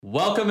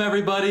Welcome,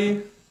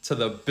 everybody, to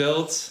the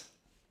Built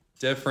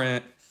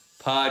Different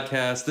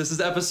podcast. This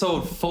is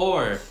episode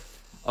 4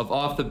 of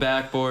Off the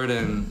Backboard,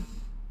 and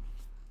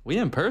we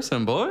in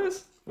person,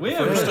 boys.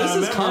 This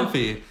is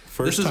comfy.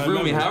 This is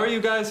roomy. How are you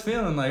guys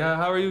feeling?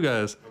 How are you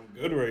guys?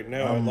 I'm good right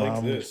now. I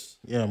like this.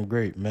 Yeah, I'm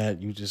great,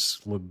 Matt. You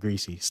just look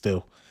greasy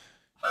still.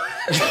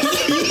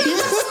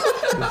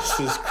 This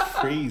is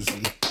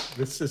crazy.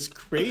 This is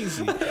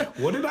crazy.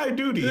 What did I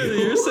do to you?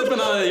 You're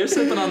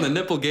sipping on the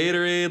nipple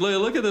Gatorade.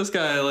 Look at this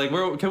guy.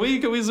 Can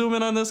we zoom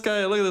in on this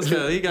guy? Look at this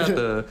guy. He got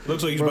the.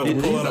 Looks like he's about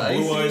to pull out a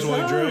Blue Eyes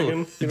White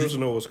Dragon. He doesn't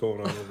know what's going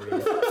on over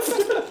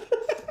there.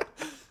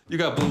 You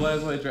got Blue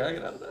Eyes White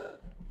Dragon out of that?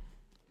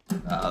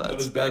 Oh,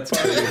 that's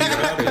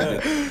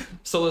crazy.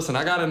 So listen,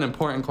 I got an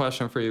important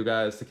question for you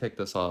guys to kick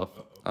this off.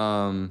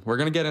 We're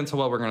gonna get into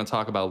what we're gonna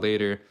talk about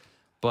later,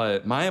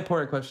 but my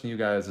important question to you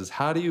guys is: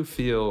 how do you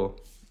feel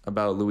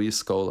about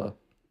Luis Scola?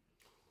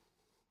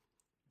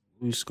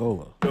 Luis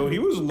Scola. No, he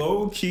was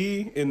low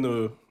key in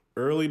the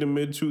early to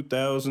mid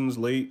 2000s,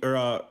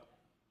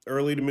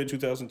 early to mid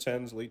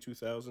 2010s, late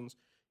 2000s.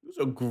 He was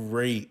a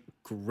great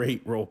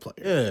role player.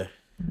 Yeah.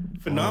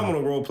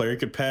 Phenomenal role player. He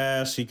could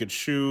pass, he could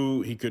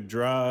shoot, he could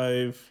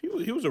drive.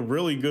 He was a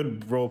really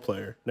good role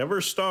player. Never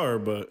a star,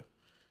 but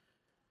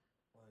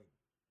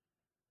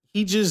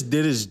he just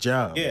did his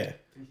job. Yeah.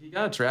 He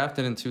got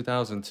drafted in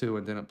 2002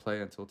 and didn't play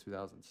until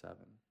 2007.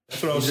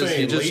 That's what I was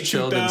saying. He just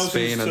chilled in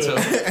Spain until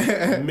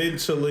mid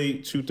to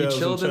late 2010s. He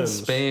chilled in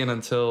Spain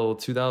until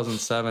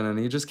 2007, and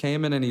he just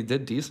came in and he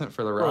did decent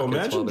for the Rockets. Bro,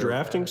 imagine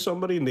drafting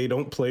somebody and they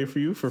don't play for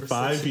you for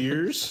 5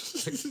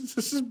 years.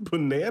 This is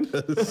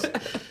bananas.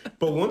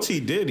 But once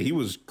he did, he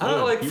was good. I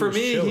don't know, for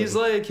me, chilling.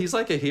 he's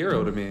like a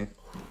hero to me.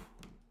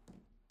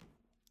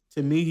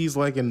 To me, he's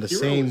like in the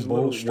same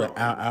boat with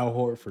Al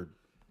Horford.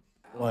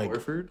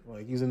 Horford?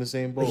 Like he's in the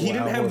same boat. He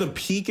didn't have the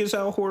peak as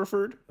Al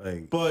Horford,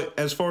 but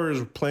as far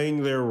as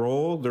playing their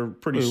role, they're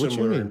pretty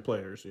similar in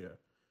players. Yeah.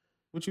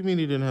 What you mean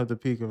he didn't have the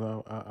peak of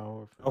Al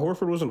Horford? Al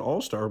Horford was an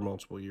all-star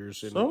multiple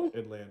years in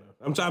Atlanta.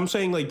 I'm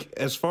saying, like,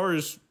 as far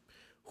as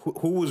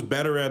who was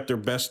better at their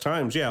best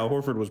times, yeah, Al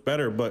Horford was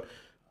better, but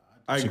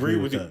I agree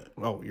with you.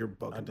 Oh, you're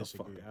bugging the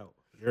fuck out.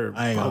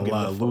 I ain't gonna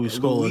lie. Luis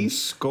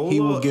Scola,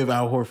 he will give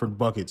Al Horford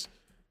buckets.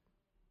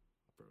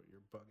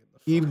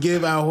 He'd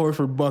give Al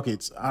Horford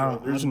buckets.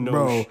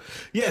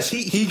 Yes,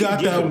 he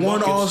got that one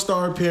buckets.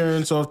 All-Star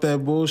appearance off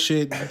that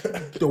bullshit.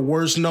 The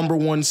worst number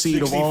 1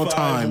 seed of all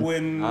time.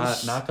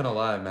 Not gonna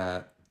lie,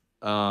 Matt.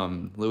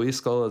 Luis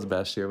Scola's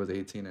best year was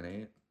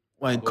 18-8.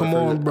 Come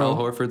on, bro. Al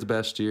Horford's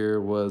best year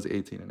was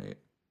 18-8.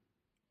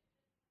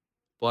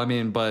 Well, I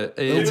mean, but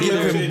it's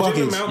either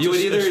buckets. You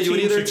would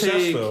either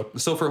take.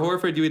 So for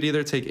Horford, you would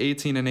either take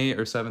 18-8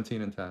 or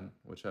 17-10,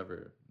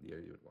 whichever year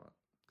you would want,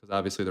 because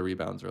obviously the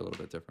rebounds are a little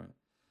bit different.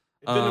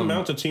 It didn't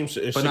amount to team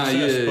success.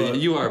 But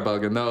you are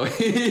bugging, though.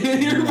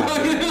 You're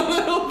bugging a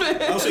little bit.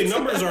 I'll say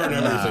numbers aren't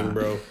everything,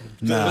 bro.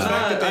 The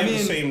fact that they have the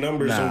same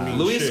numbers don't mean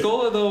Luis shit.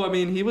 Scola, though, I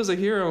mean, he was a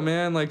hero,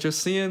 man. Like,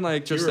 just seeing,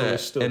 like,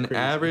 just an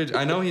average...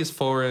 I know he's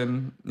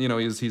foreign. You know,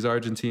 he's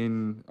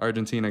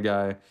Argentina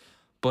guy.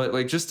 But,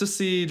 like, just to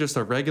see just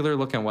a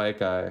regular-looking white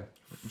guy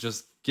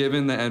just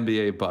giving the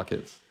NBA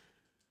buckets.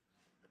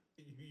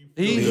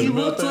 He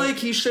looked like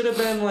he should have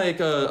been, like,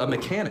 a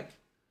mechanic.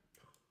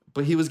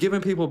 But he was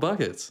giving people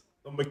buckets.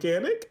 A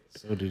mechanic?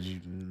 So did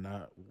you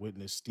not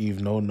witness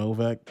Steve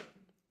Novak?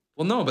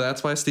 Well, no, but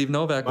that's why Steve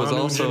Novak was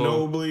also...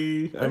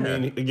 Ginobili. I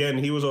mean, again,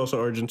 he was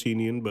also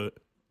Argentinian, but...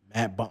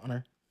 Matt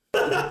Bonner.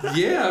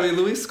 Yeah, I mean,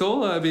 Luis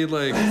Scola, I mean,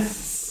 like...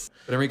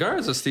 But in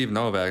regards to Steve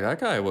Novak,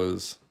 that guy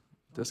was...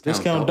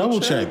 Discount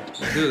double check.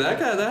 Dude, that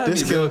had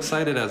me real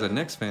excited as a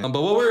Knicks fan.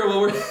 But what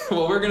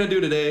we're going to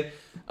do today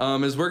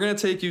is we're going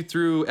to take you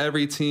through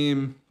every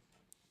team...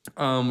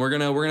 We're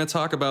gonna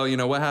talk about, you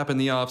know, what happened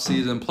the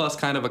offseason, plus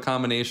kind of a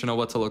combination of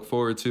what to look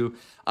forward to.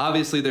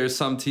 Obviously, there's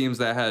some teams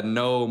that had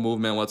no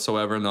movement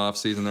whatsoever in the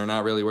offseason. They're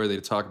not really worthy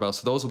to talk about,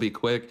 so those will be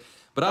quick.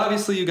 But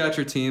obviously, you got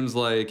your teams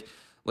like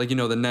you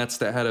know, the Nets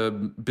that had a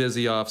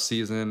busy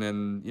offseason,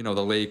 and, you know,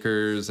 the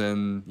Lakers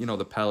and, you know,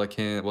 the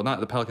Pelicans. Well, not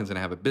the Pelicans didn't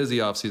have a busy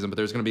offseason, but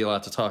there's going to be a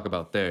lot to talk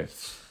about there.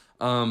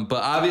 But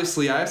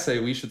obviously, I say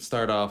we should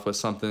start off with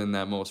something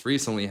that most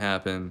recently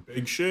happened.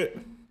 Big shit.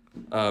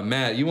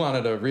 Matt, you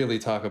wanted to really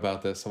talk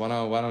about this, so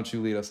why don't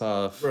you lead us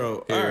off?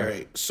 Bro, here. All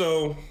right.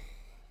 So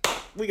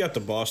we got the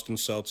Boston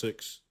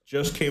Celtics.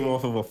 Just came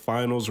off of a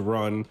finals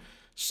run.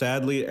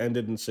 Sadly, it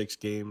ended in 6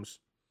 games.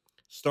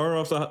 Started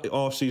off the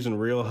offseason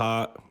real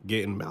hot,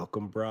 getting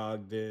Malcolm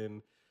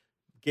Brogdon,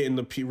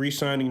 getting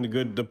re-signing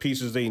the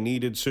pieces they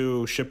needed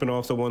to, shipping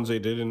off the ones they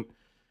didn't.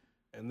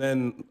 And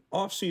then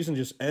offseason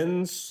just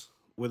ends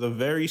with a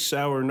very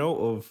sour note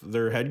of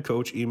their head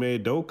coach, Ime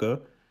Udoka,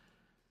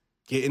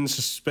 getting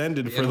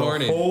suspended for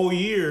the whole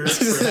year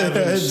for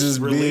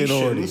having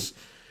relations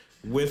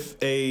with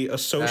a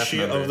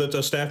associate of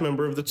the staff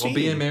member of the team. Well,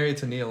 being married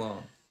to Nia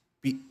Long.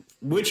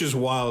 Which is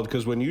wild,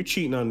 because when you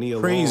cheating on Nia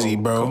crazy,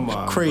 Long, bro. Come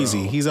on,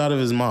 crazy. Bro. He's out of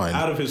his mind.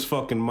 Out of his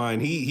fucking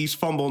mind. He's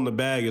fumbling the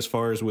bag as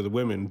far as with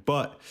women.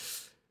 But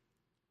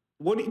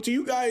What do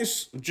you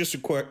guys? Just a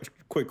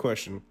quick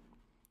question: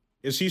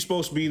 is he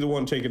supposed to be the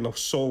one taking the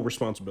sole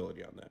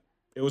responsibility on that?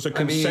 It was a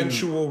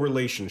consensual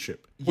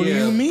relationship. What do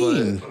you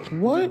mean?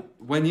 What?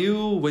 When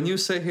you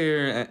sit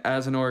here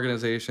as an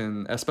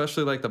organization,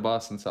 especially like the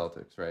Boston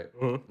Celtics, right?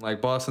 Mm-hmm.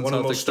 Like Boston One Celtics,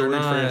 of the most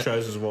storied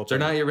franchises of all time.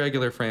 They're not your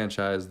regular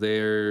franchise.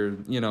 They're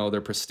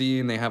they're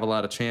pristine. They have a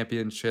lot of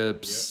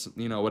championships.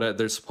 Yep.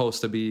 They're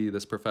supposed to be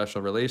this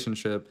professional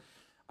relationship.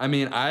 I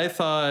mean, I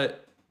thought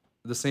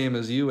the same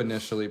as you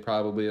initially,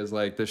 probably, is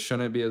like this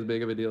shouldn't be as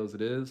big of a deal as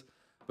it is.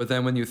 But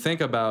then when you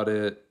think about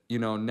it,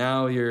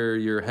 now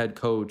your head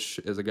coach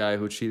is a guy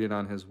who cheated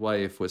on his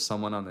wife with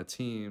someone on the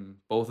team.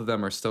 Both of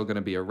them are still going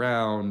to be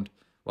around.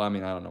 Well, I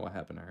mean, I don't know what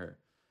happened to her.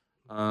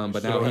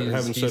 But now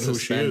he's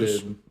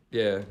suspended.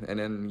 Yeah, and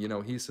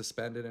then he's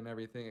suspended and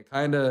everything.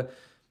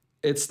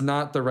 It's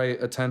not the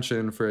right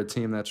attention for a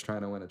team that's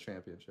trying to win a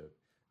championship.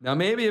 Now,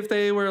 maybe if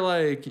they were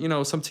like,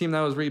 some team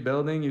that was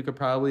rebuilding, you could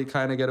probably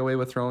kind of get away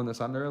with throwing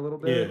this under a little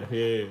bit.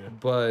 Yeah.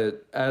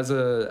 But as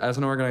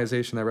an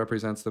organization that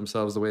represents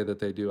themselves the way that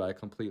they do, I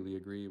completely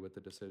agree with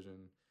the decision.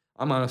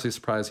 I'm honestly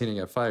surprised he didn't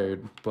get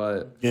fired,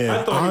 but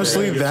yeah,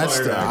 honestly, that's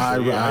I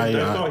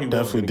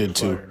definitely did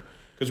too.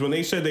 Because when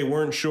they said they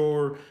weren't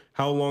sure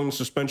how long the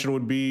suspension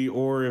would be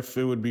or if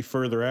it would be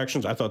further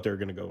actions, I thought they were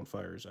going to go and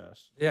fire his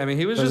ass. Yeah, I mean,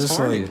 he was just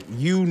horny. Like,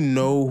 you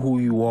know who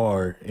you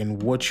are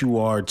and what you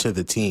are to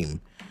the team.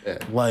 Yeah.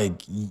 Like,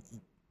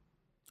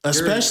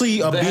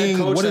 especially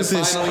being what is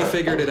this? Finally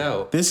figured it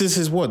out. This is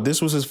his what?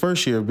 This was his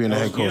first year of being a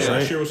head coach, right?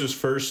 Last year was his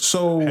first.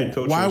 So head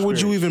coaching why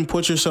would you even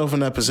put yourself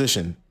in that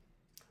position?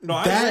 No,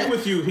 I agree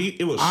with you.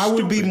 It was. I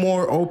would be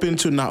more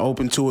not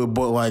open to it,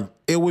 but like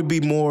it would be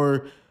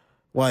more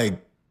like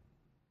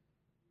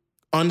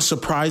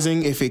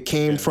unsurprising if it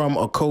came from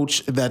a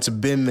coach that's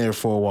been there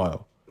for a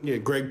while. Yeah,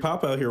 Greg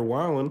Pop out here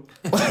wilding.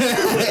 If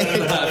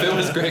it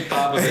was Greg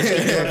Pop,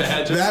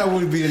 that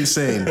would be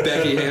insane.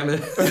 Becky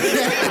Hammond.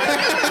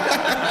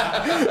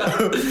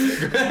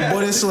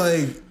 But it's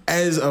like,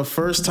 as a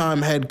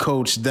first-time head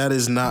coach, that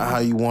is not how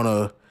you want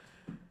to.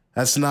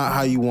 That's not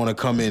how you want to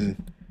come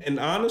in. And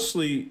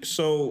honestly,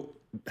 so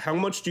how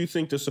much do you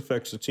think this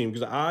affects the team?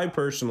 Because I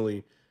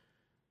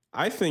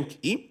think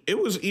it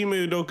was Ime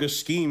Udoka's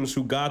schemes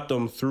who got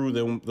them through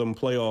them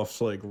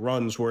playoffs like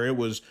runs where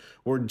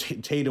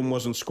Tatum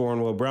wasn't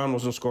scoring well, Brown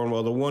wasn't scoring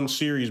well. The one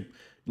series,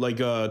 like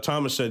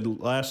Thomas said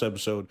last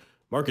episode,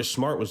 Marcus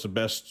Smart was the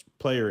best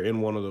player in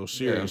one of those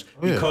series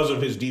because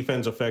of his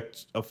defense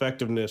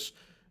effectiveness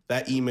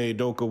that Ime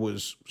Udoka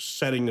was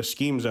setting the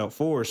schemes out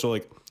for. So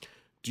like,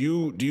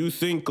 do you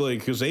think like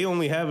because they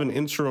only have an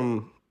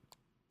interim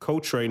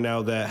coach right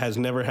now that has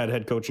never had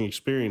head coaching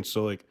experience,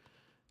 so like.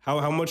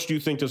 How much do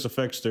you think this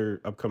affects their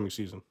upcoming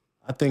season?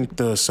 I think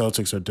the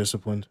Celtics are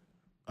disciplined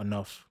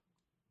enough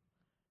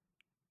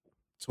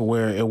to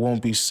where it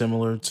won't be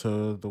similar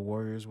to the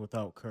Warriors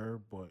without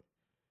Kerr, but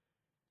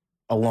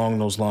along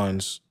those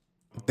lines,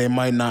 they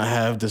might not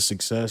have the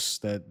success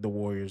that the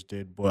Warriors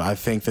did, but I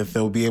think that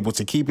they'll be able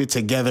to keep it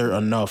together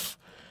enough.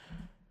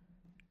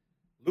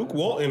 Luke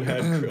Walton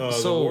had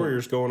the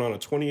Warriors going on a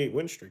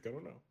 28-win streak. I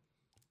don't know.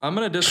 I'm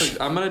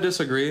gonna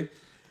disagree.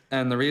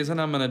 And the reason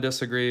I'm going to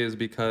disagree is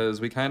because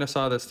we kind of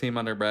saw this team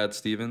under Brad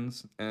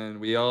Stevens, and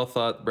we all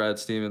thought Brad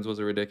Stevens was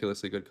a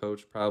ridiculously good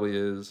coach. Probably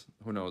is.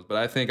 Who knows? But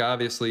I think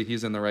obviously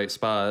he's in the right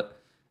spot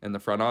in the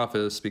front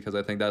office because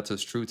I think that's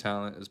his true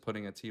talent is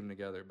putting a team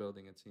together,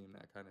 building a team,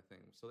 that kind of thing.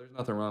 So there's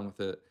nothing wrong with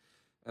it.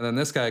 And then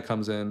this guy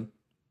comes in,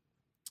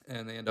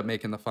 and they end up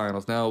making the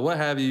finals. Now, what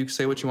have you? You can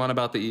say what you want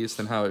about the East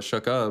and how it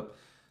shook up,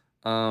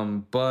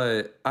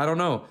 but I don't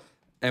know.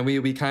 And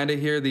we kind of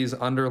hear these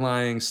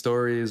underlying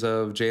stories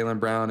of Jaylen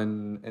Brown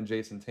and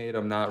Jason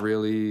Tatum not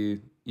really,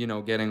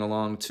 getting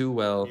along too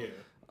well. Yeah.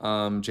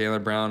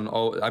 Jaylen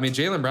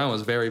Brown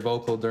was very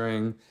vocal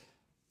during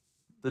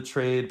the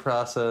trade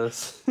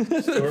process. We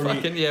got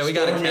a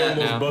cat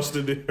now.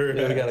 Busted her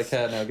we got a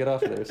cat now. Get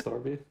off of there,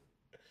 Stormy.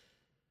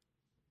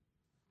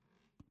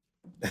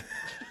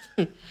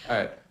 All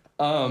right.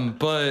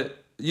 But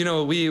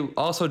we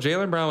also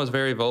Jaylen Brown was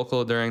very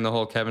vocal during the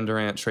whole Kevin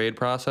Durant trade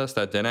process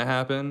that didn't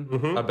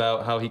happen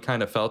about how he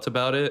kind of felt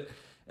about it.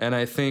 And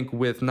I think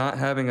with not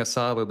having a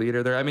solid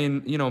leader there, I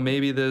mean,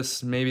 maybe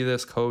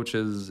this coach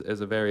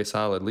is a very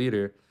solid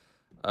leader,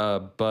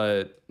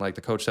 but like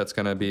the coach that's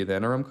going to be the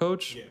interim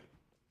coach. Yeah.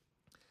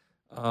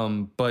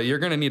 But you're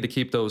going to need to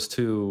keep those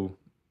two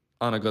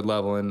on a good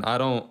level. And I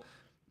don't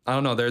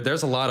know.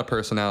 There's a lot of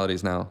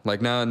personalities now.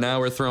 Like now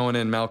we're throwing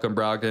in Malcolm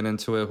Brogdon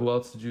into it. Who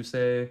else did you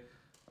say?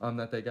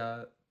 That they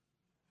got?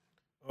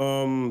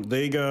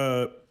 They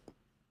got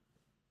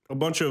a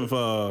bunch of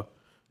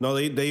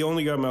they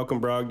only got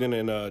Malcolm Brogdon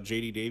and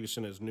JD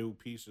Davison as new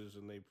pieces,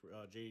 and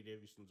JD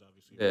Davison's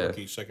obviously a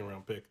rookie second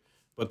round pick.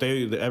 But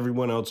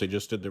everyone else they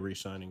just did the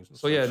re-signings.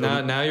 So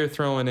now you're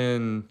throwing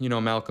in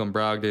Malcolm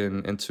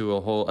Brogdon into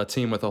a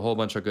team with a whole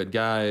bunch of good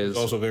guys. He's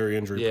also very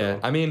injury prone.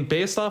 I mean,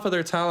 based off of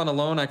their talent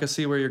alone, I can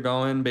see where you're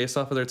going. Based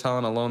off of their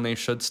talent alone, they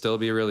should still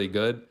be really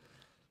good.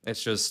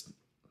 It's just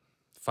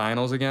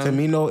finals again. To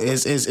me, no,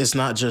 it's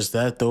not just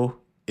that though.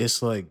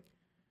 It's like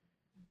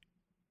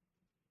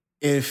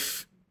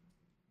if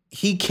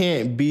he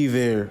can't be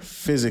there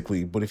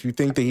physically, but if you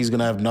think that he's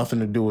gonna have nothing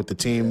to do with the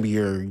team,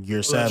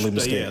 you're sadly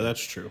mistaken. Yeah,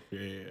 that's true.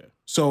 Yeah.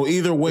 So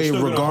either way,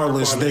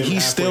 regardless, that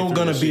he's still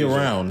gonna be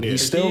around.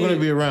 He's still gonna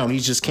be around. He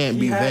just can't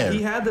be there.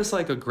 He had this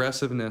like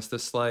aggressiveness,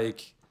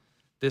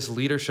 this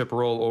leadership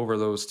role over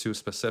those two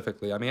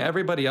specifically. I mean,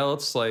 everybody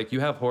else, like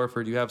you have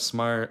Horford, you have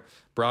Smart,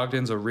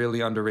 Brogdon's a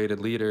really underrated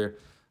leader.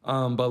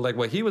 But like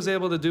what he was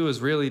able to do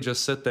is really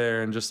just sit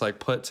there and just like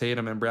put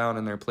Tatum and Brown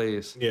in their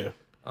place. Yeah.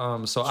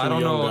 So I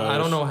don't know. I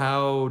don't know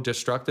how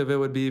destructive it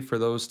would be for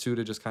those two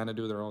to just kind of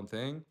do their own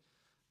thing.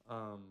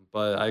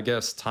 But I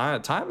guess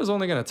time is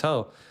only going to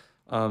tell.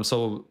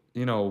 So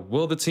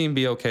will the team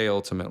be okay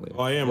ultimately?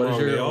 Oh, I am wrong.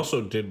 They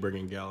also did bring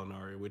in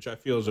Gallinari, which I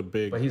feel is a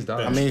big. But he's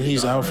done. I mean,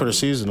 he's out for the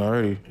season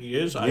already. He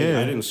is. I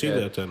didn't see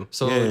that then.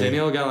 So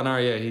Danilo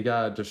Gallinari, he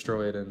got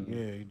destroyed and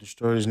he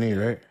destroyed his knee,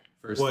 right?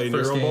 First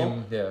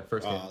game. Yeah,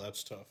 first game. Oh,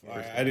 that's tough.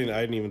 I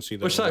didn't even see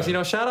that. Which sucks.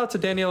 Shout out to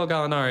Danilo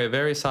Gallinari, a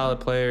very solid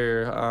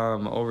player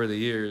over the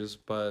years,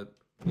 but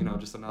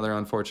just another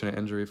unfortunate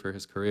injury for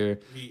his career.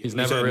 He's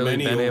never really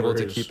been able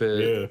to keep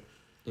it.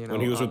 Yeah.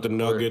 When he was with the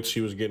Nuggets, he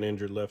was getting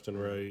injured left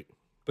and right.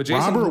 But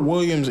Robert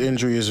Williams'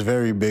 injury is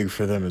very big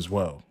for them as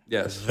well.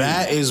 Yes,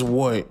 that is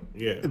what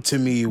to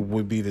me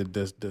would be the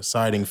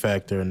deciding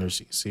factor in their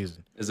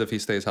season. Is if he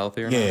stays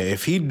healthy or not. Yeah,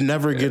 if he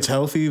never gets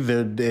healthy,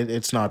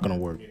 it's not going to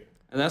work.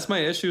 And that's my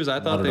issue. I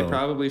thought they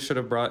probably should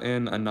have brought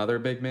in another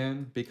big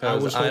man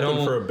because I was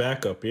hoping for a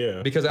backup.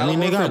 Yeah, because Al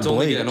Horford's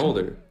only getting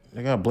older.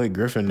 They got Blake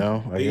Griffin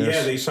now. I guess.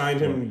 Yeah, they signed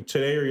him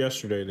today or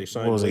yesterday. They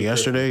signed. What was it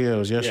yesterday? Yeah, it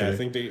was yesterday. Yeah, I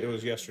think it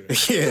was yesterday.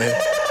 Yeah.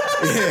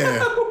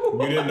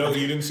 You didn't know?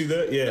 You didn't see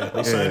that? Yeah,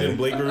 they signed in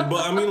Blake Griffin.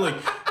 But I mean, like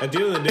at the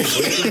end of the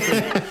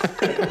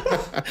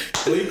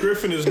day, Blake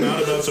Griffin is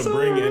not about to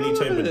bring any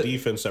type of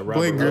defense that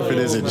Robert. Blake Griffin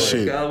isn't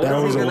shit.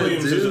 Robert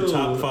Williams is a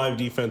top 5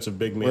 defensive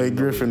big man. Blake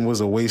Griffin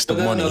was a waste of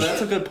money. No,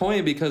 that's a good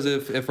point because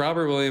if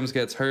Robert Williams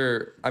gets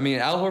hurt, I mean,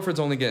 Al Horford's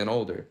only getting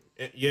older.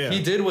 Yeah,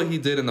 he did what he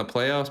did in the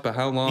playoffs, but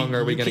how long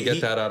are we going to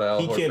get that out of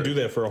Al Horford? He can't do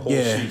that for a whole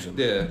season.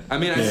 Yeah, I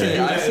mean, I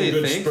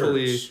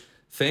say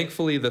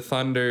thankfully the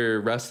Thunder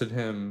rested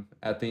him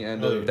at the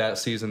end of that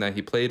season that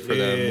he played for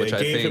them, which I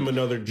think him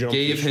another jump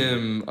gave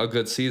him a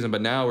good season.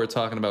 But now we're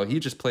talking about he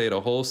just played a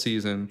whole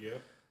season,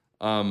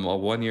 a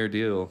 1-year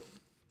deal.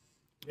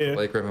 Yeah,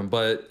 Blake Griffin.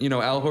 But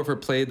Al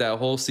Horford played that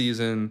whole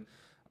season,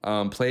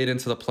 played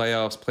into the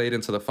playoffs, played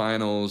into the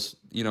finals.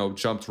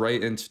 Jumped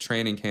right into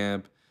training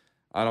camp.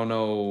 I don't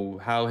know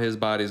how his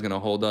body's going to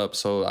hold up.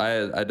 So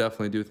I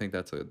definitely do think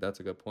that's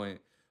a good point.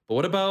 But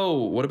what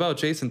about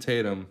Jason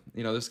Tatum?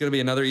 This is going to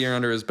be another year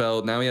under his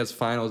belt. Now he has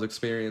finals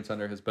experience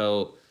under his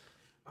belt.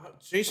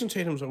 Jason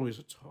Tatum's always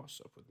a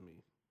toss-up with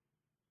me.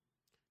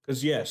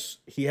 Because, yes,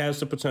 he has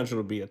the potential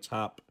to be a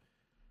top.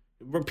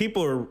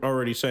 People are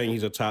already saying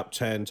he's a top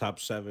 10, top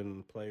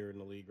 7 player in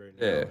the league right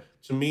now. Yeah.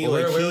 To me,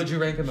 where would you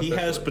rank him? He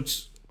has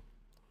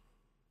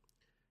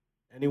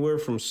anywhere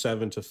from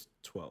 7 to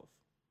 12.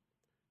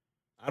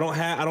 I don't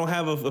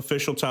have an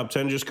official top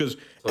 10 just because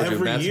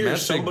every year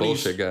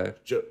somebody's bullshit guy.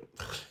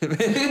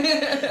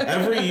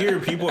 Every year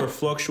people are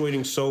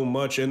fluctuating so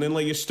much, and then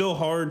it's still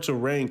hard to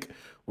rank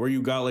where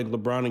you got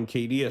LeBron and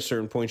KD at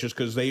certain points just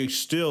because they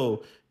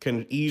still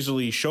can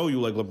easily show you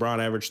LeBron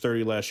averaged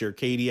 30 last year,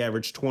 KD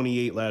averaged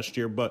 28 last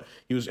year, but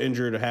he was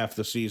injured half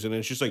the season. And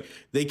it's just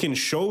they can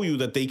show you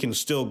that they can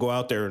still go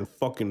out there and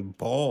fucking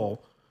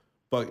ball,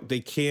 but they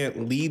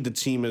can't lead the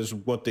team as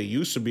what they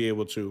used to be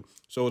able to.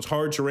 So it's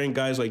hard to rank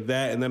guys like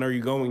that. And then are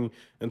you going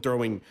and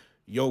throwing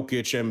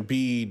Jokic,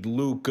 Embiid,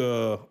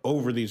 Luka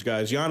over these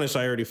guys? Giannis,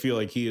 I already feel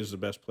like he is the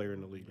best player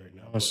in the league right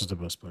now. Giannis is the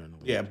best player in the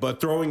league. Yeah,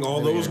 but throwing all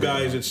those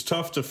guys, it's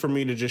tough for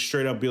me to just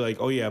straight up be like,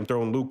 oh yeah, I'm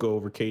throwing Luka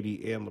over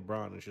KD and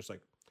LeBron. It's just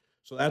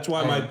so that's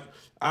why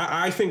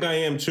I think I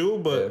am too,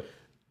 but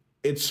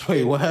it's...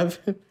 Wait, what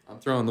happened? I'm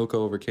throwing Luka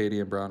over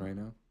KD and Brown right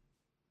now.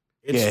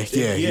 I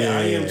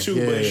am too,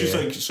 but it's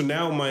just so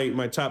now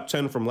my top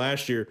 10 from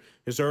last year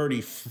is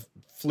already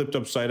flipped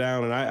upside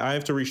down, and I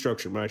have to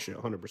restructure my shit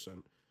 100%.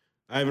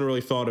 I haven't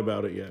really thought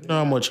about it yet. You know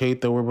how much hate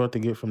that we're about to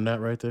get from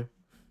that right there?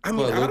 I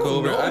mean, I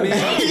don't know. I mean,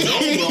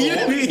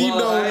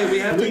 we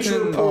have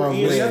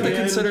to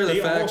consider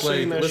the fact,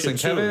 listen,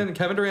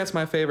 Kevin Durant's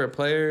my favorite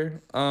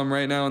player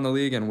right now in the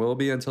league and will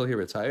be until he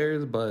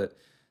retires, but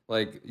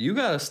you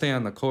got to stay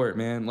on the court,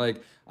 man.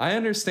 I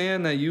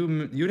understand that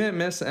you didn't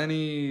miss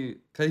any,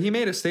 cuz he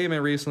made a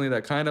statement recently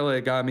that kind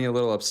of got me a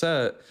little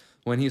upset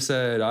when he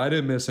said I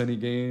didn't miss any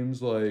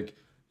games,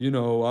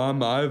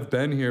 I've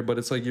been here, but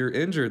it's you're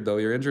injured though.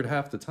 You're injured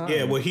half the time.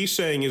 Yeah, what he's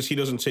saying is he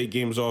doesn't take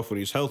games off when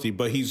he's healthy,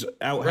 but he's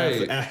out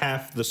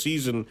half the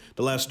season,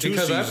 the last 2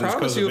 seasons. Because I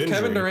promise you, if injury.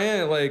 Kevin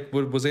Durant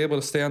was able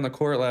to stay on the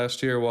court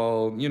last year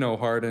while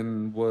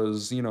Harden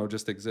was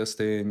just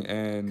existing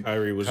and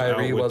Kyrie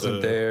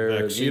wasn't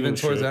there, even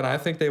towards that, I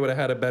think they would have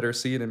had a better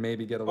seed and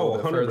maybe get a little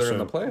bit further in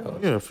the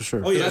playoffs. Yeah, for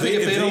sure. Oh yeah, if they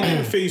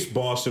didn't face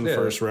Boston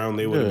first round,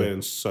 they would have been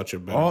in such a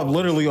bad.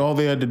 Literally, all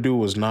they had to do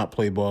was not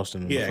play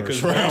Boston. In the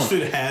first round.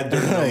 Boston had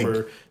their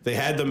number. They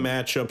had the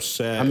matchup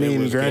set. I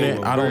mean,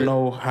 granted, I don't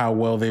know how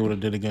well they would have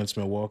did against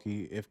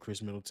Milwaukee if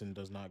Chris Middleton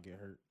does not get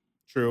hurt.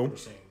 True. We're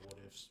saying what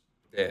ifs.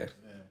 Yeah.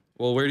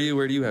 Well, where do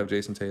you have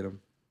Jason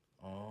Tatum?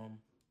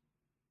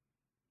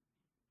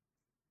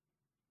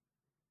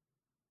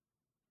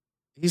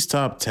 He's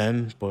top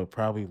 10, but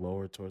probably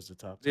lower towards the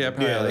top 10. Yeah,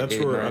 probably like that's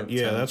 8, where 9,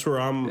 10. that's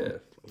where I'm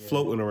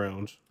floating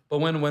around. But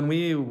when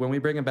we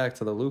bring it back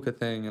to the Luka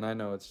thing, and I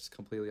know it's just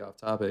completely off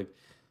topic,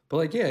 but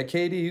like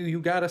KD, you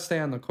gotta stay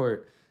on the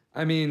court.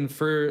 I mean,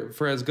 for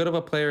as good of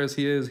a player as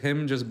he is,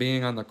 him just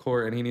being on the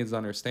court, and he needs to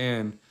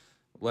understand,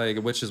 like,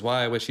 which is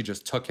why I wish he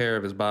just took care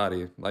of his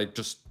body. Like,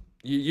 just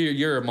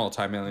you're a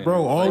multi-millionaire.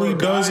 Bro, all he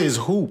does is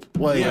hoop.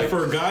 Like,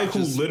 for a guy who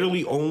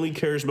literally only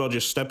cares about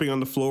just stepping on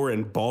the floor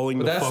and balling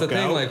the fuck out. That's the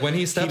thing. Like, when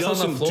he steps on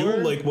the floor, he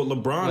doesn't do like what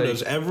LeBron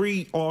does.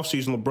 Every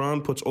offseason,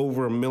 LeBron puts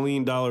over $1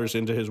 million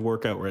into his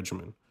workout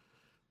regimen.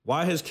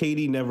 Why has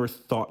KD never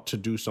thought to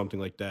do something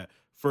like that?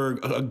 For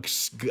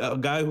a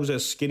guy who's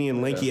as skinny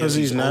and lanky as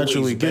he's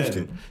naturally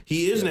gifted.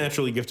 He is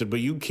naturally gifted,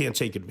 but you can't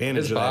take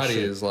advantage of that shit.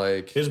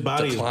 His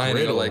body is declining.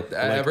 Brittle. Like,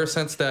 ever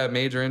since that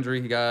major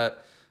injury he got,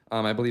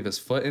 I believe his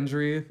foot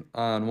injury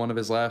on one of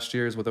his last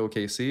years with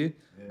OKC.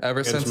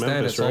 Ever since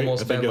then, it's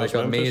almost been like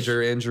a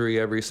major injury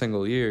every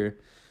single year.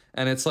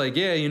 And it's like,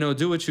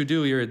 do what you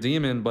do. You're a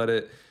demon, but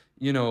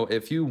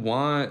if you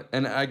want,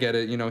 and I get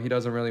it, he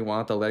doesn't really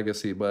want the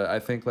legacy, but I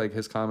think like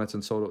his comments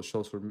in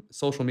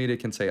social media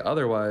can say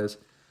otherwise.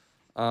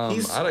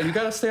 You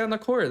got to stay on the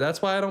court.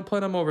 That's why I don't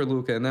put him over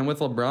Luka. And then with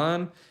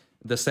LeBron,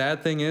 the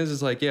sad thing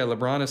is like,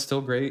 LeBron is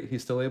still great.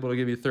 He's still able to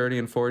give you 30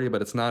 and 40,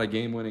 but it's not a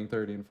game-winning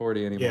 30 and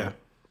 40 anymore. Yeah,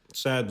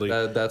 sadly.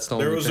 That's the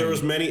only thing. There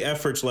was many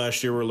efforts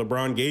last year where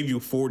LeBron gave you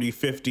 40,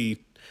 50,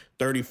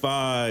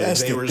 35.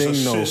 That's the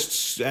thing, though.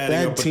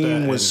 That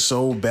team was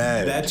so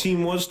bad. That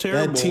team was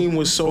terrible. That team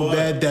was so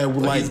bad that,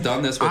 like, he's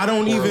done this with I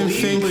don't even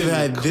think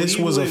that this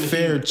was a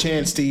fair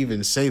chance to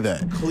even say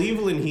that.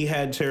 Cleveland, he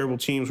had terrible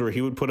teams where he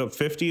would put up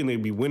 50 and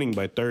they'd be winning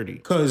by 30.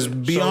 Because,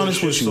 be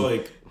honest with you,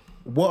 like,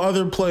 what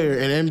other player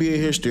in NBA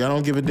history, I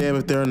don't give a damn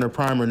if they're in their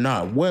prime or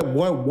not,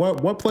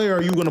 what player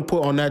are you going to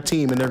put on that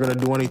team and they're going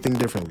to do anything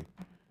differently?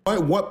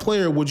 What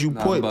player would you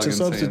put to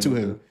substitute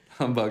him?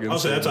 I'm bugging. I'll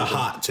say that's a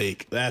hot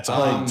take. That's a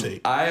hot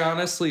take. I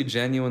honestly,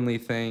 genuinely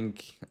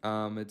think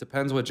it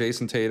depends what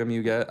Jason Tatum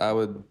you get. I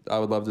would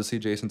love to see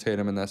Jason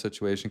Tatum in that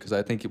situation because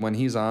I think when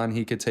he's on,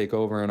 he could take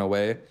over in a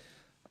way.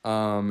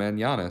 And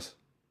Giannis.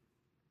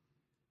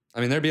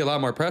 I mean, there'd be a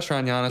lot more pressure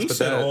on Giannis. He but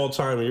said all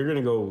time. You're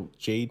gonna go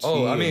JT.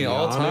 Oh, I mean,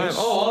 all time. Giannis?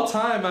 Oh, all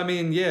time. I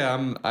mean,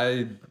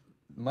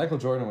 Michael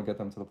Jordan would get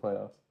them to the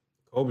playoffs.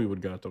 Kobe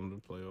would got them to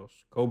the playoffs.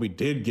 Kobe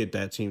did get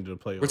that team to the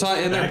playoffs. We're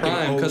talking in their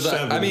prime because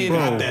I mean,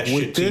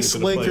 with this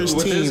Lakers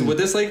team, with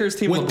the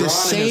LeBron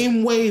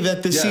same way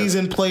that the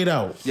season played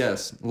out.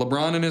 Yes,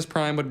 LeBron in his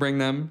prime would bring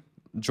them.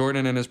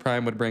 Jordan in his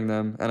prime would bring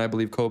them, and I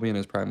believe Kobe in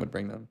his prime would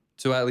bring them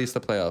to at least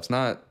the playoffs.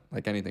 Not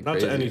like anything. Not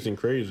crazy. to anything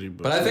crazy,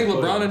 but I think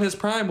LeBron in his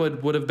prime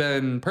would have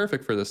been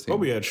perfect for this team.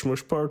 Kobe had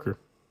Smush Parker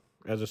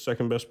as a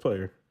second best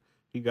player.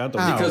 He got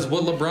them because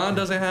what LeBron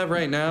doesn't have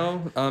right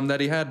now, that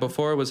he had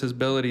before, was his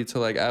ability to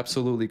like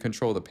absolutely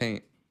control the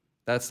paint.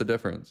 That's the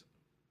difference.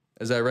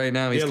 Is that right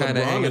now he's kind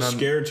of hanging on. LeBron is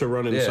scared to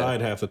run inside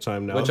half the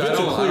time now. Which if it's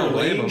a clear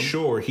lane, him.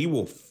 sure, he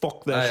will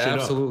fuck that shit up.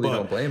 I absolutely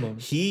don't blame him.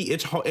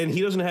 And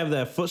he doesn't have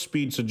that foot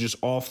speed to just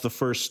off the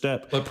first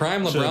step. But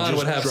prime LeBron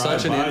would have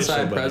such an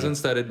inside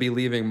presence that it'd be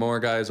leaving more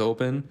guys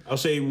open. I'll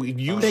say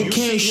they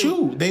can't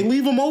shoot. They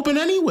leave them open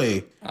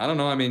anyway. I don't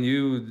know. I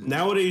mean,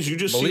 nowadays you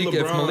just see LeBron.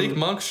 If Malik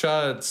Monk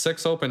shot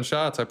 6 open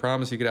shots, I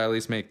promise you could at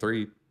least make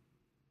 3.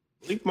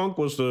 Malik Monk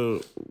was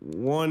the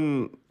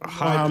one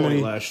high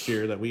point last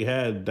year that we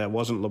had that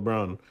wasn't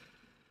LeBron.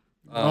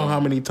 How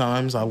many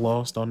times I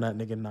lost on that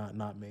nigga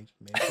not make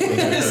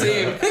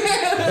Same.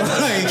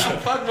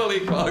 Fuck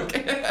Malik Monk.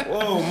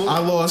 Whoa, I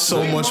lost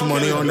so much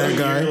money on that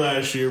guy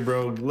last year,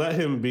 bro. Let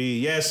him be.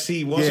 Yes,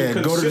 he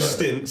wasn't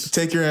consistent.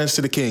 Take your ass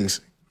to the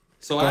Kings.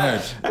 So go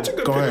ahead. That's a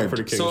good pick for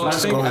the Kings. So I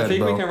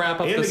think we can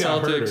wrap up the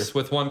Celtics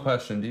with one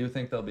question. Do you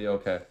think they'll be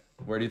okay?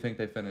 Where do you think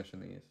they finish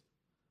in the East?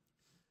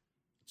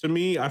 To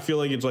me, I feel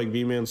like it's like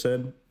V-Man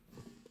said.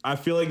 I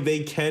feel like they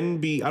can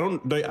be. I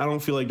don't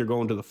feel like they're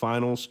going to the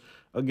finals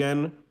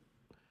again,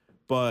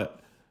 but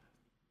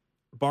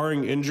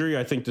barring injury,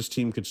 I think this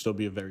team could still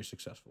be a very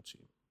successful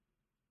team.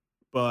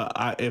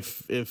 But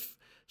if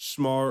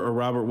Smart or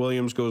Robert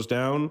Williams goes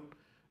down,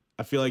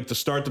 I feel like the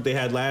start that they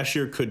had last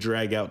year could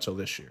drag out till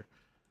this year.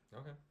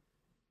 Okay,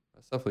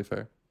 that's definitely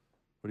fair.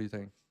 What do you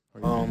think?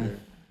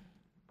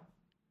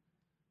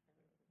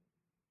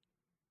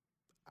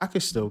 I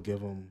could still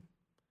give them,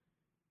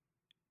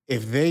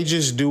 if they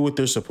just do what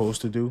they're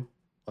supposed to do,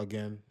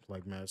 again,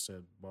 like Matt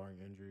said, barring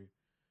injury,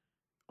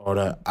 all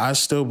that, I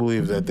still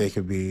believe that they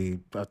could be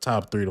a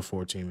top 3 to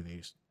 4 team in the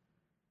East.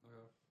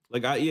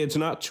 It's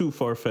not too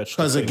far-fetched.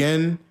 Because,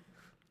 again,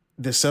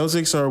 the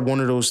Celtics are one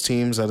of those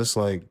teams that it's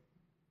like,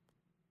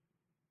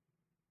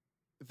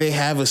 they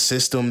have a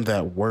system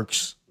that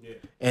works. Yeah.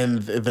 and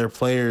their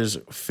players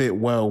fit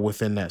well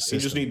within that system.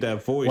 You just need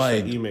that voice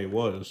Like, that Ime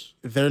was.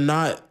 They're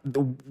not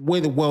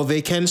well.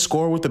 They can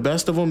score with the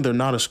best of them. They're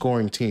not a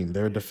scoring team.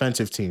 They're a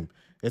defensive team.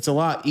 It's a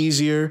lot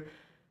easier.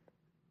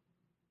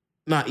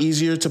 Not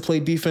easier to play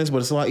defense, but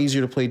it's a lot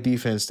easier to play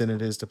defense than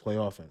it is to play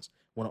offense.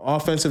 When an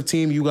offensive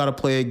team, you got to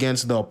play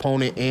against the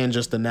opponent and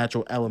just the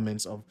natural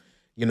elements of,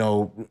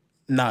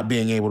 not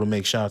being able to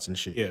make shots and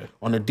shit. Yeah.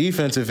 On the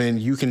defensive end,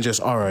 you can just,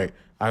 all right,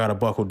 I got to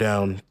buckle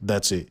down.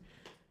 That's it.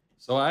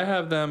 So I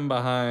have them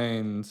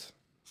behind.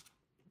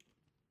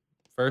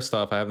 First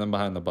off, I have them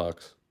behind the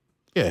Bucks.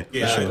 Yeah.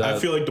 Yeah, sure. I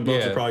feel like the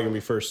Bucks yeah. are probably gonna be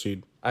first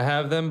seed. I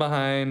have them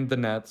behind the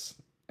Nets,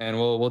 and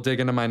we'll dig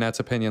into my Nets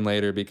opinion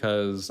later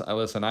because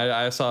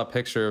I saw a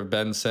picture of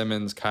Ben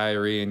Simmons,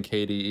 Kyrie, and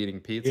KD eating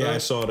pizza. Yeah, I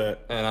saw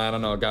that. And I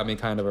don't know, it got me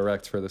kind of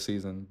erect for the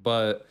season.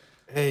 But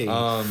Hey,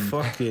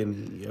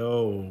 fucking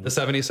yo. the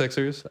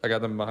 76ers, I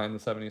got them behind the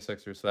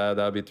 76ers. So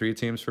that would be 3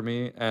 teams for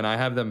me. And I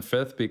have them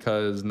 5th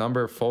because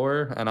number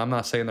 4, and I'm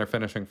not saying they're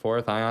finishing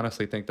 4th. I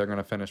honestly think they're going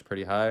to finish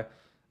pretty high.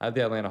 I have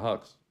the Atlanta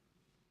Hawks.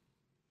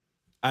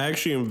 I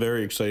actually am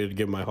very excited to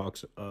get my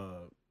Hawks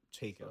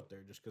take out there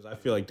just because I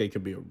feel like they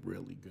could be a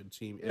really good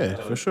team. Yeah,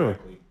 for sure.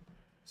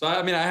 So, I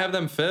have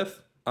them 5th.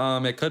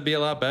 It could be a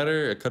lot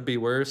better. It could be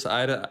worse.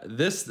 I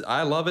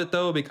love it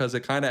though because it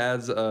kind of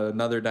adds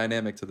another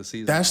dynamic to the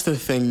season. That's the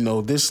thing,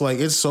 though.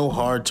 It's so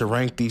hard to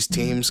rank these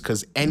teams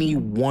because any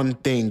one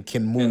thing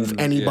can move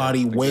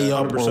anybody way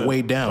up or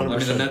way down.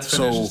 The Nets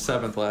finished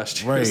 7th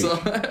last year. Right. So,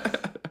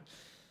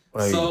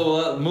 Like,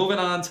 so moving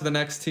on to the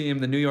next team,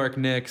 the New York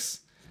Knicks.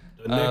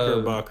 The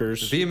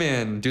Knickerbockers.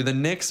 V-Man, do the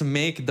Knicks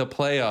make the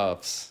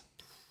playoffs?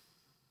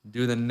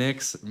 Do the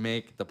Knicks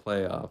make the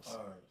playoffs?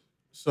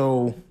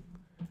 So,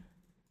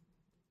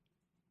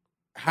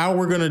 how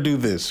we're gonna do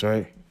this,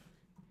 right?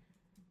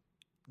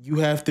 You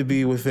have to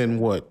be within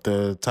what,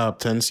 the top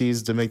 10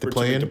 seeds to make the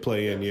play-in? To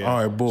play in, yeah.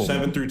 All right, boom.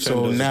 7 through 10.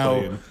 So does the now,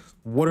 play-in.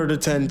 what are the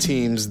 10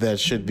 teams that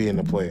should be in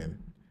the play-in?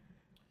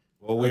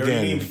 Well, we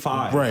already named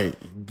 5. Right.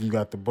 You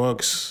got the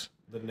Bucks,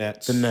 The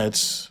Nets. the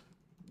Celtics,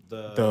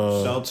 the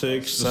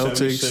Celtics, the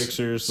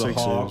 76ers, the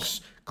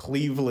Hawks,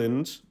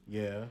 Cleveland.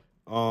 Yeah.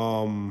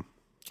 The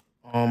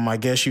I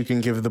guess you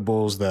can give the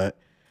Bulls that.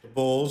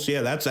 Bulls.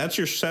 Yeah, that's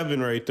your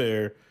 7 right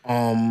there.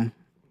 Who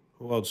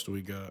else do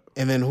we got?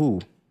 And then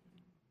who?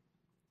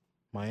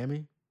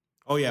 Miami?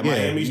 Oh yeah,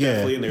 Miami's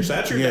definitely in there. So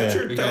that's your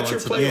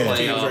playoff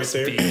teams right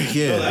there.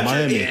 Yeah, that's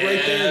Miami. Your 8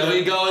 right there.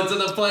 We go into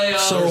the playoffs,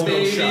 So-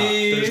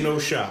 There's no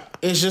shot.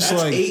 It's just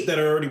That's like 8 that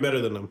are already better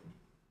than them.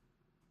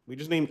 We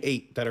just named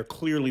 8 that are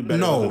clearly better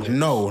than them.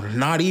 No,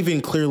 not even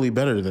clearly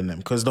better than them.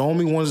 Because the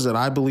only ones that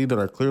I believe that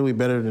are clearly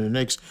better than the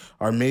Knicks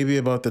are maybe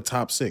about the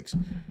top 6.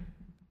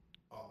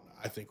 Oh,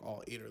 I think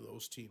all 8 of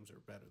those teams are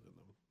better than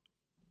them.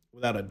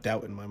 Without a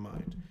doubt in my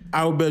mind.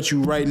 I would bet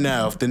you right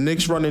now, if the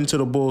Knicks run into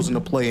the Bulls in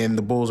the play-in,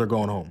 the Bulls are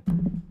going home.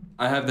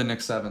 I have the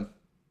Knicks 7th.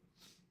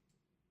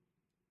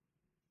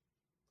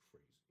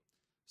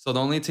 So the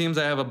only teams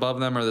I have above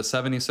them are the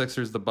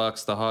 76ers, the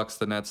Bucks, the Hawks,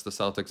 the Nets, the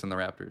Celtics, and the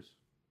Raptors.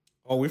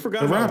 Oh, we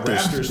forgot The about Raptors.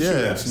 Raptors too. Yeah,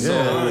 That's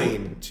yeah.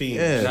 9 teams.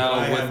 Yeah. that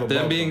I Now, have with them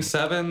above being them.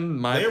 7,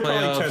 my They're probably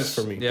playoffs 10th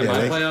for me. Yeah, Yeah,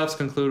 my they- playoffs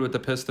conclude with the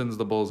Pistons,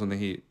 the Bulls, and the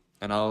Heat.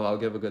 And I'll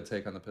give a good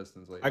take on the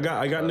Pistons later. I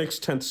got Knicks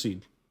 10th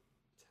seed.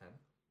 10.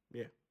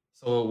 Yeah.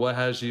 So what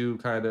has you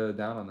kind of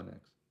down on the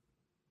Knicks?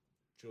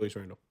 Julius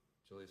Randle.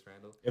 Julius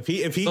Randle.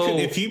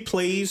 If he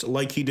plays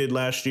like he did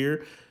last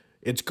year,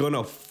 it's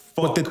gonna fuck.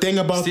 But the thing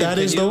about Steve, that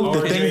can is, you- though,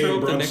 the can you thing, throw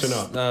up the Brunson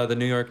Knicks, up. the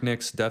New York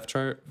Knicks depth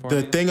chart for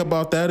the me? thing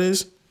about that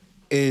is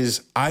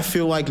I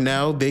feel like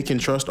now they can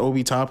trust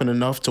Obi Toppin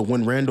enough to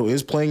when Randall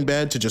is playing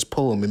bad to just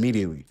pull him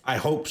immediately. I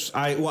hope.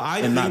 I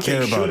And not think care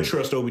they about should it.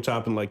 trust Obi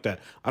Toppin like that.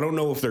 I don't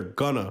know if they're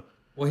gonna.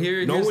 Well,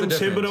 here's the Knowing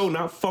difference. Thibodeau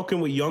not fucking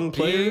with young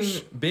players.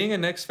 Being a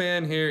Knicks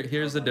fan,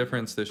 here's the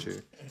difference this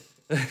year.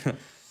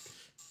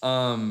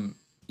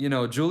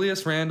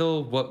 Julius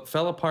Randle, what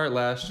fell apart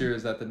last year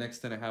is that the Knicks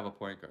didn't have a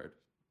point guard.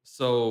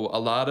 So a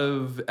lot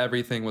of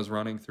everything was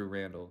running through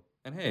Randle.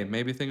 And hey,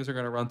 maybe things are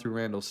going to run through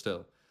Randle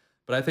still.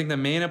 But I think the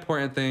main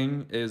important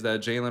thing is that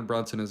Jalen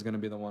Brunson is going to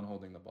be the one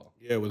holding the ball.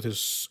 Yeah, with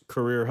his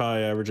career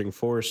high averaging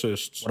 4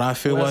 assists. What I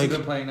feel Who has he like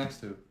been playing next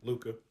to?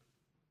 Luka.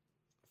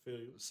 Feel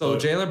you. So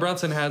But Jalen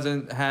Brunson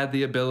hasn't had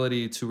the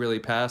ability to really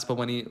pass, but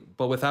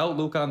without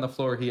Luka on the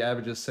floor, he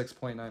averages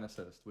 6.9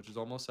 assists, which is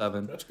almost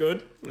 7. that's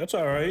good. That's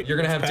all right. You're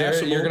gonna have It's Derek.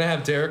 passable. You're gonna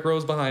have Derrick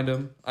Rose behind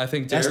him. I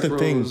think That's Derrick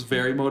the Rose thing.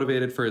 very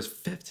motivated for his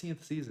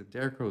 15th season.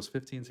 Derrick Rose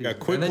 15th season. got And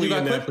quickly then you got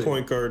in that Quickly.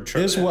 point guard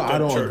chart. this is what I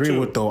don't chart agree too.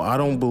 with, though. I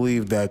don't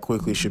believe that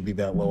Quickly should be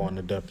that low on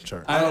the depth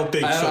chart. I don't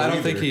think so I don't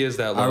either. think he is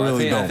that low. I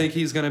really I don't. think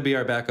he's gonna be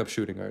our backup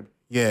shooting guard.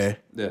 Yeah.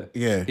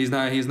 Yeah. He's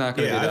not gonna Yeah,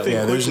 be I that think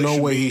low. there's Quickly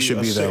no way should he should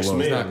a be that sixth low.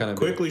 man. He's not gonna be.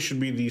 Quickly should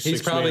be the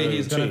sixth man.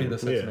 He's of the gonna be team. the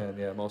sixth Yeah. man.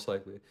 Yeah, most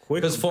likely.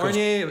 Quick- Because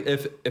Fournier,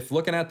 if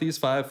looking at these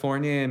 5,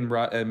 Fournier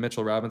and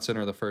Mitchell Robinson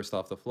are the first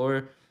off the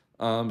floor.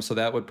 So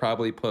that would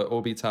probably put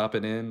Obi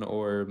Toppin in,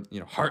 or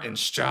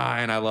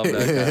Hartenstein. I love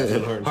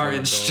that guy.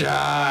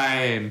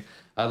 Hartenstein.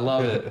 I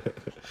love it.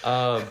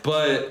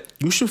 But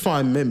you should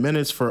find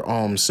minutes for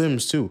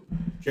Sims too.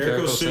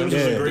 Jericho Sims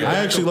is a great. I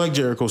actually like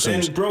Jericho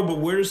Sims. And bro, but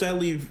where does that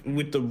leave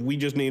with the? We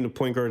just named the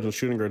point guards and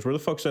shooting guards. Where the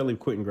fuck does that leave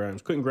Quentin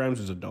Grimes? Quentin Grimes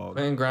is a dog.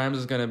 Quentin Grimes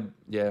is gonna,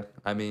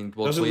 I mean,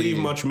 doesn't leave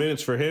much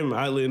minutes for him.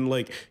 I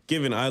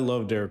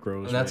love Derrick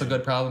Rose, and that's a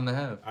good problem to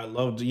have. I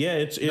loved.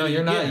 Yeah,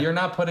 You're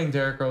not putting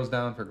Derrick Rose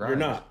down for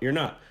Grimes. You're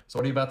not. So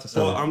what are you about to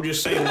say? Well, I'm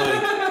just saying,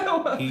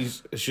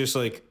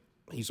 like,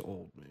 he's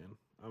old, man.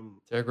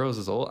 Derrick Rose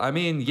is old. I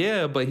mean,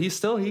 but he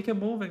can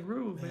move and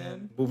groove,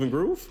 man. Move and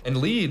groove? And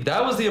lead.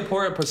 That was the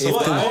important person.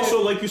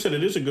 Also, like you said,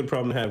 it is a good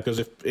problem to have because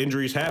if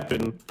injuries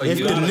happen... If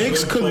the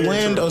Knicks could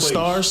land a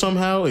star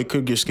somehow, it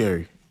could get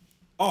scary.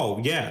 Oh,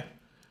 yeah.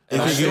 It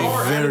could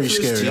get very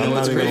scary. I'm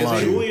not even gonna lie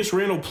to you. Julius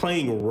Randle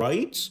playing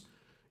right,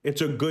 it's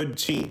a good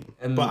team.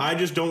 But I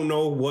just don't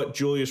know what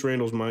Julius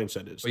Randle's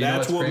mindset is.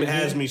 That's what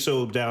has me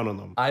so down on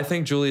them. I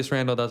think Julius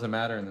Randle doesn't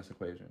matter in this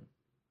equation.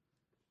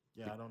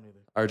 Yeah, I don't either.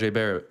 RJ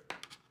Barrett.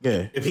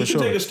 Yeah, if he can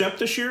take a step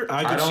this year,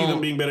 I can see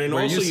them being better. And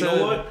also, you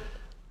know what?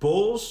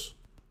 Bulls,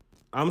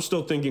 I'm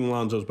still thinking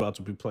Lonzo's about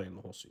to be playing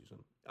the whole season.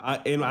 I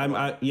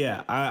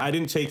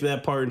didn't take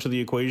that part into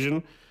the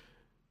equation.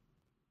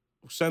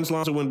 Since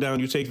Lonzo went down,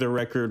 you take their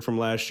record from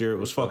last year, it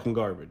was fucking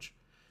garbage.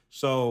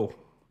 So,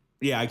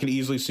 I could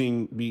easily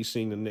be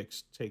seeing the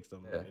Knicks take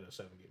them in a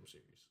 7-game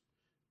series.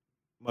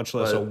 Much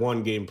less a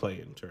 1-game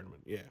play-in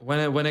tournament. Yeah.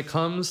 When it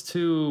comes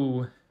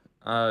to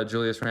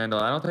Julius Randle,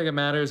 I don't think it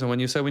matters. And when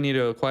you said we need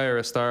to acquire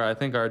a star, I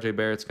think RJ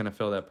Barrett's going to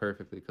fill that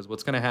perfectly. Because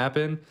what's going to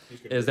happen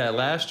is that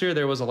last year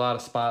there was a lot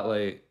of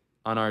spotlight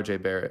on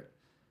RJ Barrett.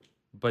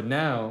 But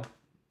now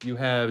you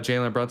have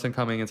Jalen Brunson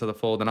coming into the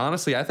fold. And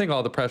honestly, I think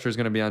all the pressure is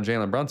going to be on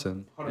Jalen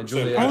Brunson. And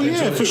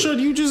for sure.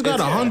 You just got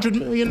 $100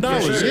 million.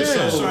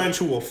 Yeah. Signed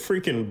to a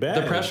freaking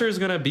bag. The pressure is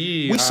going to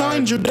be... We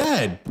signed your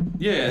dad.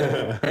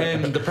 Yeah.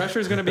 And the pressure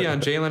is going to be on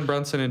Jalen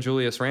Brunson and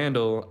Julius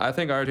Randle. I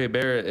think RJ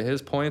Barrett,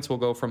 his points will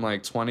go from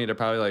like 20 to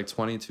probably like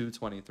 22,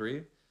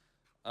 23.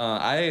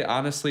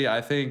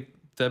 I think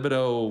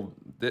Thibodeau...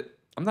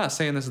 I'm not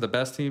saying this is the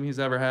best team he's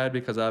ever had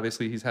because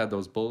obviously he's had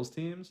those Bulls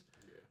teams.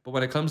 But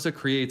when it comes to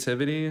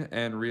creativity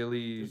and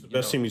really... It's the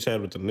best team he's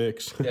had with the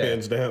Knicks,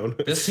 hands down.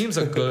 This team's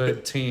a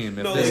good team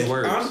if this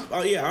works.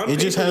 It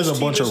just has a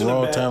bunch of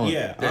raw talent.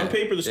 Yeah, on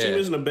paper, this team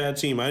isn't a bad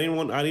team. I didn't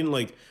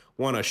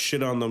want to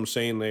shit on them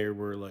saying they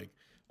were like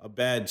a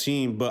bad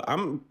team, but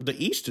the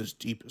East is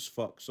deep as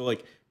fuck. So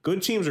like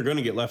good teams are going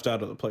to get left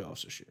out of the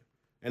playoffs this year,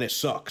 and it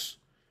sucks.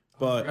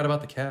 But I forgot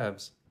about the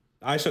Cavs.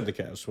 I said the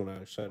Cavs when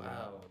I said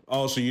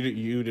Oh, so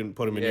you didn't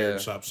put them in your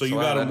sub. So you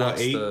got them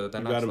 8. You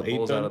got them 8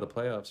 Bulls out of the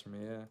playoffs for me.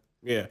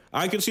 Yeah,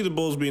 I can see the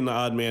Bulls being the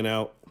odd man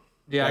out.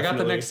 Yeah, definitely. I got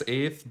the Knicks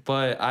 8th,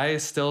 but I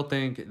still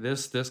think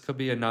this could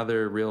be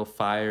another real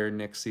fire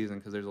Knicks season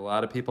because there's a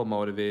lot of people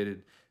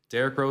motivated.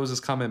 Derrick Rose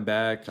is coming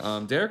back.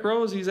 Derrick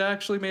Rose, he's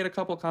actually made a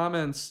couple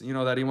comments,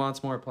 that he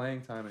wants more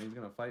playing time and he's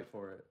gonna fight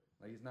for it.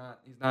 Like he's not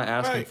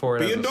asking for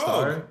it as a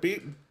star.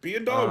 Be a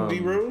dog,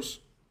 D Rose.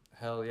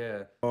 Hell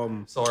yeah.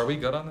 So are we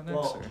good on the Knicks?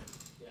 Well,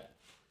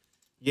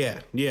 yeah.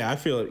 I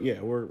feel it. Yeah,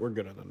 we're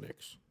good on the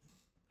Knicks.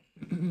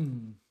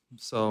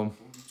 So.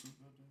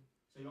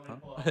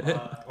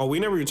 We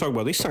never even talked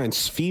about. They signed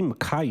Svi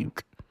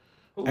Mikhailiuk,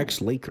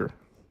 ex-Laker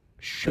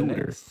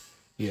shooter.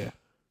 Yeah.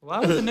 Why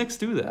would the Knicks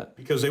do that?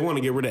 Because they want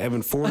to get rid of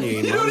Evan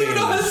Fournier. You don't even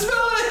know how to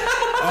spell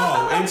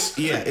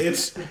it.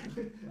 It's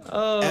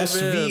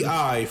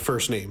SVI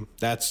first name.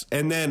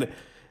 And then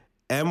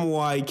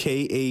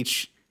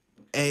MYKHAILIUK.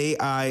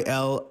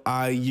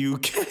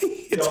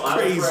 It's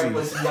crazy.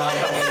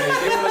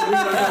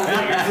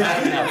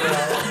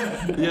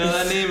 Yeah,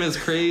 that name is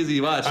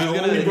crazy. Watch. I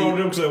only brought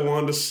it up because I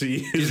wanted to see.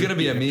 He's gonna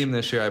be a meme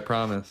this year, I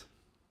promise.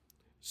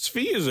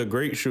 Svi is a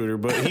great shooter,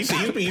 but he's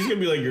gonna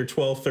be like your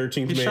 12th,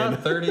 13th man. He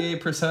shot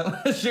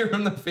 38% last year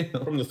from the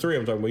field. From the 3,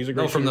 I'm talking about. He's a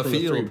great shooter from the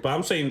field. 3. But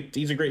I'm saying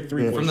he's a great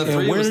 3-point From the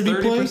 3, it was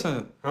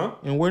 30%. Huh?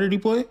 And where did he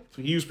play?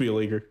 He used to be a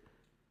Laker.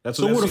 That's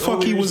where the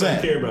fuck he was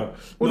at? Care about.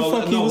 Where the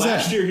fuck he was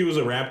last at? year he was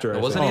a Raptor.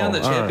 Wasn't he on the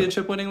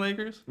championship-winning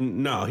Lakers?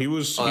 No, he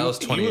was. That was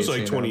 2018. He was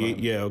like 28.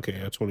 Yeah, okay,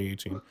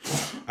 2018.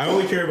 I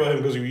only care about him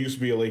because he used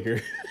to be a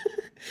Laker.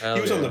 He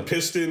was on the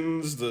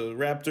Pistons, the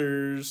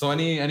Raptors. So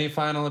any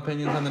final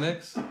opinions on the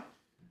Knicks?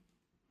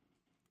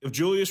 If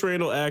Julius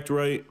Randle act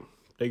right,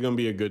 they're gonna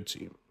be a good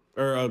team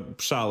or a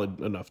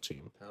solid enough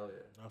team. Hell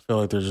yeah! I feel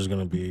like they're just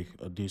gonna be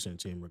a decent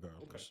team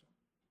regardless. Okay.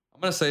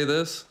 I'm gonna say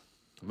this.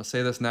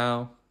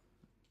 Now.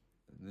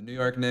 The New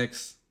York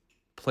Knicks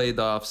played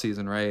the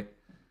offseason, right?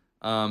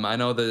 I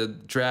know the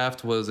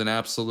draft was an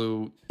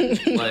absolute,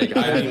 I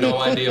had no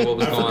idea what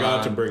was going on. I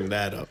forgot to bring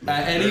that up.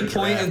 Man. At any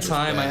point in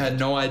time, I had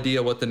no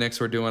idea what the Knicks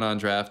were doing on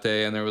draft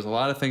day, and there was a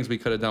lot of things we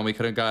could have done. We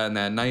could have gotten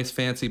that nice,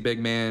 fancy big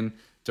man,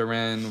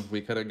 Duren. We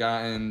could have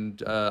gotten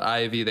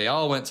Ivy. They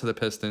all went to the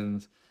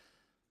Pistons.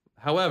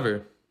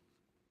 However,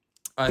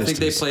 I think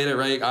they played it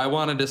right. I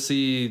wanted to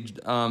see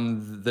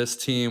this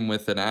team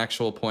with an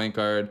actual point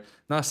guard.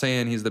 Not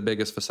saying he's the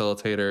biggest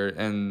facilitator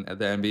in the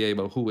NBA,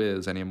 but who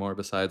is anymore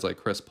besides like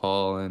Chris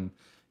Paul and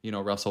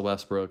Russell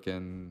Westbrook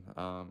and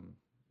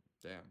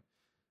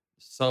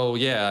So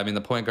yeah, I mean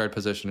the point guard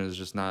position is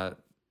just not,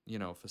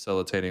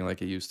 facilitating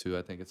like it used to.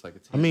 I think it's like a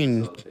team. I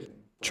mean,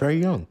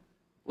 Trae Young.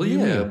 Well,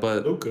 yeah,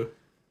 but Luka.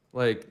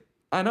 like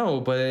I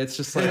know, but it's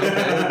just like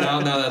okay,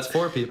 now that's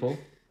 4 people.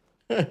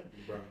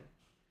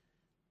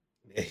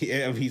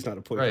 Yeah, he's not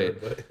a point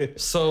guard. But.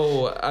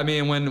 So I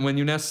mean, when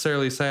you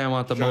necessarily say I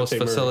want the most Murray.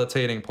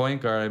 facilitating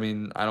point guard, I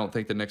mean I don't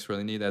think the Knicks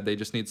really need that. They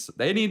just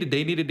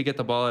needed to get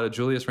the ball out of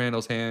Julius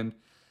Randle's hand.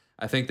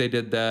 I think they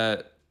did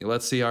that.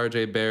 Let's see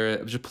RJ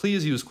Barrett. Just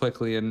please use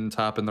quickly and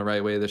top in the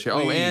right way this year.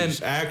 Please,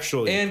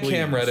 please.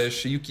 Cam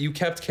Reddish. You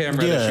kept Cam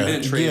Reddish. You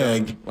didn't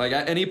trade him. Like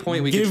at any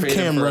point we could trade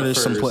him for Reddish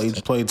some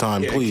play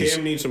time, please.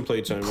 Cam needs some play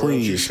time.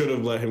 Please. You should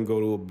have let him go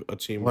to a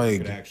team where he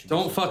could actually.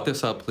 Don't fuck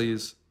this up,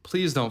 please.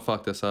 Please don't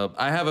fuck this up.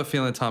 I have a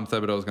feeling Tom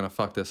Thibodeau is gonna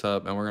fuck this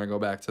up, and we're gonna go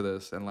back to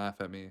this and laugh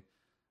at me.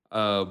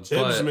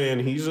 Tibbs, man,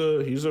 he's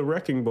a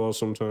wrecking ball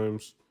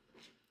sometimes.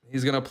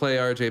 He's gonna play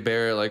RJ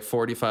Barrett like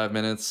 45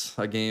 minutes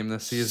a game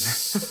this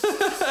season.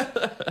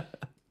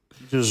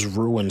 Just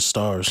ruin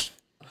stars.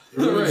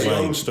 Right.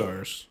 Young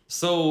stars.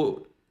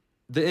 So,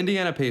 the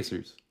Indiana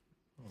Pacers.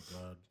 Oh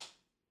God.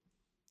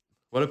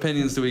 What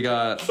opinions do we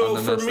got on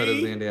the mess that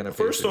is the Indiana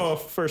Pacers?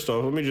 First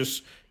off, let me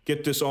just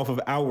get this off of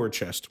our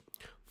chest.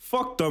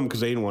 Fuck them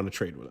because they didn't want to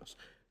trade with us.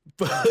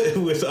 But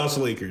with us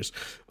Lakers.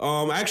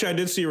 Actually, I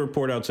did see a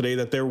report out today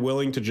that they're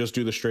willing to just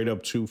do the straight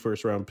up 2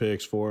 first-round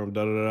picks for them,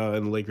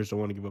 and the Lakers don't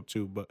want to give up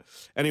 2. But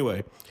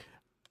anyway,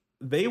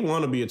 they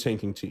want to be a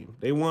tanking team.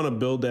 They want to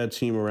build that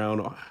team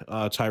around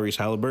Tyrese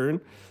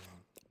Halliburton,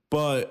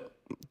 but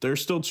they're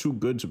still too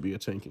good to be a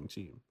tanking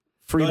team.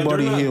 Free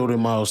Buddy Hield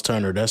and Miles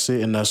Turner. That's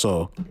it, and that's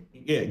all.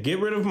 Yeah, get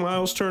rid of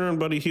Miles Turner and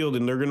Buddy Hield,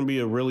 and they're going to be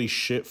a really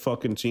shit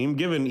fucking team.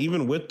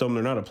 Even with them,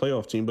 they're not a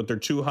playoff team, but they're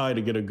too high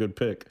to get a good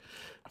pick.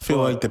 I feel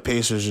like the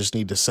Pacers just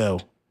need to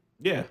sell.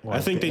 Yeah, I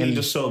think they need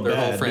to sell their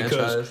bad whole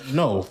franchise.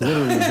 No,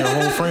 literally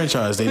their whole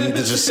franchise. They need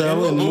to just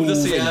sell and move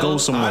and go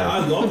somewhere. I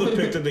love the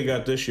pick that they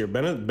got this year.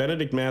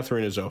 Benedict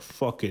Mathurin is a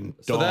fucking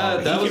dog. So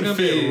that was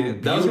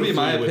gonna be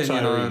my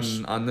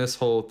opinion on this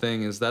whole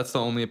thing. Is that's the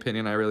only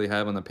opinion I really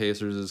have on the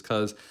Pacers is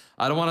because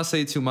I don't want to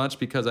say too much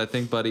because I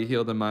think Buddy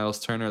Hield and Miles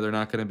Turner they're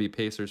not going to be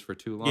Pacers for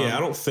too long. Yeah, I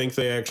don't think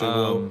they actually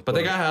will. But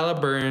they got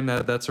Halliburton.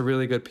 That's a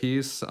really good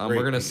piece.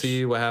 We're gonna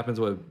see what happens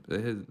with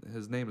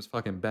his name is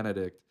fucking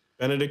Benedict.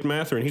 Benedict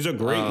Mathurin. He's a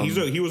great.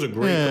 He was a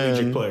great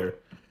collegiate player.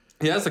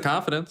 He has the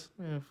confidence.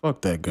 Yeah, fuck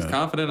that guy. He's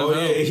confident. Oh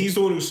yeah, he's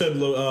the one who said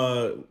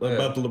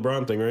about the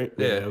LeBron thing, right?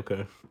 Yeah.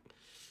 Okay.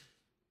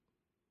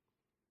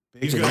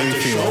 He's gonna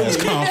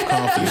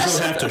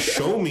have to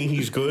show me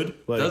he's good.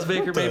 Like, does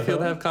Baker Mayfield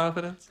have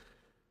confidence?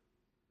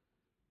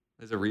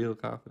 Is it real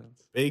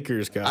confidence?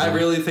 Baker's got. I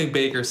really think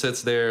Baker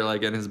sits there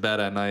like in his bed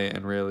at night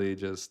and really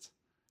just.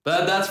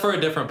 But that's for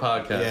a different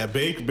podcast. Yeah,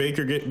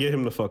 Baker, get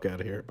him the fuck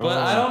out of here. But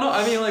I don't know.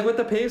 I mean, like with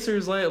the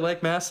Pacers,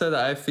 like Matt said,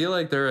 I feel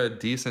like they're a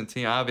decent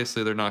team.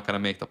 Obviously, they're not going to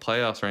make the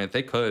playoffs or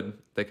anything.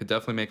 They could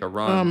definitely make a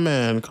run. Oh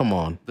man, come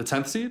on. The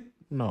 10th seed?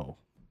 No,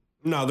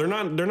 they're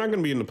not. They're not going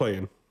to be in the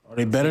play-in. Are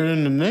they better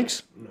than the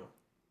Knicks? No.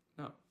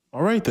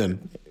 All right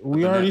then.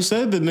 We already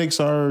said the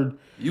Knicks are.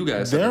 You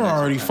guys. Said they're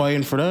already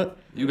fighting for that.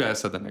 You guys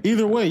said the Knicks.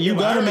 Either way, you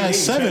got them at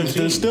 7th.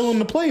 They're still in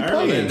the play.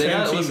 They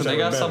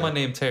got someone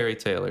named Terry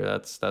Taylor.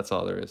 That's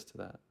all there is to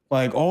that.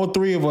 Like all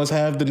 3 of us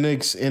have the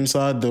Knicks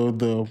inside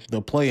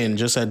the play-in,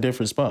 just at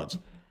different spots.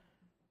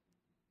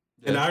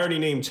 And I already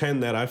named 10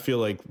 that I feel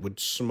like would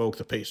smoke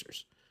the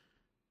Pacers.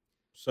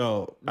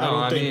 So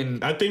I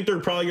think they're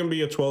probably going to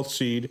be a 12th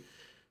seed,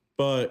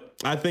 but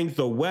I think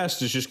the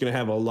West is just going to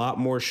have a lot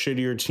more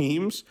shittier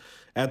teams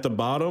at the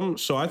bottom.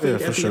 So I think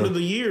at the end of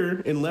the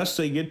year, unless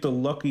they get the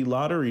lucky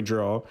lottery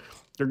draw,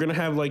 they're going to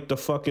have like the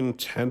fucking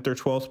 10th or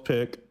 12th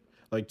pick,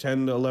 like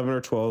 10 to 11 or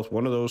 12th,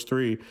 one of those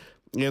 3.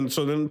 And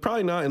so then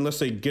probably not unless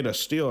they get a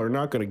steal or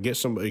not going to get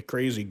somebody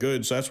crazy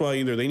good. So that's why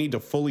either they need to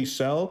fully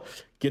sell,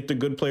 get the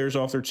good players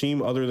off their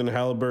team other than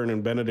Halliburton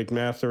and Benedict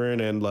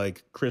Mathurin and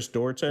like Chris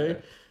Duarte,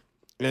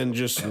 and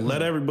just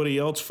let everybody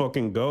else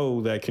fucking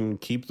go that can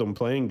keep them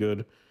playing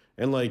good.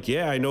 And like,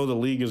 yeah, I know the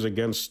league is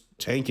against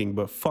tanking,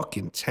 but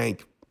fucking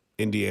tank,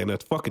 Indiana.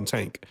 Fucking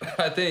tank.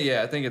 I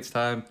think it's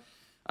time.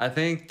 I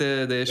think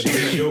the issue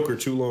is mediocre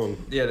too long.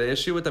 Yeah, the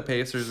issue with the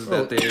Pacers is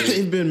that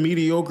they've been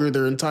mediocre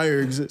their entire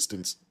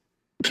existence.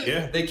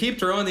 Yeah, they keep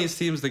throwing these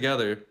teams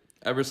together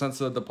ever since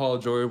the Paul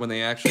George when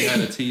they actually had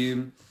a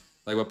team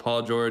like with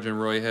Paul George and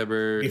Roy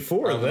Hibbert.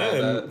 Before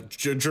that,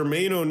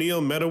 Jermaine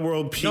O'Neal, Meta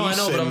World Peace. No, I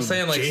know, but I'm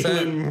saying like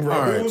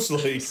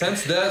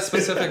since that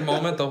specific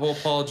moment, the whole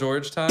Paul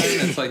George time,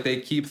 it's like they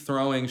keep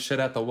throwing shit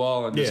at the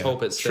wall and just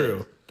hope it's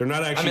true. They're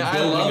not actually. I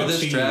love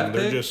this draft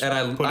pick, and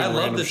I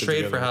love the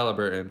trade for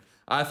Halliburton.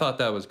 I thought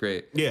that was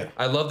great. Yeah,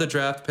 I love the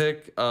draft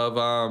pick of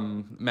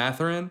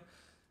Mathurin.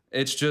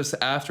 It's just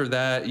after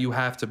that you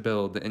have to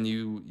build, and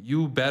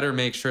you better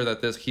make sure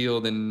that this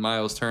Hield and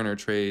Miles Turner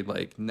trade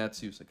like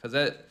nets you, because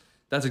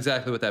that's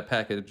exactly what that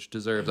package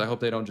deserves. I hope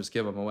they don't just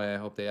give them away. I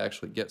hope they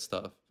actually get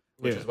stuff.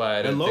 Which is why I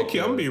didn't. And low-key,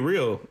 I'm gonna be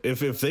real. If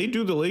they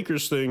do the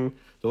Lakers thing,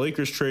 the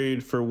Lakers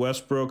trade for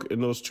Westbrook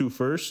and those 2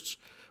 firsts,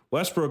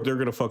 Westbrook they're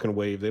gonna fucking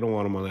waive. They don't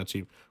want him on that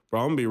team. Bro,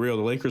 I'm gonna be real.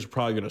 The Lakers are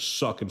probably gonna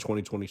suck in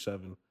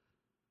 2027.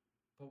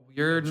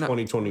 You're not.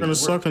 2020. Gonna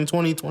suck in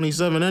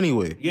 2027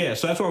 anyway. Yeah,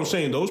 so that's what I'm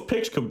saying. Those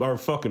picks are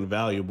fucking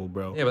valuable,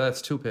 bro. Yeah, but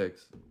that's 2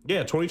 picks. Yeah,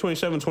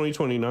 2027,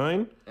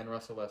 2029. And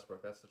Russell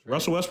Westbrook. That's the trade.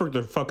 Russell Westbrook,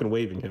 they're fucking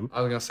waiving him.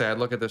 I was gonna say I'd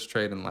look at this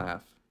trade and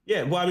laugh.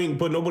 Yeah, well, I mean,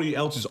 but nobody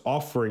else is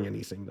offering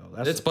anything though.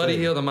 That's It's the Buddy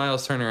thing. Hield and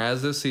Miles Turner.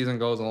 As this season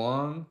goes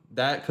along,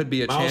 that could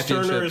be a Miles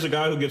championship. Turner is a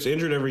guy who gets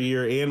injured every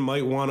year and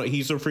might want to.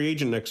 He's a free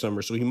agent next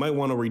summer, so he might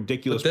want a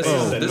ridiculous. This pay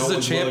is that this no is a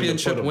one's willing to put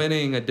championship him.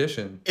 winning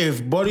addition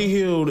If Buddy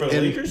Hield For the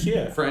and Lakers,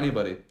 yeah. for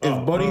anybody.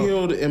 Buddy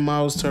Hield and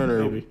Miles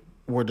Turner Maybe.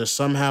 were to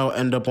somehow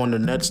end up on the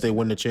Nets, they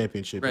win the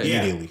championship Right.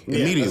 immediately. Yeah.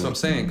 Immediately. That's what I'm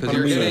saying. Because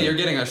you're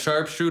getting a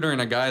sharpshooter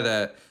and a guy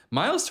that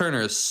Miles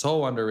Turner is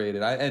so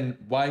underrated. And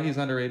why he's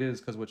underrated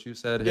is because what you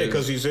said. Yeah,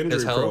 because he's injury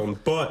his health. prone,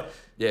 but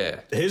Yeah.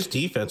 his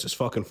defense is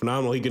fucking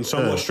phenomenal. He can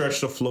somewhat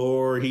stretch the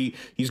floor.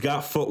 He's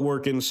got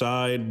footwork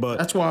inside, but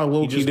That's why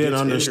Loki just didn't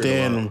gets injured a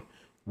understand lot.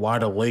 why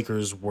the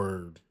Lakers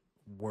were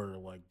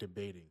like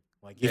debating.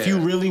 Like if Yeah. you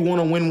really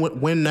want to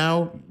win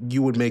now,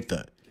 you would make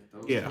that.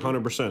 Yeah,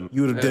 100%.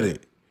 You would have did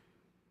it.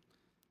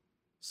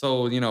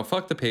 So,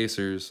 fuck the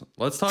Pacers.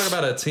 Let's talk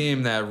about a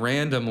team that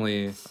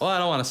randomly, well, I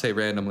don't want to say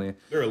randomly,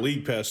 They're a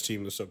league pass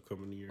team this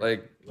upcoming year.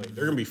 like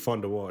they're gonna be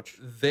fun to watch.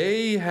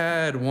 they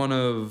had one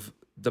of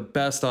the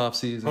best off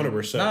seasons,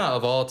 100%. not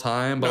of all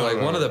time, but No, like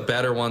no, one no. of the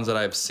better ones that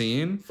I've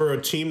seen. For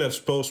a team that's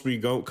supposed to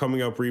be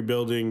coming up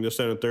rebuilding this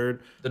and a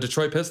third, The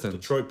Detroit Pistons.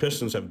 Detroit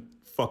Pistons have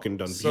fucking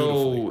done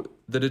beautifully. So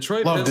the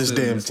Detroit Love this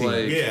Pistons, damn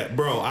team. like, Yeah,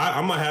 bro,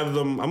 I'm gonna have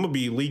them. I'm gonna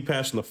be league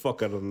passing the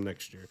fuck out of them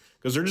next year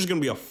because they're just gonna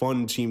be a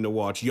fun team to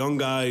watch. Young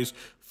guys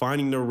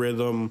finding their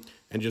rhythm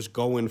and just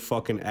going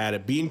fucking at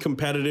it, being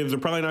competitive. They're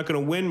probably not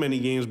gonna win many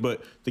games,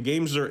 but the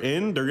games they're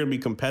in, they're gonna be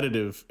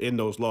competitive in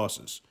those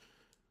losses.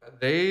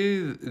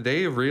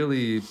 they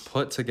really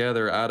put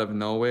together out of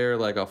nowhere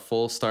like a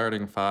full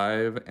starting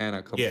 5 and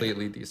a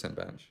completely decent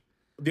bench.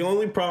 The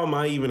only problem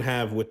I even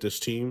have with this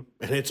team,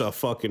 and it's a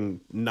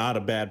fucking not a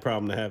bad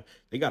problem to have,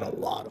 they got a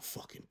lot of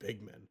fucking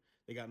big men.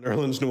 They got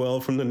Nerlens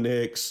Noel from the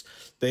Knicks.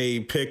 They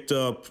picked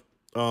up,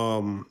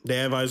 they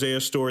have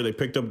Isaiah Stewart. They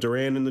picked up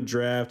Durant in the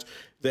draft.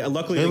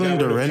 Luckily, they Jalen got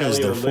rid of Durant is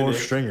Kelly their Olynyk. fourth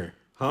stringer.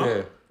 Huh?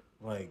 Yeah.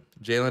 Like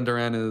Jalen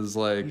Durant is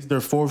like he's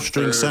their fourth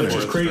string Third, center. Which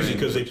is fourth crazy string,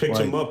 because they picked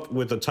like- him up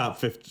with a top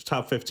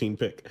 15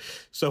 pick.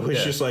 So it's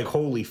Yeah. just like,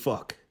 holy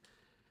fuck.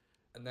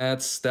 and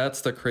that's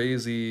the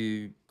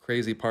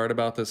crazy part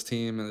about this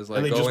team is like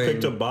And they going, just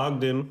picked up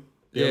Bogdan.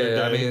 the other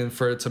Yeah, I day. mean,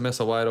 for it to miss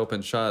a wide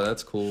open shot,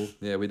 that's cool.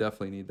 Yeah, we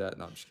definitely need that.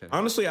 No, I'm just kidding.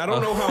 Honestly, I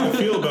don't know how I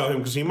feel about him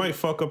because he might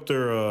fuck up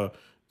their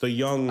the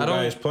young I don't-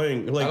 guys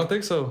playing. Like, I don't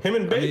think so. Him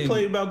and I Bey mean-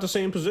 played about the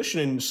same position,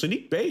 and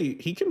Sadiq Bey,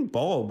 he can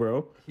ball,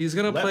 bro. He's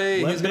gonna Let-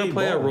 play. let He's gonna Bey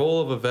play a ball.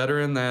 role of a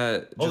veteran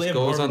that Oh, they just have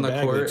goes on Marvin the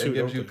Bagley court too, and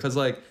gives don't you. they? Because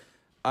like,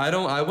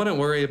 I wouldn't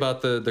worry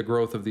about the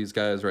growth of these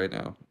guys right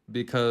now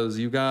because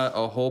you got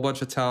a whole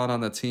bunch of talent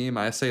on the team.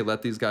 I say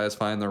let these guys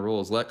find their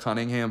roles. Let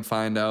Cunningham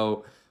find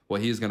out what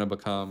he's gonna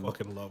become.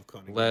 Fucking love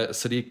Cunningham. Let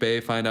Sadiq Bey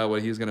find out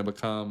what he's gonna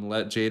become.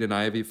 Let Jaden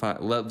Ivey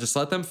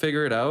let them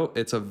figure it out.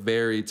 It's a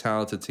very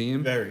talented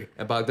team. Very.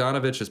 And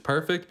Bogdanovich is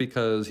perfect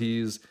because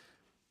he's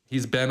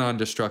been on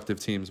destructive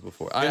teams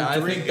before.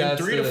 I think that's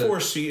in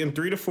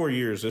 3 to 4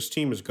 years, this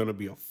team is going to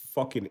be a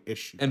fucking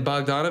issue. And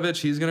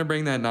Bogdanovich, he's gonna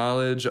bring that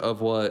knowledge of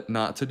what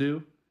not to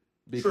do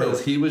because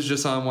True. he was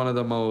just on one of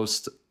the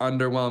most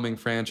underwhelming The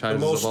franchises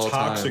most of all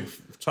time.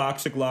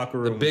 toxic locker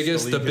room.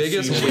 The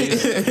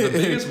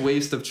biggest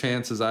waste of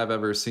chances I've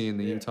ever seen.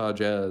 The Utah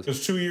Jazz.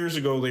 Because 2 years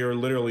ago, they were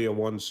literally a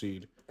 1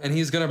 seed. And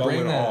he's gonna bring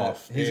Going that.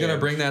 off, He's yeah. gonna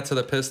bring that to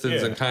the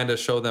Pistons Yeah. and kind of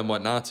show them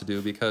what not to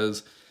do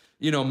because,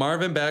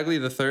 Marvin Bagley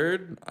III,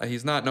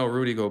 he's not no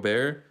Rudy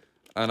Gobert,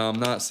 and I'm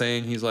not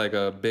saying he's like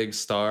a big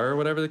star or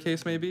whatever the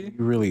case may be.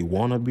 You really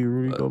want to be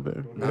Rudy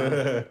Gobert?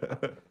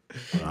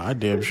 I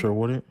damn sure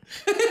wouldn't.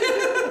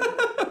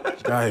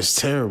 Guy is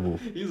terrible.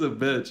 He's a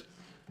bitch.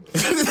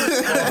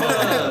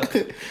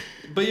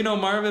 But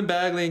Marvin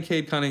Bagley and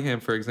Cade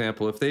Cunningham, for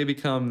example, if they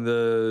become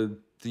the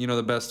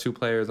best 2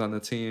 players on the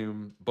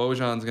team,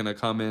 Bojan's gonna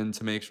come in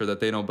to make sure that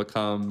they don't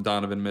become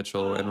Donovan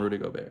Mitchell and Rudy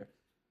Gobert.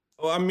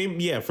 Well, I mean,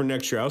 yeah, for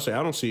next year, I'll say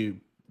I don't see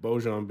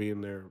Bojan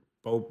being there.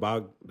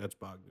 That's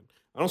Bogdan.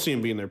 I don't see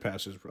him being there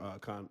past his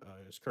current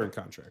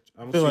contract.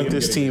 I don't I feel see like him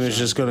this getting team a is shot.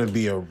 just going to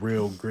be a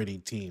real gritty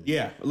team.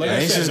 Yeah, like Yeah, I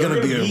it's said, just they're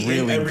gonna be a in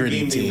really every gritty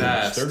game they team. lose.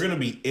 Fast. They're gonna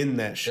be in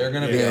that shit. They're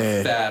gonna be Yeah.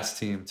 a fast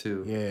team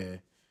too.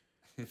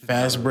 Yeah.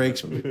 Fast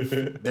breaks.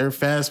 Their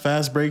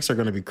fast breaks are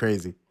going to be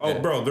crazy. Oh,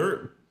 bro,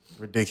 they're.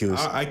 Ridiculous.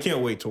 I can't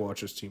wait to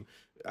watch this team.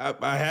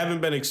 I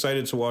haven't been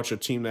excited to watch a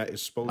team that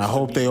is supposed. I to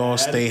hope be they all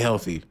bad stay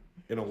healthy.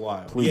 in a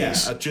while. Please.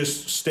 Yeah,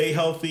 just stay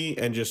healthy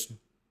and just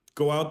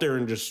go out there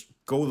and just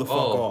go the fuck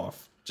Oh,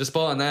 off. Just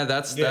ball on that.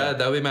 That's Yeah.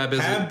 that would be my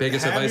biggest have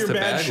advice your to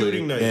bad Bagley.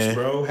 shooting nights, Yeah.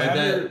 bro. Like Have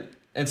that, your,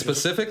 and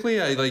specifically,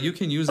 you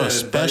can use that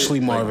Especially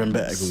advice, Marvin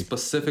Bagley.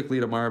 Specifically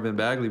to Marvin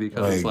Bagley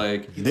because it's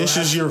like this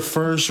is your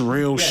first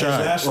real his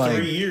shot. last Like,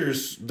 3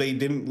 years, they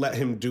didn't let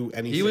him do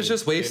anything. he was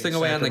just wasting in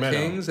away on the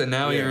Sacramento. Kings, and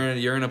now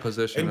you're in a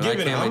position. And And I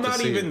given can't I'm wait to not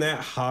see even it, that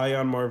high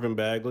on Marvin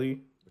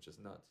Bagley, which is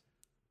nuts.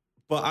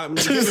 But I don't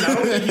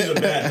think he's a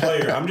bad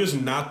player. I'm just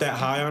not that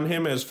high on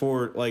him as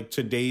for like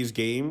today's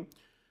game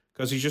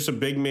because he's just a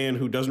big man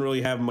who doesn't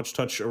really have much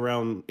touch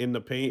around in the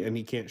paint and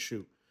he can't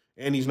shoot.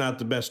 And he's not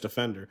the best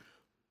defender.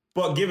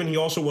 But given he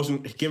also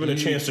wasn't given a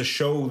chance to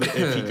show that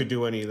if he could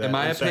do any of that. In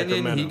my opinion,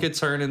 Sacramento. he could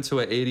turn into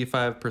an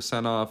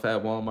 85% off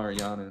at Walmart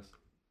Giannis.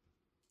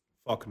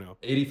 Fuck no.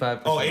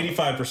 85%. Oh,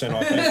 85%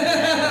 off.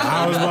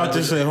 I was about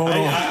to say, hold on.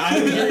 I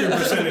didn't hear your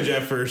percentage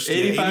at first.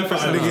 85%.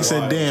 Nigga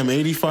said, damn,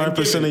 85% of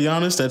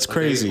Giannis? That's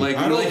crazy. Like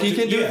he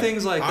can do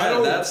things like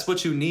that. That's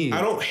what you need.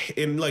 I don't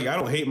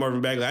hate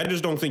Marvin Bagley. I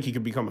just don't think he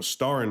could become a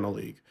star in the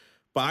league.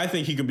 But I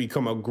think he could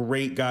become a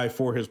great guy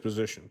for his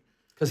position.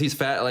 Because he's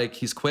fat, like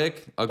he's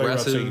quick,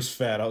 aggressive. He's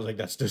fat. I was like,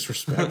 that's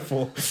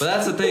disrespectful. But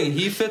that's the thing.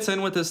 He fits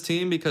in with this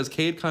team because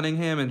Cade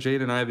Cunningham and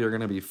Jaden Ivey are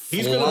going to be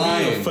flying. He's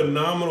going to be a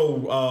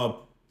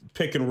phenomenal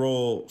pick and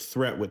roll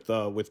threat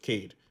with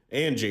Cade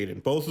and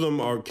Jaden. Both of them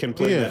can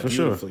play that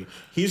beautifully. Sure.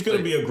 He's going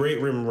to be a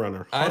great rim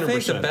runner. 100%. I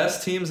think the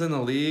best teams in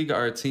the league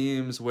are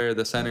teams where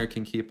the center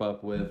can keep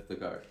up with the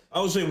guard.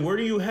 I was saying, where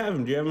do you have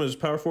him? Do you have him as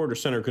power forward or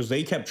center? Because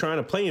they kept trying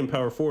to play him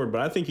power forward,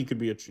 but I think he could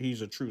be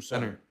he's a true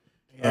center.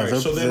 Yeah,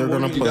 right, they're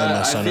going to play in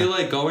that center. I feel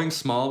like going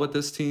small with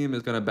this team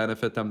is going to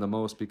benefit them the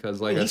most because,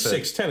 like I said,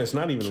 he's 6'10". It's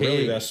not even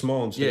really that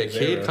small. In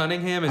Cade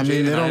Cunningham and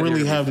Jaden they don't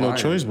really have no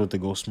choice but to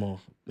go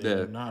small.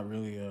 They're not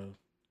really.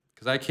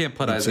 Because I can't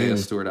put Isaiah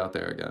Stewart out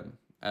there again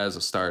as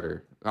a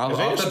starter. Off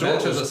the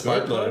bench as a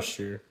spark plug last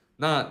year.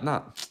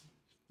 Not.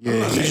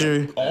 Yeah, he's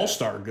your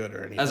all-star good or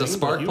anything. As a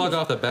spark plug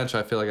off the bench,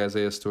 I feel like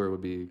Isaiah Stewart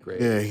would be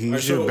great. Yeah,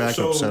 he's your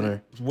backup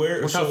center.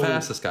 Look how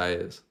fast this guy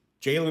is.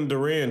 Jalen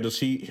Duran,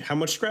 how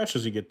much scratch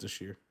does he get this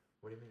year?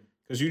 What do you mean?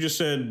 Because you just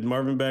said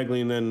Marvin Bagley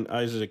and then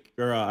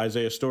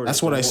Isaiah Stewart.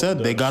 That's what I said.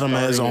 They got him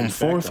as on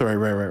fourth,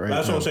 right.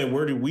 That's what I'm saying.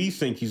 Where do we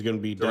think he's going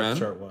to be depth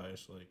chart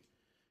wise? Like,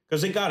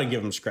 because they got to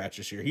give him scratch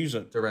this year. He's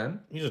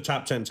a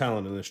top 10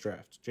 talent in this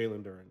draft.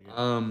 Jalen Duran.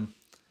 Yeah.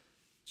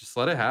 Just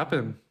let it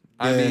happen.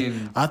 Yeah,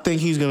 I think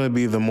he's going to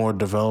be the more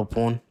developed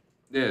one.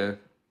 Yeah.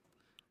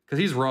 Because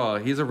he's raw.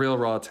 He's a real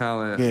raw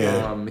talent.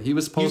 Yeah. He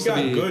was supposed to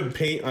be... He's got good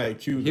paint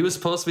IQ. He was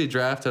supposed to be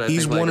drafted,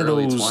 he's think, one like of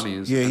early those,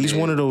 20s. Yeah, he's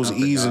one of those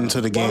ease into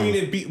the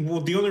game.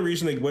 The only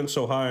reason they went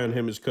so high on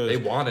him is because... They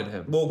wanted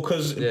him. Well,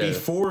 because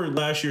before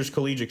last year's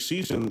collegiate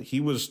season, he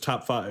was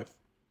top 5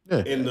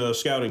 in the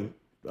scouting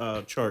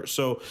chart.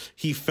 So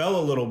he fell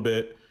a little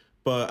bit,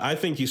 but I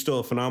think he's still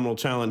a phenomenal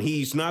talent.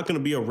 He's not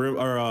going to be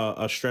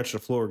a stretch the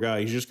floor guy.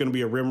 He's just going to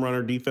be a rim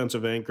runner,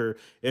 defensive anchor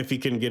if he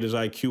can get his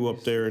IQ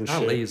up there and not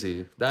shit.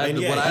 Lazy. What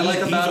I like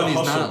about him,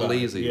 he's not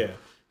lazy. Yeah,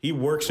 he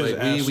works his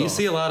ass off. We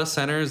see a lot of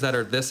centers that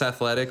are this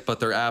athletic, but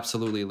they're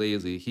absolutely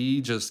lazy. He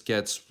just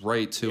gets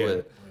right to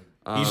it.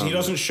 He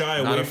doesn't shy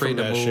away from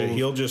that shit.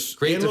 He'll just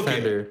great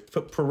defender.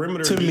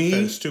 Perimeter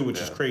defense too,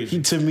 which is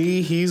crazy. To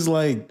me, he's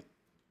like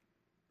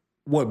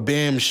what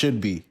Bam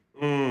should be.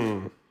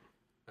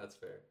 That's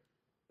fair.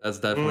 That's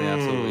definitely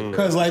absolutely fair.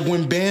 Because like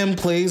when Bam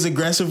plays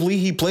aggressively,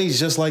 he plays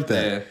just like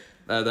that.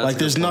 Yeah, like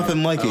there's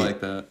nothing like it. I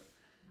like that.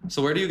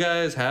 So where do you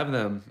guys have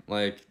them?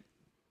 Like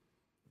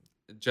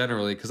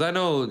generally, because I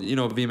know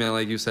V-Man,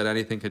 like you said,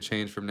 anything could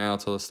change from now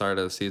till the start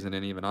of the season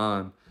and even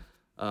on.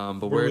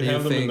 But where do you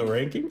have think them in the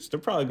rankings? They're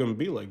probably going to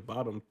be like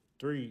bottom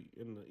 3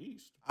 in the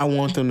East. I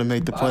want them to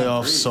make the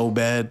playoffs so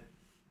bad.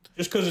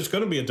 Just because it's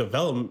going to be a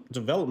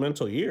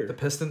developmental year. The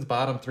Pistons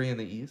bottom 3 in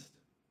the East.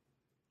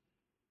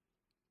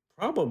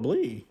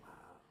 Probably.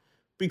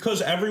 Because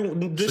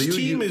this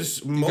team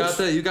is most...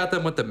 You got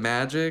them with the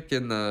Magic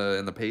and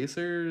the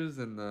Pacers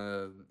and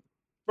the...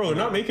 Bro, they're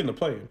not making the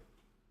play-in.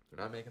 They're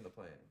not making the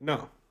play-in.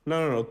 No.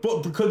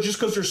 But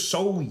because they're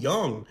so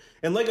young.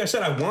 And like I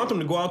said, I want them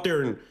to go out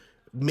there and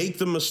make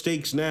the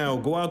mistakes now.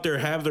 Go out there,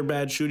 have their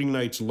bad shooting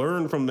nights,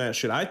 learn from that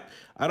shit. I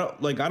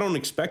don't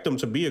expect them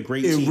to be a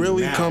great team. It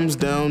really now. comes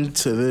down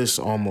to this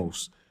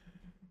almost.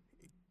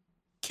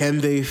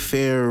 Can they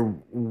fare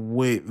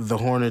with the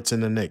Hornets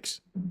and the Knicks?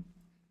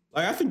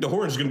 Like, I think the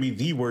Hornets are going to be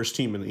the worst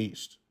team in the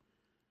East.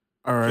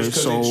 All right,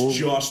 just so it's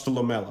just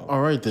LaMelo.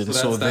 All right, then.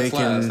 So they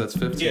can. That's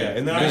 15th. Yeah,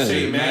 and then I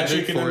say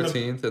Magic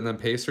 14th, and then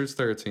Pacers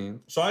 13th.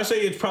 So I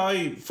say it's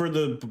probably for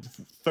the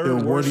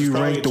third worst. Where do you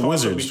rank the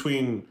Wizards? Where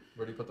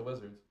do you put the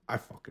Wizards? I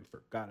fucking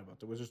forgot about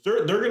the Wizards.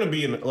 They're going to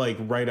be in like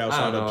right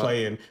outside of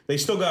play-in. They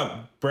still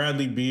got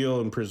Bradley Beal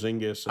and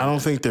Porzingis. I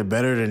don't think they're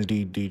better than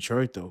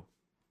Detroit though.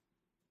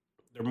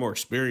 They're more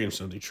experienced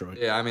than Detroit.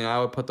 Yeah, I mean, I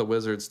would put the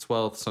Wizards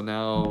 12th. So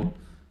now,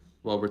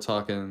 we're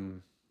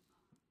talking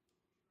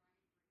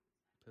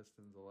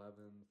Pistons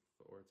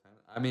 11th or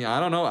 10th. I mean,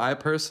 I don't know. I have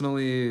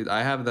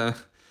the.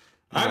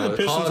 I have the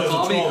Pistons as a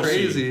 12 me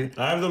crazy. Seed.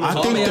 I have them. I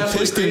think the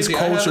Pistons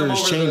culture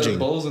is changing. The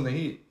Bulls and the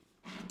Heat.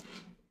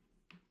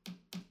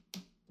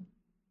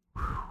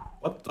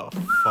 What the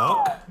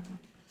fuck,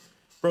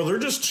 bro? They're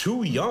just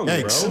too young,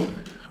 Yikes.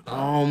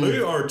 bro. They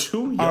are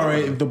too young. All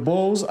right, the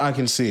Bulls, I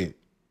can see it.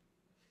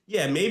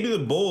 Yeah, maybe the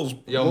Bulls.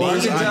 Yo,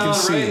 mark it down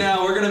right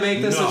now. We're gonna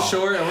make this a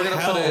short, and we're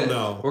gonna put it.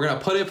 No. We're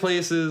gonna put it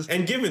places.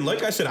 And given,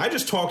 like I said, I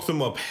just talked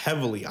them up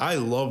heavily. I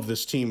love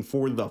this team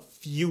for the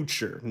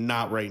future,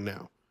 not right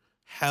now.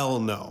 Hell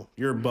no.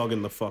 You're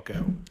bugging the fuck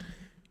out.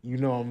 You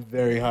know I'm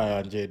very high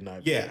on Jaden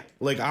Ivey. Yeah,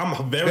 like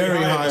I'm very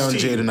high on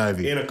Jaden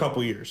Ivey in a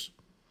couple years.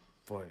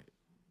 But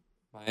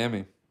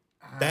Miami.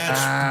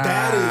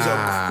 That is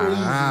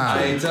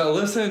a crazy.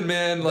 Listen,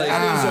 man. Like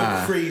That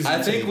is a crazy.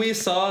 I think take. we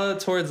saw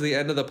towards the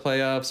end of the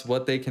playoffs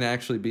what they can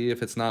actually be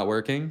if it's not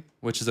working,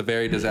 which is a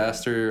very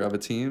disaster of a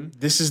team.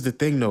 this is the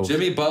thing, though.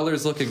 Jimmy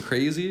Butler's looking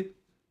crazy.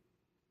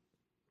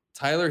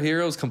 Tyler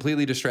Hero's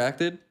completely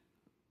distracted.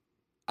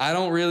 I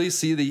don't really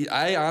see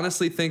I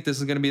honestly think this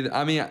is going to be.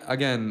 I mean,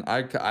 again,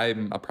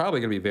 I'm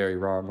probably going to be very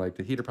wrong. Like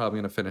the Heat are probably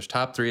going to finish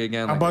top 3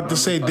 again. I'm about to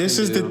say, this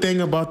is the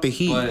thing about the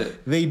Heat.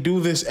 But they do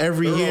this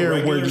every they're a year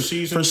regular where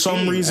season for some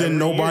team reason every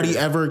nobody year.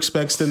 ever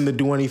expects them to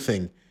do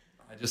anything.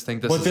 I just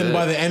think this But is then it.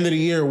 by the end of the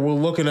year, we're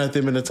looking at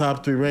them in the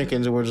top 3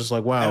 rankings and we're just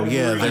like, wow, Every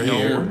yeah, they're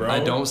year. here. bro.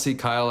 I don't see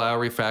Kyle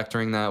Lowry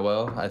factoring that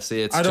well. I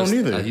see it's I don't just,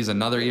 either. He's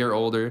another year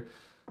older.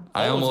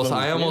 I All of almost them,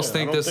 I almost yeah,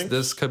 think I don't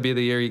this think- could be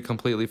the year he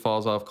completely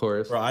falls off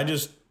course. Bro, I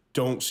just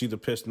don't see the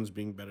Pistons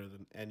being better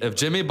than any. If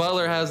Jimmy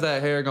Butler has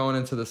that hair going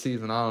into the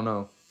season, I don't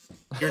know.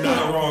 You're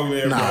not wrong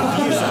there, bro.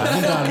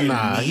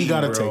 He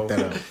gotta take that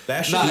out.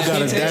 That shit. Nah, is if he gotta-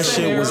 takes that the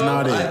shit hair was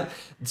not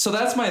off, it. So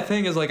that's my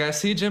thing is like I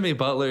see Jimmy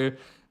Butler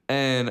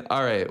and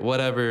all right,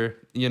 whatever,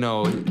 you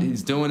know,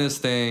 he's doing his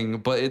thing,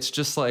 but it's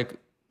just like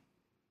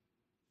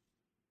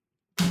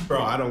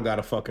Bro, I don't got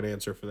a fucking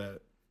answer for that.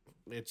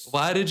 It's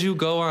why did you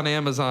go on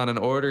Amazon and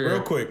order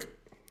real quick.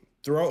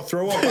 Throw up.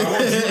 I want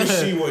you to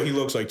see what he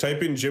looks like.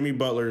 Type in Jimmy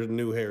Butler's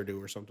new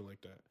hairdo or something like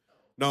that.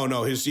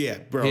 No, his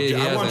bro. He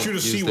I want hasn't you to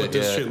see used what it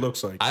this yet. shit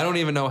looks like. I don't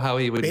even know how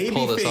he would pull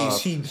Baby this face.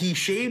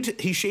 off.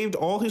 He shaved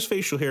all his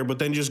facial hair, but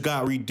then just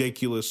got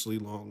ridiculously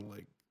long.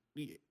 Like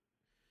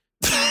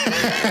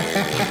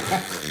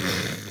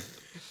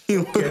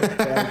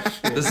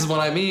This is what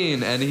I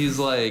mean, and he's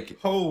like,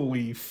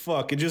 holy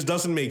fuck! It just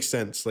doesn't make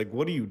sense. Like,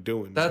 what are you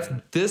doing? "That's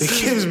man? this It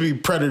is gives me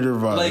predator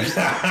vibes.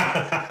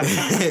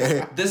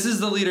 like this is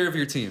the leader of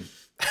your team."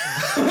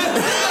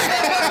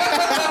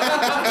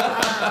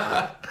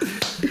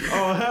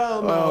 Oh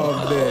hell no!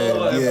 oh, man.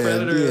 Oh, yeah,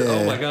 Predator. yeah.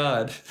 Oh my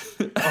god.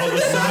 Oh, the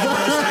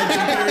side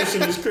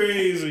comparison is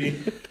crazy.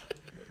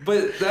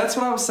 But that's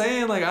what I'm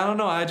saying. Like, I don't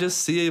know. I just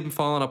see him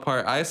falling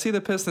apart. I see the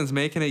Pistons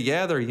making it.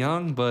 Yeah, they're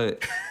young,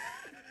 but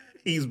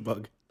He's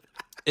bugging.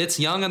 it's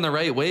young in the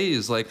right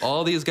ways. Like,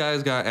 all these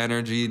guys got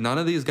energy. None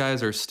of these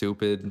guys are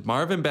stupid.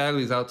 Marvin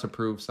Bagley's out to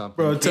prove something.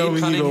 Bro, tell me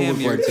you don't look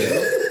year like two.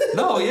 that.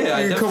 No, yeah.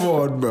 Hey, come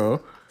on,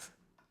 bro.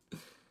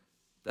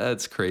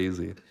 That's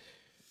crazy.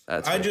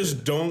 That's I crazy.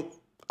 just don't.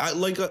 I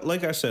like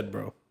I said,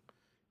 bro.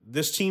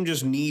 This team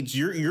just needs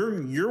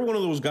you're one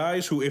of those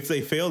guys who, if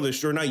they fail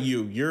this, or not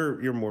you,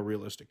 you're more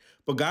realistic.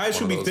 But guys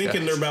who One of be those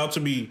thinking guys. they're about to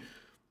be.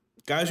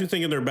 Guys who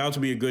thinking they're about to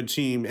be a good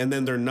team and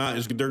then they're not,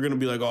 they're going to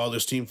be like, oh,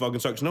 this team fucking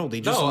sucks. No, they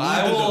just No, need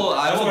I will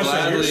that's what I said,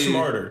 gladly. you're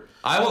smarter.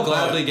 I will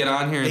gladly But get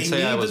on here and They say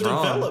need I was the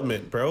wrong.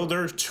 development, bro.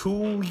 They're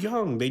too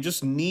young. They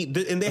just need,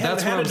 and they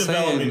That's haven't what had I'm a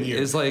development saying,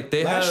 year. is like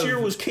they Last have- year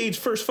was Cade's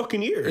first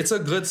fucking year. It's a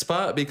good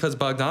spot because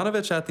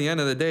Bogdanovich, at the end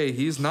of the day,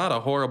 he's not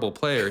a horrible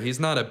player. He's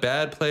not a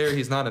bad player.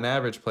 He's not an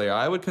average player.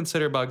 I would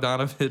consider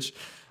Bogdanovich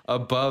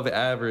above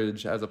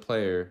average as a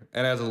player,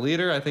 and as a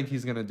leader, I think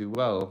he's gonna do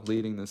well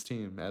leading this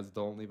team as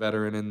the only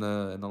veteran in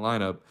the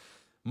lineup.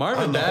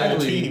 Marvin On the whole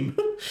Bagley, team.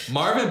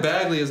 Marvin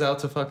Bagley is out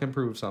to fucking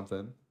prove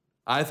something.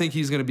 I think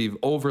he's going to be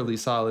overly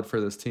solid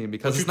for this team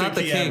because What you it's not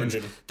the think he Kings.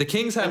 averaging? The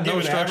Kings have I'm no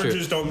giving structure.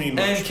 averages don't mean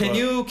much, and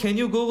but- can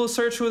you Google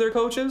search who their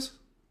coach is?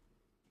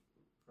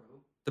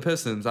 The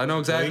Pistons. I know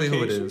exactly Dwayne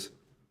who it Casey? is.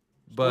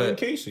 Dwayne But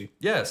Casey.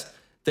 yes,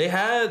 they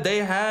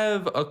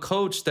have a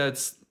coach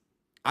that's.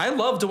 I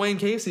love Dwayne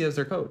Casey as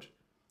their coach.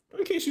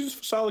 Dwayne Casey's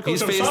a solid coach.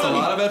 He's I'm faced a sorry.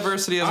 lot of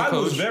adversity as a I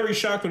was coach. very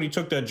shocked when he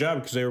took that job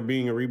because they were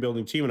being a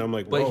rebuilding team, and I'm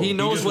like, But whoa, he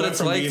knows just what went it's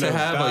from like being to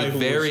have guy a who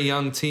very was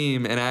young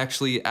team and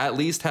actually at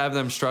least have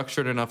them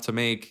structured enough to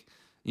make,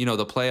 the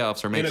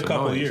playoffs or make in a some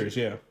couple noise. years,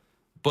 yeah.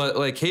 But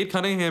like Cade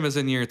Cunningham is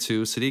in year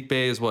 2. Sadiq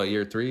Bey is what,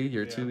 year 3,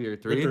 year 2, year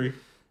 3? three.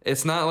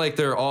 It's not like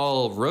they're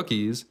all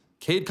rookies.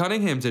 Cade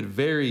Cunningham did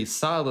very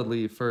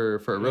solidly for a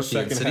rookie.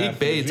 And second half Sadiq of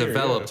Bey his year,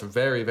 developed yeah.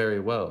 very, very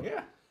well.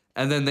 Yeah.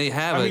 And then they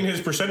have I mean,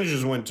 his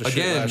percentages went to shit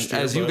again, last year.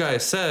 as you but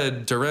guys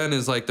said, Duren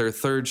is like their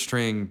third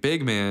string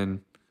big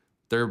man.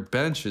 Their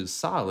bench is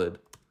solid.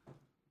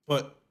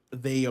 But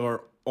they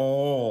are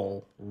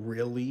all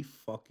really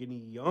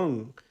fucking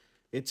young.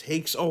 It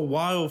takes a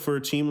while for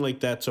a team like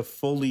that to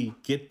fully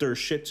get their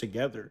shit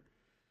together.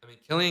 I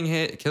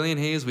mean, Killian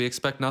Hayes, we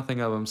expect nothing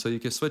of him, so you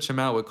can switch him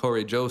out with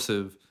Corey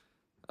Joseph.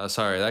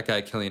 Sorry, that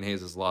guy Killian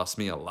Hayes has lost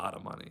me a lot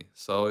of money.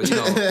 So he's in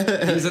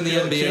the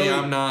NBA.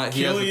 I'm not.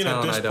 He has the Killian,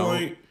 talent. at I this don't.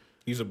 point,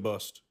 he's a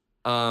bust.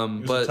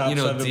 But top 7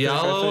 pick, I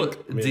Diallo,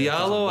 think. Man, he's a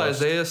bust.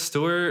 Isaiah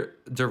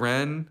Stewart,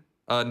 Duren,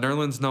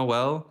 Nerlens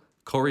Noel,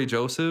 Corey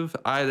Joseph.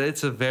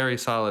 It's a very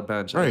solid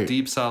bench, a Right.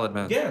 deep, solid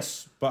bench.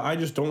 Yes, but I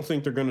just don't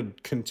think they're going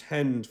to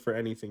contend for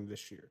anything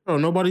this year. Bro,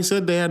 nobody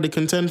said they had to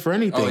contend for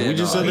anything. Oh, yeah, we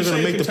just no, said He's they're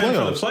going to saying make the contend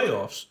playoffs. for the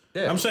playoffs.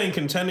 Yeah. I'm saying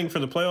contending for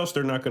the playoffs.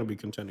 They're not going to be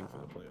contending for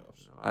the playoffs.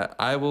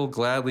 I will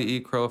gladly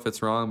eat crow if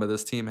it's wrong, but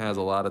this team has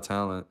a lot of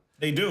talent.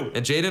 They do.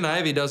 And Jaden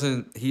Ivey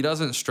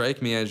doesn't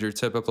strike me as your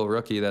typical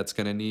rookie that's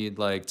going to need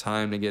like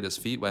time to get his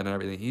feet wet and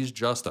everything. He's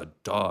just a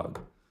dog.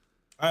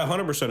 I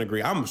 100%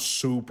 agree. I'm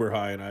super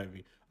high in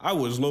Ivy. I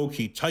was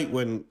low-key tight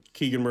when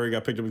Keegan Murray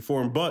got picked up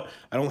before him, but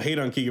I don't hate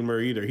on Keegan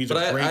Murray either. He's a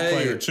great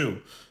player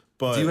too.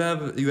 But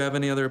do you have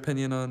any other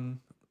opinion on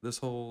this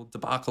whole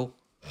debacle?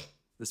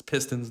 This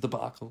Pistons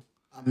debacle?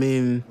 I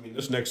mean,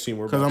 this next team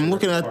because I'm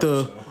looking at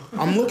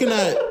I'm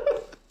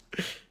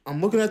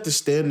looking at the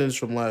standings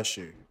from last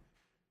year,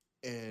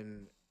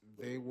 and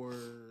they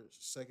were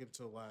second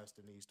to last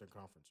in the Eastern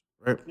Conference,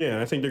 right?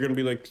 Yeah, I think they're going to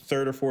be like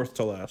third or fourth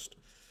to last.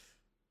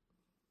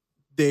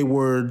 They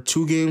were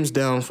 2 games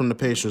down from the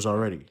Pacers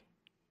already.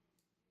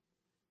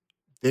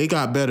 They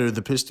got better.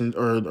 The Pistons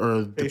or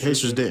the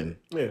Pacers didn't.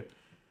 Yeah.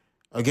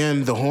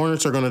 Again, the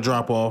Hornets are going to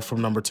drop off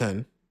from number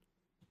 10.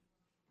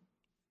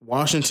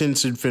 Washington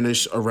should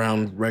finish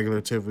around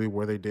relatively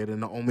where they did,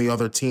 and the only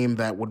other team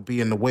that would be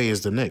in the way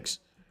is the Knicks.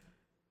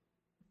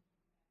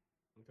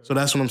 Okay. So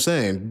that's what I'm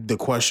saying. The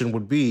question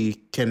would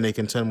be, can they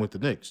contend with the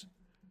Knicks?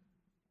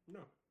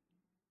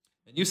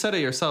 You said it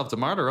yourself.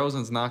 DeMar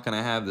DeRozan's not going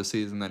to have the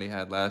season that he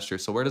had last year.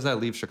 So where does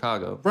that leave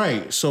Chicago?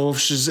 Right. So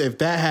if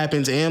that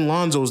happens and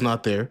Lonzo's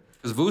not there.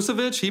 Because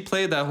Vucevic, he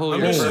played that whole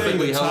year I'm just saying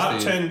perfectly the top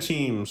healthy. 10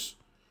 teams,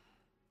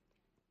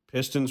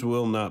 Pistons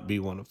will not be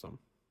one of them.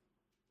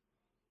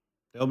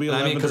 They'll be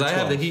 11 because I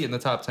have the 12. Heat in the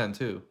top 10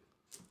 too.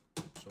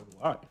 So do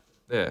I.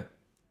 Yeah.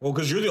 Well,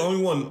 because you're the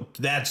only one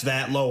that's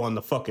that low on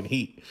the fucking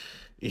Heat.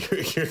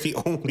 You're the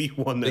only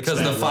one that's Because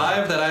the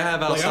 5 that I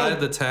have outside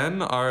the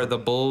 10 are the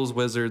Bulls,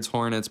 Wizards,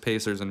 Hornets,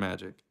 Pacers, and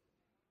Magic.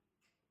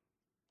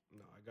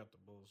 No, I got the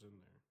Bulls in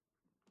there.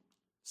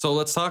 So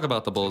let's talk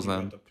about the Bulls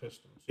then. The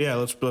Pistons. Yeah,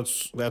 let's.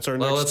 That's our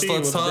next team.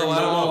 Let's talk.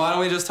 Why don't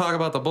we just talk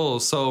about the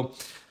Bulls? So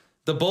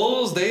the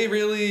Bulls, they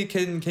really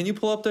can you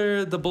pull up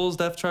the Bulls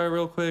depth chart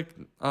real quick?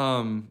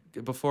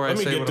 Before Let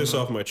me get this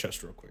off my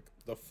chest real quick.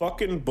 The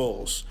fucking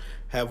Bulls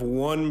have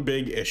one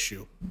big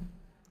issue.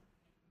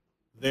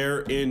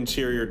 Their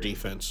interior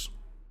defense.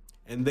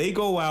 And they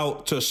go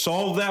out to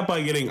solve that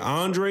by getting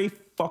Andre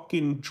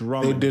fucking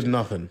Drummond. They did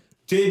nothing.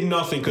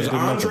 Because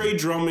Andre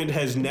Drummond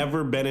has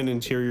never been an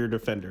interior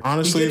defender.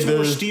 Honestly, he gets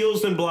more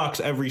steals than blocks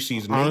every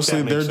season.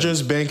 Honestly, they're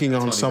just banking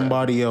on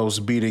somebody else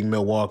beating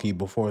Milwaukee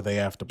before they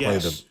have to play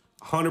them.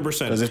 100%.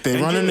 Because if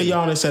they run into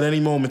Giannis at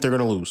any moment, they're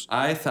going to lose.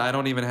 I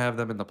don't even have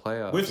them in the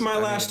playoffs. With my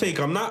last take,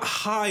 I'm not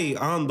high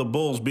on the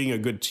Bulls being a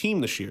good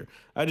team this year.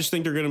 I just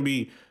think they're going to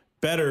be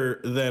better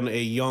than a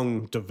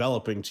young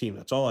developing team.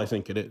 That's all I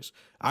think it is.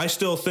 I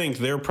still think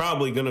they're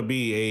probably going to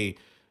be a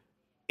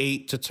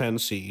 8 to 10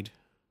 seed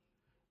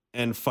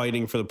and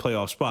fighting for the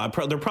playoff spot.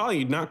 They're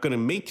probably not going to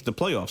make the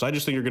playoffs. I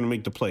just think they're going to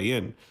make the play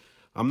in.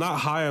 I'm not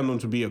high on them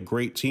to be a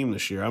great team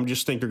this year. I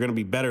just think they're going to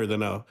be better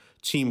than a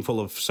team full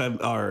of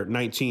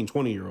 19,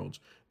 20-year-olds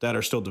that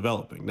are still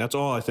developing. That's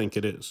all I think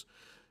it is.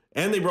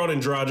 And they brought in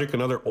Dragic,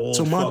 another old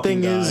So my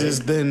thing guy. is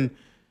then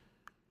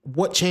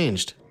what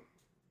changed?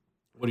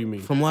 What do you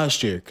mean? From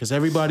last year? Because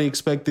everybody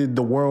expected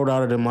the world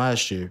out of them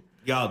last year.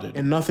 Y'all did.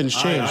 And nothing's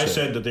changed. I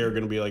said that they were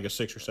going to be like a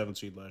 6 or 7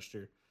 seed last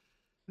year.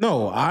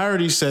 No, I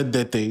already said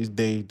that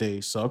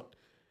they sucked.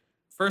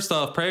 First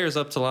off, prayers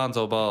up to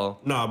Lonzo Ball.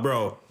 Nah,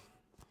 bro.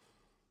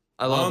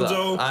 I love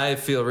Lonzo, that. I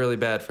feel really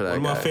bad for that guy.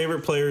 One of my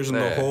favorite players in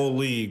the whole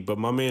league, but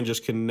my man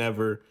just can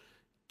never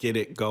get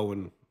it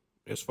going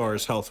as far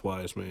as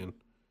health-wise, man.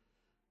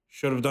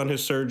 Should have done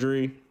his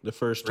surgery the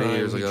first time. 3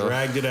 years ago. He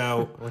dragged it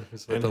out,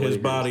 and his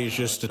body is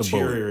just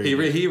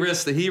deteriorating.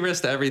 He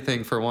risked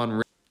everything for one.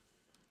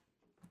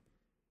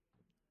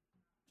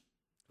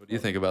 What do you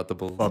think about the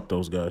Bulls? Fuck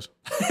those guys.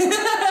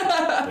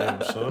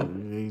 Damn,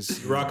 son.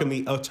 He's rocking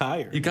the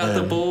attire. You got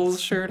the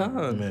Bulls shirt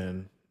on.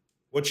 Man.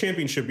 What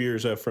championship year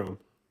is that from?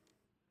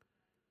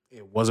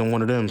 It wasn't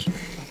one of them.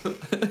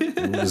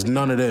 It was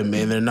none of them,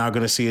 and they're not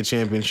going to see a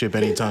championship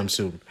anytime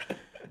soon.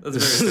 That's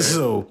very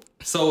fair.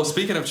 So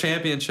speaking of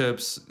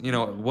championships,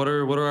 what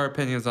are our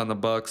opinions on the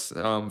Bucks?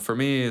 For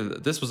me,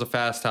 this was a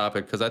fast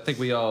topic because I think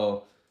we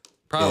all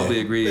probably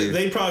agree.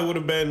 They probably would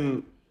have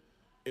been.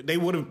 They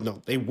would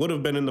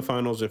have been in the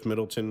finals if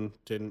Middleton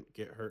didn't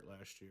get hurt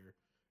last year,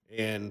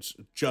 and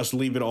just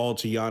leave it all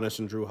to Giannis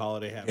and Drew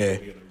Holiday having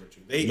to be a number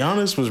 2.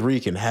 Giannis was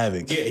wreaking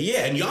havoc.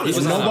 Yeah, and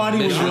Giannis.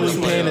 Nobody was really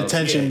paying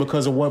attention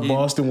because of what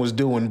Boston was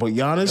doing, but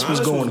Giannis was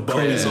going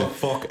crazy. The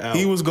fuck out.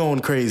 He was going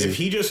crazy. If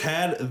he just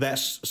had that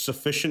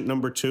sufficient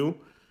number 2,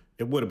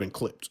 it would have been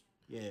clipped.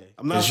 Yeah,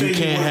 I'm not saying you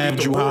can't have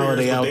Drew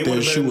Holiday out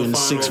there shooting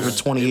 6 for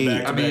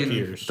 28. I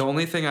mean, the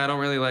only thing I don't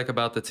really like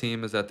about the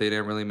team is that they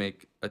didn't really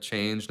make a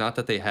change. Not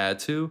that they had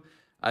to.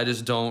 I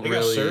just don't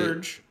really.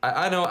 Surge.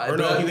 I know.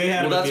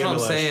 That's what I'm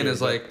saying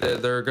is like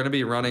they're going to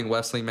be running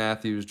Wesley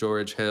Matthews,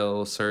 George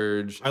Hill,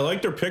 Surge. I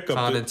like their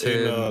pickup in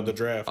the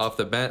draft off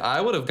the bench.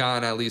 I would have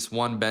gotten at least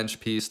one bench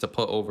piece to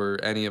put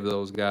over any of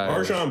those guys.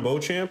 Arjon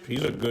Beauchamp,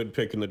 he's a good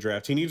pick in the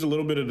draft. He needs a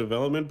little bit of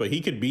development, but he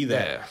could be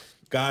that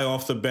guy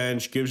off the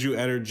bench, gives you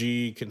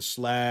energy, can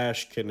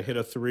slash, can hit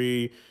a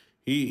 3.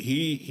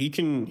 He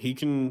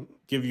can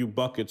give you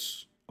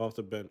buckets off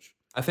the bench.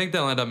 I think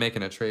they'll end up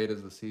making a trade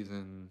as the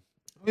season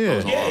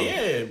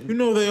Yeah. You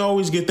know they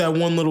always get that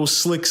one little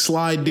slick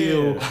slide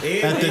deal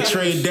at the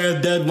trade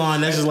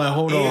deadline. That's just like,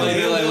 hold on.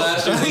 Like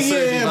last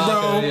year,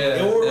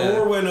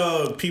 bro. Or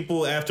when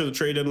people after the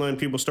trade deadline,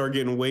 people start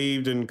getting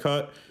waived and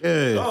cut.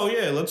 Yeah. Oh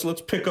yeah, let's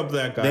pick up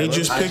that guy. They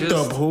just picked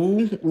up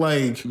who?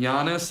 Like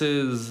Giannis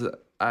is.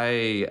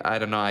 I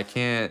don't know. I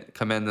can't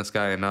commend this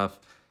guy enough.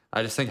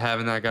 I just think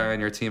having that guy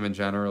on your team in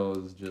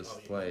general is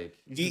just like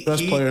he's the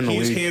best player in the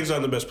league. He's hands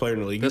on the best player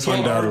in the league.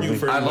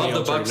 I love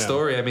the Bucks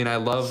story. I mean, I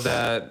love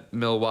that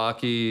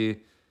Milwaukee.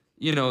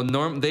 You know,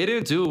 they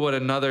didn't do what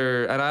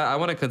another, and I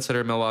want to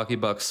consider Milwaukee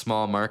Bucks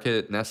small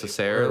market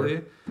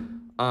necessarily.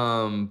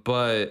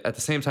 But at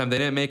the same time, they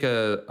didn't make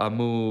a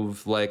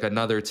move like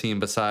another team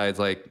besides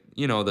like,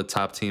 you know, the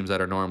top teams that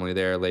are normally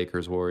there,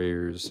 Lakers,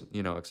 Warriors,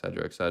 you know, et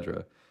cetera, et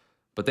cetera.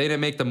 But they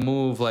didn't make the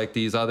move like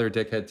these other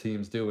dickhead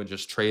teams do and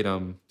just trade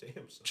him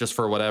just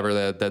for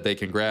whatever that they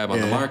can grab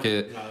on the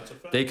market.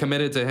 They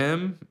committed to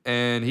him,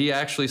 and he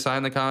actually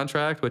signed the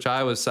contract, which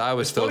I was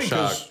still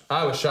shocked.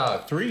 I was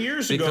shocked. 3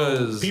 years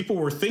ago, people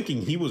were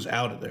thinking he was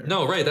out of there.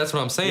 No, right, that's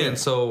what I'm saying. Yeah.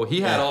 So he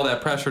had all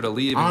that pressure to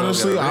leave.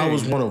 Honestly, I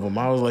was one of them.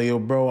 I was like, yo,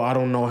 bro, I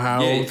don't know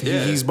how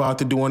he's about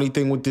to do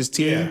anything with this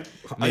team.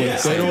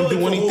 If they don't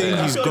do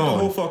anything, he's gone.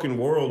 The whole fucking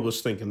world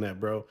was thinking that,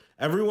 bro.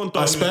 Everyone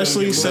thought,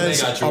 especially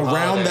since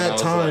around that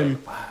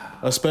time,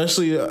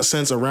 especially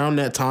since around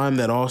that time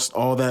that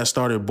all that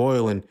started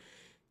boiling,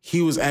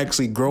 he was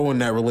actually growing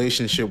that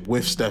relationship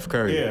with Steph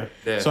Curry.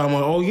 Yeah. So I'm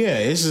like, oh yeah,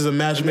 this is a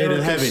match made in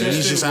heaven.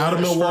 He's just out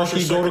of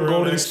Milwaukee, go to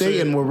Golden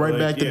State, and we're right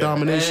back to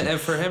domination. And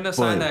for him to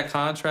sign that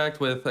contract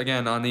with,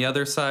 again, on the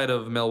other side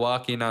of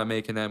Milwaukee not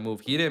making that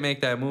move, he didn't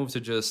make that move to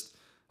just,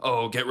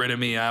 oh, get rid of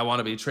me. I want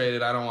to be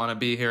traded. I don't want to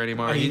be here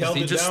anymore. He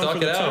just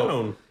stuck it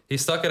out. He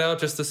stuck it out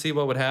just to see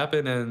what would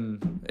happen,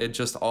 and it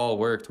just all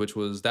worked, which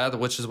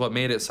is what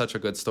made it such a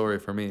good story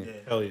for me. Yeah.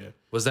 Hell yeah.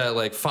 Was that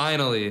like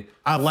finally?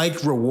 I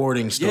like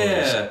rewarding stories.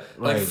 Yeah,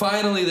 like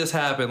finally this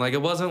happened. Like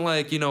it wasn't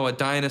like, you know, a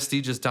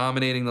dynasty just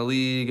dominating the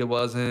league. It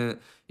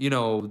wasn't, you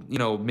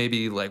know,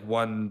 maybe like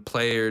one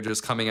player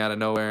just coming out of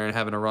nowhere and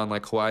having a run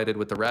like Kawhi did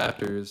with the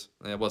Raptors.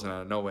 It wasn't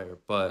out of nowhere,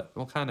 but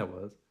kind of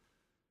was.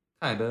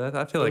 Kinda.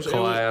 I feel like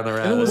Kawhi on the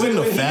Raptors. It was in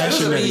the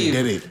fashion that he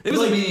did it. It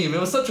was a meme. It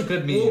was such a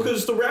good meme. Well,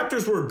 because the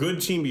Raptors were a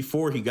good team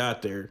before he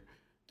got there.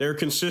 They're a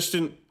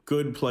consistent,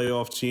 good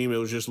playoff team. It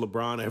was just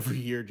LeBron every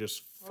year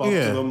just fucked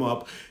them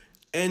up.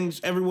 And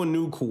everyone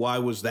knew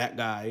Kawhi was that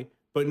guy.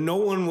 But no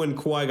one, when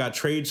Kawhi got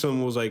traded,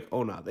 someone was like,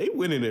 oh, nah, they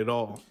winning it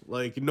all.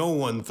 Like, no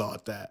one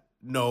thought that.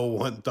 No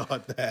one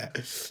thought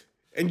that.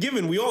 And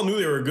given we all knew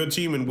they were a good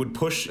team and would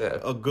push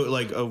a good,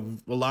 like a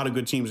lot of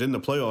good teams in the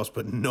playoffs,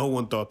 but no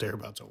one thought they were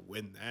about to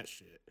win that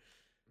shit.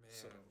 Man.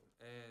 So.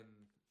 And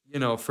you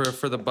know,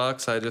 for the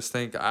Bucks, I just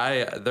think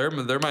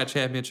they're my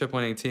championship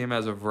winning team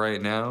as of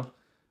right now.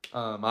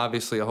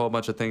 Obviously, a whole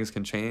bunch of things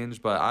can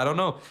change, but I don't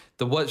know.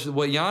 What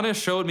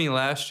Giannis showed me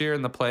last year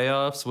in the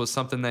playoffs was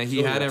something that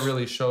he hadn't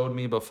really showed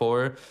me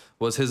before.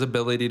 Was his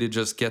ability to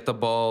just get the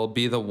ball,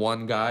 be the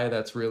one guy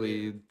that's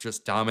really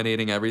just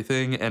dominating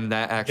everything, and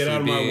that actually get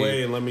out of my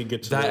way and let me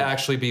get to that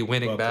actually be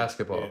winning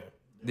basketball.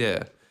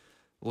 Yeah.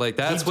 Like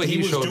that's what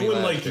he showed me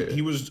last year.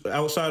 He was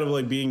outside of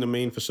like being the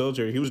main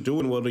facilitator. He was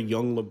doing what a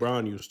young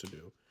LeBron used to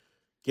do.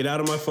 Get out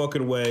of my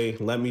fucking way.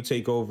 Let me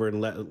take over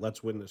and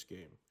let's win this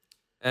game.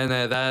 And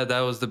that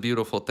was the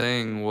beautiful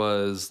thing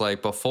was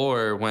like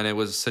before when it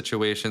was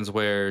situations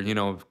where, you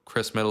know,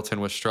 Chris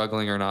Middleton was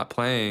struggling or not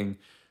playing,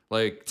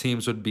 like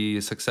teams would be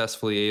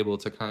successfully able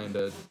to kind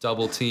of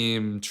double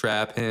team,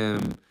 trap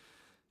him,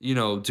 you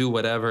know, do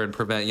whatever and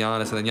prevent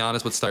Giannis. And then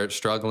Giannis would start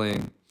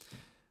struggling.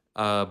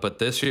 But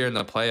this year in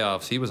the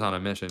playoffs, he was on a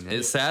mission.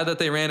 It's sad that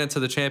they ran into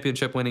the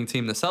championship winning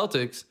team, the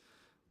Celtics,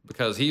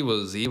 because he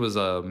was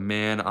a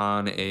man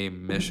on a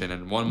mission.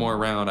 And one more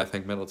round, I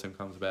think Middleton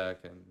comes back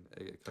and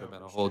it could have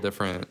been a whole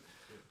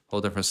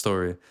different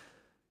story.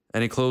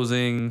 Any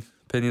closing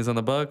opinions on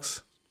the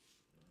Bucks?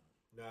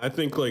 I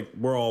think like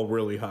we're all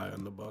really high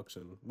on the Bucks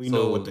and we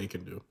know what they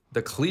can do.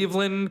 The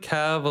Cleveland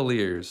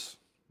Cavaliers,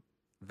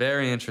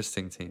 very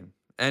interesting team.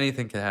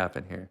 Anything could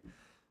happen here,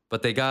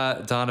 but they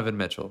got Donovan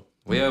Mitchell.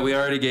 We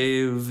already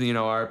gave, you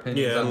know, our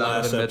opinions on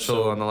Donovan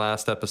Mitchell on the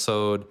last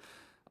episode.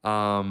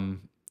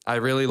 I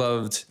really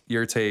loved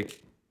your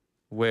take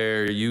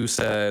where you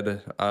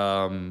said,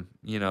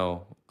 you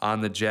know,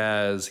 on the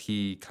Jazz,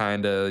 he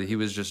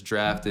was just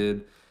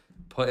drafted,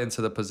 put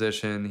into the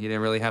position. He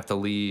didn't really have to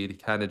lead. He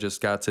kind of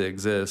just got to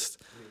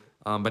exist.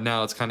 But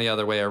now it's kind of the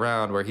other way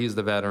around where he's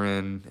the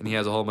veteran and he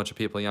has a whole bunch of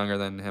people younger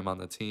than him on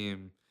the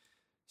team.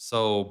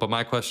 So, but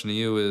my question to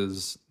you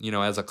is, you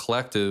know, as a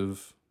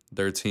collective,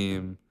 their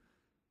team,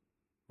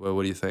 well,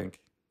 what do you think?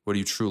 What do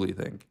you truly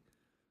think?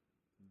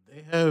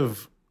 They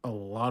have a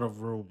lot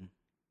of room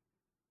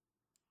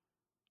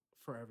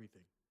for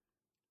everything.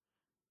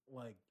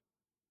 Like,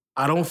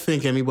 I don't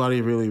think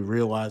anybody really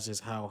realizes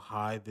how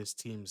high this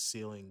team's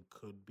ceiling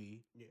could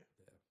be. Yeah.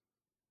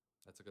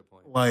 That's a good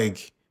point.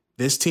 Like,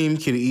 this team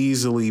could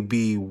easily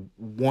be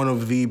one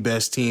of the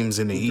best teams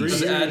in the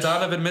East. At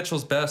Donovan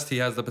Mitchell's best, he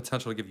has the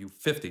potential to give you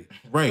 50.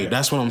 Right,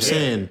 that's what I'm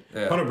saying.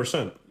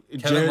 100%.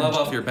 Kevin Love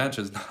off your bench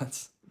is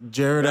nuts.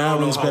 Jared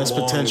Allen's best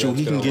potential,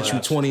 he can get you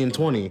last. 20 and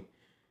 20.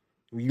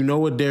 You know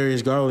what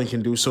Darius Garland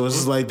can do. So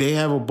it's like they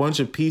have a bunch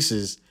of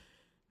pieces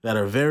that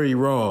are very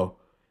raw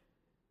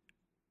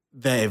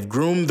that if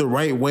groomed the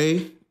right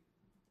way,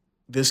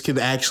 this could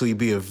actually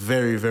be a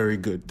very, very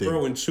good thing.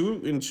 Bro, in 2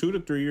 to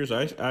 3 years,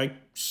 I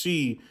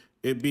see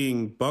it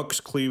being Bucks,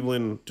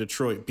 Cleveland,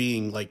 Detroit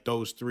being like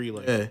those three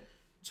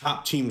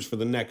top teams for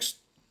the next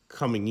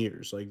coming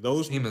years. Like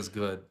those team is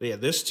good. Yeah,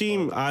 this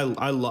team I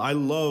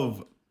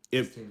love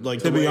it.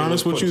 Like to be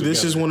honest with you,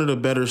 this is one of the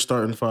better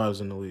starting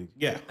fives in the league.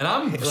 Yeah, and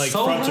I'm like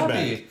so front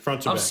happy. To back,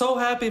 front to I'm back. so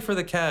happy for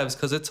the Cavs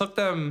because it took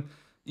them.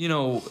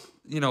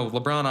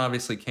 LeBron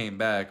obviously came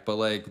back, but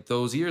like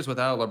those years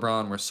without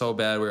LeBron were so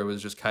bad where it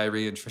was just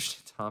Kyrie and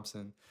Tristan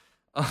Thompson.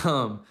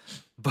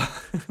 But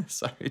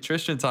sorry,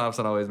 Tristan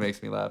Thompson always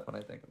makes me laugh when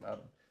I think about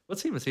him. What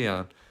team is he on?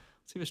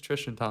 What team is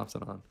Tristan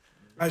Thompson on?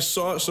 I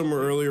saw it somewhere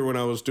earlier when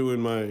I was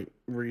doing my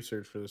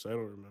research for this. I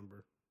don't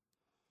remember.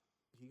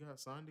 He got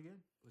signed again?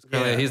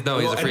 Yeah, he's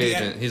a free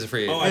agent. He's a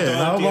free agent. Oh, I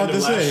thought at the end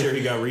of last year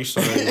he got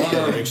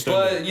re-signed.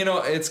 But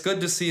it's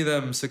good to see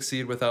them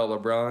succeed without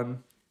LeBron.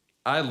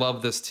 I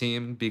love this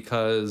team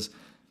because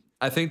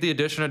I think the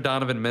addition of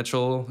Donovan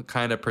Mitchell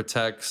kind of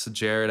protects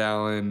Jared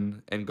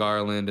Allen and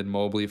Garland and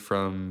Mobley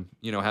from,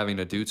 having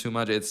to do too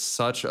much. It's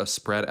such a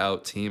spread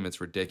out team. It's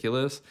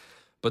ridiculous.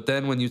 But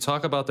then when you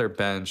talk about their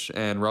bench,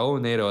 and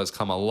Raul Neto has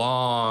come a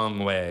long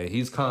way.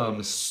 He's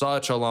come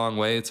such a long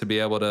way to be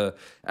able to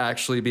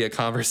actually be a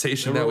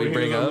conversation that we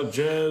bring up,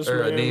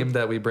 or a name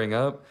that we bring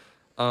up.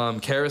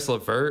 Karis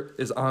LeVert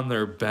is on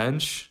their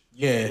bench.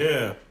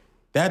 Yeah.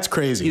 That's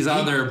crazy. He's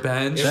on their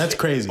bench. That's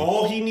crazy.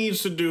 All he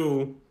needs to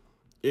do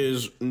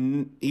is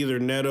either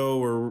Neto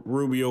or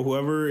Rubio,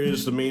 whoever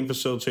is the main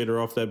facilitator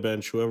off that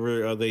bench,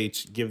 whoever they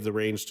give the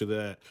reins to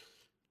that,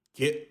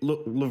 get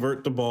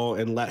LeVert the ball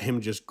and let him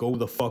just go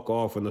the fuck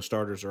off when the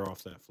starters are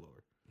off that floor.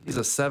 He's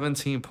a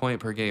 17 point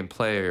per game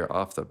player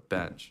off the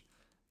bench.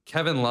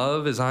 Kevin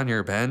Love is on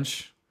your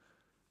bench.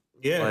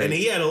 Yeah, and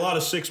he had a lot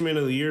of 6 Man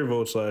of the Year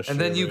votes last year. And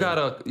then you got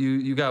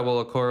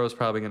Okoro's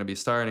probably going to be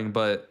starting,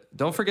 but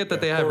don't forget that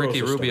they have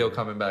Ricky Rubio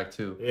coming back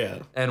too. Yeah.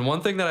 And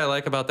one thing that I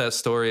like about that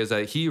story is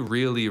that he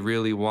really,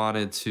 really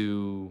wanted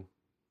to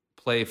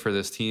play for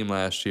this team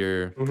last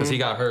year because he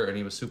got hurt and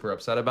he was super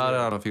upset about it.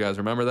 I don't know if you guys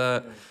remember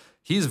that.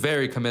 He's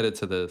very committed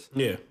to this.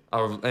 Yeah.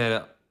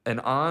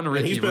 And on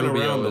Ricky Rubio, he's been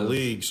around the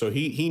league, so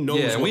he knows.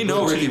 Yeah, we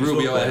know Ricky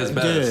Rubio at his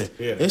best.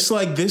 Yeah. It's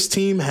like this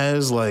team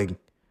has like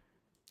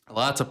a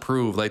lot to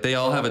prove. Like they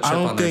all have a chip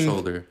on their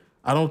shoulder.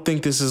 I don't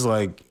think this is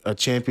like a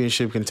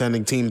championship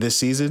contending team this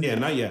season. Yeah,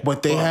 not yet.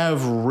 But they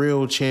have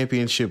real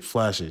championship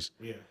flashes.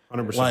 Yeah,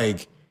 100%.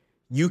 Like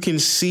you can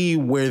see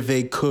where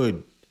they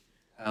could,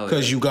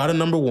 because you got a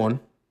number one,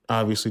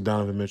 obviously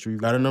Donovan Mitchell. You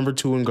got a number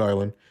two in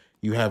Garland.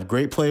 You have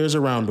great players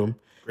around them.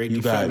 Great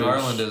defenders.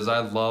 Garland is. I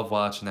love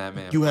watching that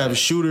man. You have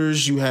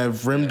shooters. You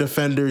have rim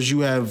defenders.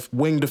 You have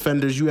wing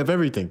defenders. You have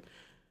everything.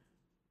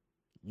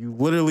 You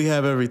literally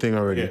have everything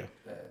already. Yeah.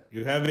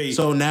 You have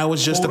so now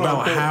it's just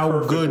about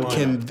how good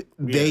can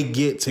they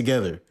get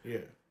together.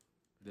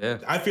 Yeah.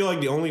 I feel like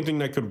the only thing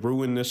that could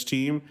ruin this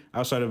team,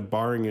 outside of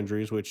barring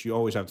injuries, which you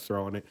always have to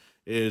throw in it,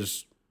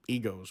 is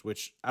egos,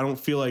 which I don't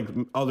feel like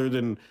other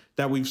than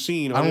that we've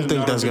seen. I don't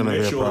think that's going to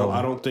be a problem.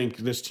 I don't think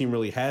this team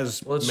really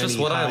has it's many just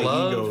what high I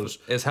love egos.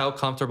 is how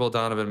comfortable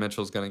Donovan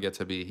Mitchell's going to get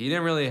to be. He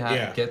didn't really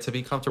get to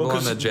be comfortable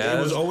on the Jazz.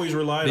 It was always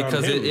relied on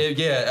him.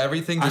 Because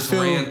everything just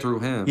ran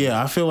through him.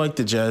 Yeah, I feel like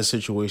the Jazz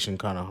situation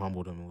kind of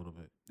humbled him a little bit.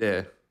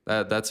 Yeah.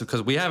 That's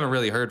because we haven't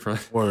really heard from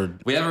him.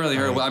 Word. We haven't really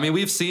heard. I mean,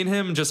 we've seen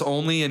him just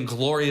only in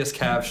glorious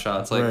Cavs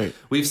shots. Like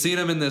we've seen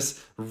him in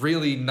this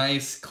really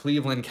nice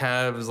Cleveland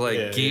Cavs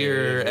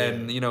gear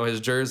and his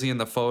jersey and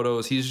the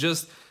photos.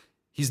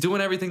 He's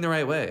doing everything the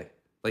right way.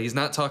 Like he's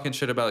not talking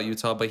shit about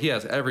Utah, but he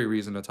has every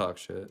reason to talk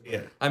shit.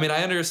 Yeah. I mean,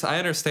 I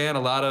understand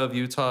a lot of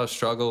Utah's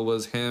struggle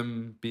was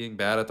him being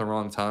bad at the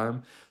wrong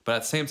time. But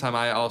at the same time,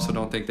 I also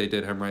don't think they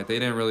did him right. They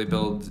didn't really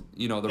build,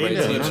 the right team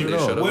that they should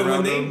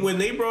have. When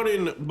they brought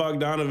in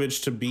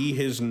Bogdanovich to be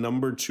his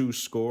number 2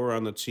 scorer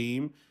on the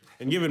team,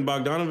 and given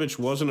Bogdanovich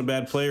wasn't a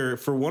bad player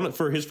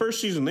for his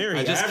first season there,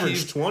 he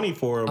averaged 20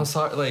 for him. I'm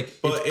sorry, it's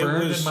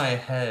burned in my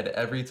head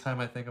every time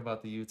I think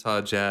about the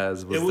Utah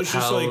Jazz. It was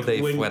how just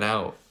they went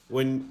out.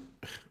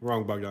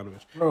 Wrong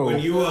Bogdanovich. Bro. When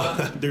you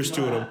there's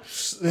 2 of them.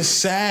 It's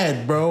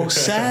sad, bro.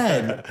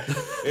 Sad.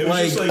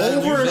 Like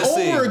over and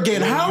over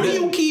again. How do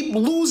you keep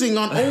losing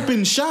on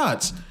open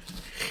shots?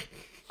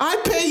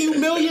 I pay you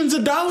millions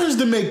of dollars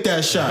to make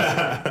that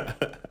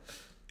shot.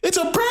 It's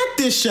a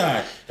practice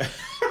shot.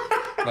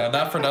 No,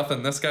 not for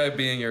nothing. This guy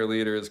being your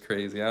leader is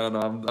crazy. I don't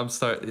know. I'm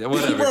starting.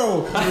 Whatever. Bro,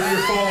 you're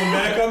falling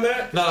back on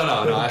that? No.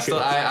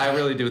 I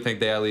really do think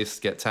they at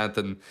least get 10th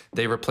and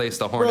they replace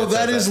the Hornets. Bro,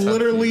 that is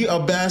literally a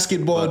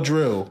basketball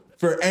drill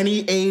for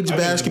any age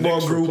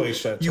basketball group.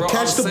 You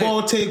catch the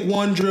ball, take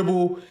one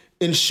dribble,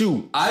 and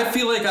shoot. I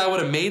feel like I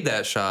would have made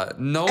that shot.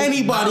 No,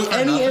 any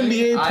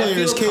NBA player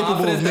is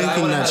capable of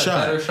making that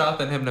shot. A better shot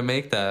than him to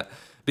make that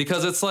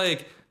because it's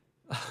like.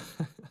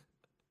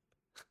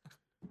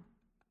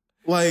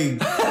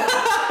 Like,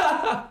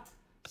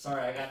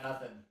 Sorry, I got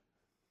nothing.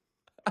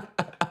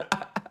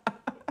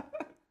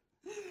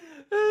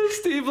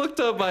 Steve looked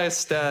up my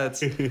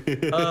stats.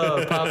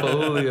 Oh, Papa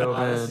Julio,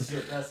 man. This is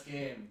your best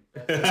game.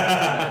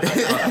 Papa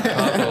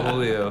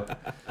Julio.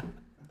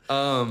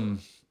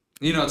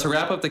 To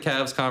wrap up the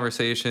Cavs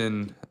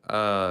conversation,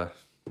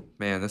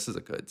 man, this is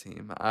a good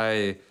team.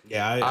 I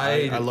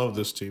love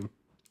this team.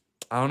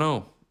 I don't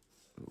know.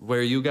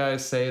 Where you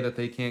guys say that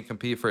they can't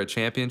compete for a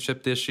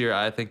championship this year,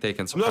 I think they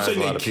can I'm not surprise a saying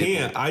lot they of people.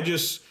 can't. I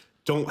just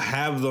don't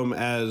have them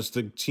as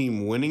the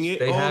team winning it.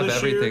 They all have this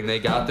everything. year. They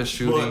got the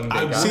shooting.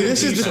 But They got see, the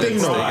this is the defense, thing,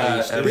 they though. got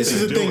This everything.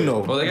 is the thing, though.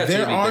 Well, they got There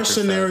Jimmy are Bickerstaff,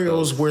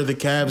 scenarios though. where the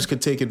Cavs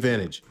could take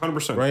advantage.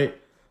 100%. Right?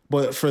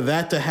 But for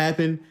that to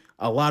happen,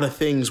 a lot of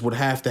things would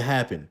have to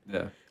happen.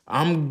 Yeah.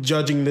 I'm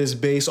judging this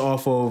based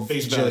off of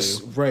Face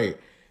just value. right.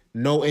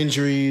 No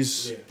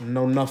injuries,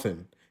 no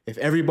nothing. If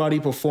everybody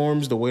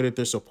performs the way that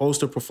they're supposed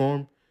to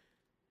perform,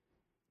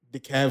 the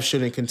Cavs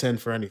shouldn't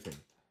contend for anything.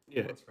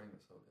 Yeah.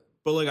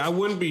 But like, I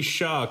wouldn't be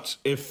shocked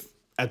if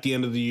at the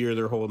end of the year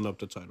they're holding up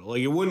the title.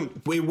 Like, it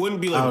wouldn't be I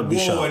like, would be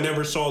whoa, shocked. I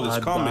never saw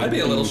this coming. I'd be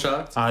a little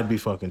shocked. I'd be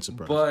fucking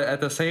surprised. But at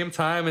the same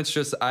time, it's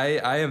just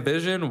I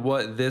envision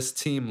what this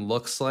team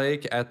looks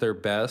like at their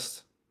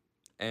best,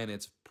 and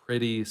it's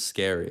pretty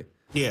scary.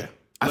 Yeah.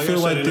 I feel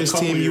said, like in a this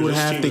couple team, you years, would this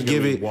have team to is gonna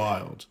give be it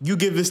wild. You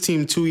give this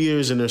team 2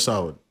 years and they're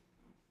solid.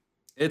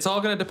 It's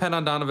all going to depend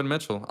on Donovan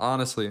Mitchell,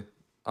 honestly.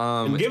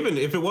 And given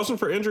if it wasn't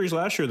for injuries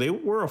last year, they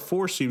were a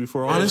 4 seed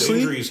before all those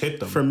Honestly, injuries hit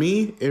them. for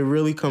me, it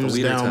really comes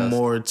leader down test.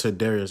 more to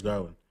Darius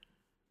Garland.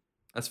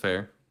 That's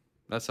fair.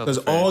 That's Because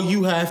all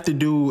you have to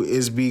do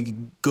is be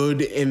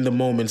good in the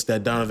moments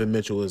that Donovan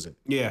Mitchell isn't.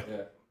 Yeah.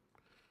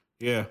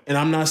 And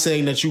I'm not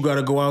saying that you got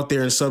to go out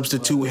there and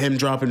substitute him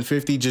dropping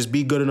 50. Just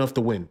be good enough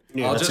to win.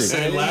 Yeah. I'll That's just it.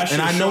 say- And last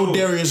And year I know showed-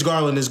 Darius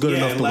Garland is good Yeah,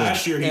 enough and to win.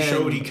 last year he And-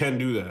 showed he can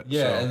do that.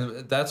 Yeah, so.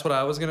 and that's what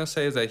I was gonna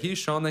say is that he's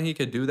shown that he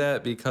could do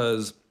that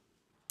because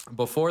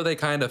before they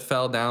kind of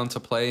fell down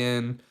to play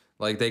in,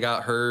 like they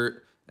got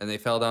hurt and they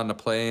fell down to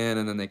play in,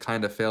 and then they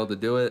kind of failed to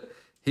do it.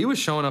 He was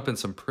showing up in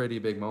some pretty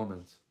big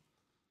moments.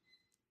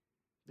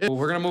 Well,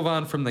 we're gonna move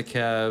on from the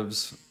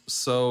Cavs.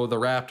 So the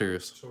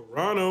Raptors,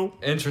 Toronto.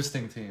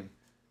 interesting team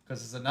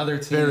because it's another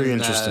team Very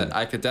interesting. that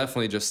I could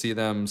definitely just see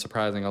them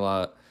surprising a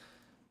lot.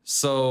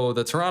 So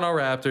the Toronto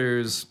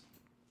Raptors,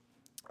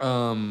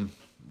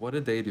 what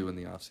did they do in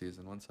the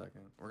offseason? 1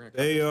 second. We're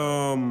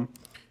gonna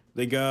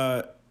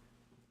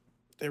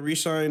They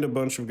re-signed a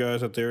bunch of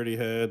guys that they already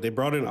had. They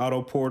brought in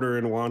Otto Porter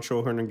and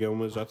Juancho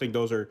Hernan-Gomez. I think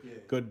those are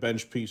good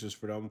bench pieces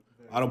for them.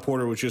 Otto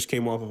Porter, which just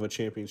came off of a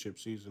championship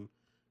season.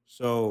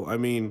 So, I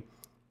mean,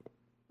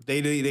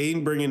 they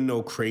didn't bring in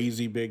no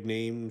crazy big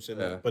names,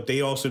 but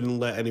they also didn't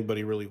let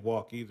anybody really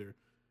walk either.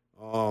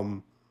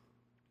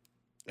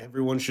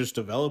 Everyone's just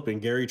developing.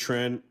 Gary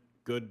Trent,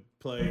 good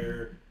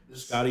player.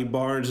 Scotty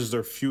Barnes is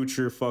their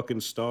future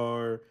fucking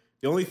star.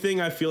 The only thing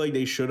I feel like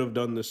they should have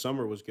done this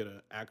summer was get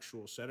an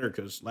actual center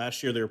because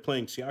last year they were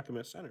playing Siakam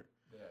at center.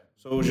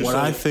 So it was just What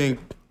I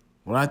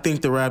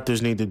think the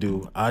Raptors need to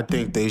do, I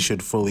think they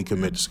should fully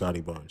commit to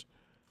Scotty Barnes.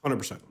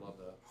 100%.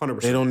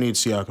 100%. They don't need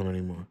Siakam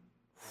anymore.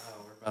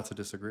 We're about to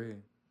disagree.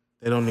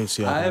 They don't need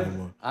Siakam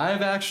anymore.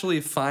 I've actually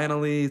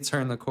finally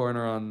turned the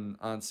corner on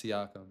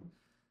Siakam.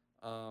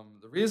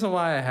 The reason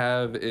why I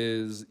have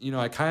is,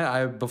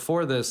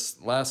 before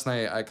this last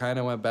night, I kind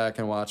of went back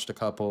and watched a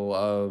couple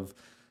of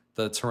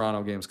the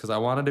Toronto games because I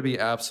wanted to be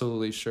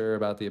absolutely sure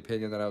about the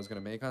opinion that I was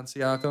going to make on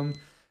Siakam.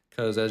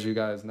 Because as you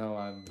guys know,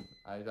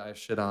 I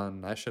shit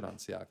on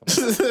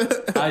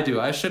Siakam. I do.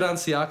 I shit on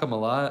Siakam a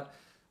lot.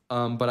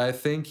 But I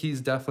think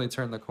he's definitely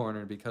turned the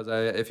corner because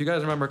if you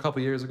guys remember a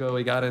couple years ago,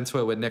 we got into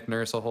it with Nick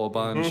Nurse a whole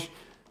bunch.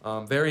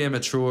 Very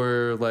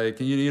immature. Like,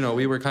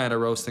 we were kind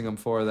of roasting him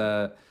for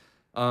that.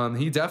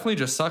 He definitely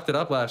just sucked it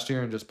up last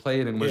year and just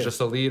played and was just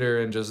a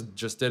leader and just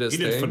did his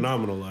thing. He did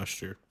phenomenal last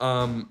year.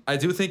 I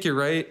do think you're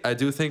right. I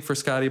do think for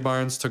Scotty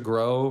Barnes to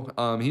grow,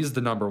 he's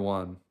the number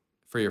one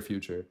for your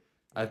future.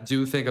 I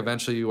do think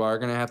eventually you are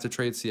going to have to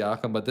trade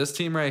Siakam, but this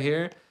team right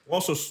here,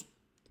 Also,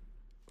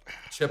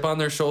 chip on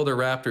their shoulder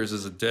Raptors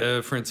is a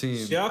different team.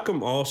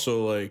 Siakam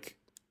also, like,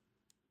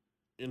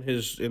 in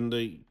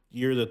the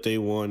year that they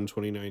won,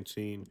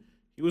 2019,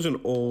 he was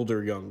an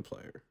older young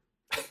player.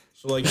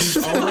 So like he's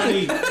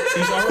already an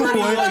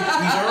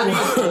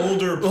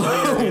older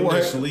player in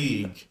this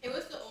league. It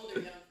was the older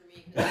young for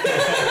me.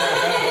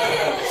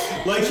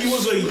 Like he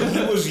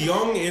was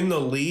young in the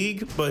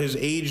league, but his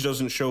age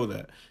doesn't show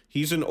that.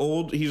 He's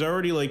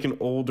already like an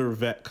older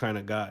vet kind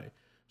of guy.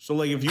 So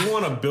like if you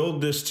want to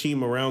build this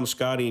team around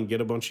Scotty and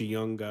get a bunch of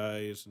young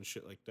guys and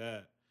shit like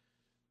that,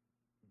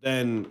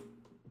 then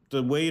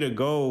the way to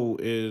go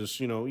is,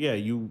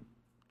 you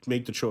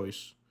make the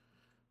choice.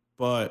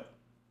 But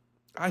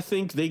I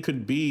think they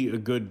could be a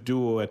good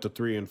duo at the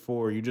 3 and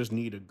 4. You just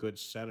need a good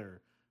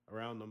center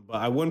around them. But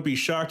I wouldn't be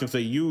shocked if they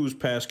use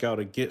Pascal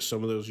to get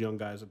some of those young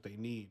guys that they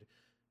need.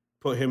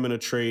 Put him in a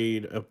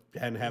trade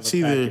and have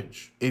a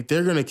package. If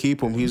they're going to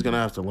keep him, he's going to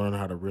have to learn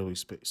how to really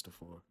space the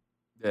floor.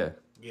 Yeah.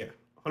 Yeah,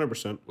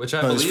 100%. Which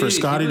I Because believe for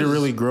Scotty to was-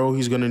 really grow,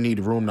 he's gonna need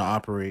room to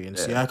operate, and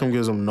Siakam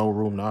gives him no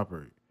room to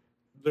operate.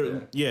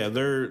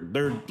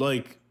 They're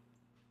like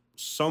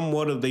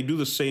somewhat of they do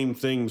the same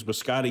things, but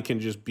Scotty can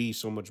just be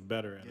so much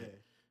better at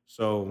it.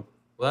 So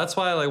Well, that's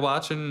why like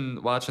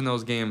watching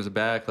those games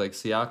back, like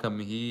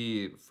Siakam,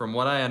 he from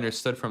what I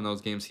understood from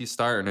those games, he's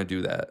starting to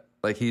do that.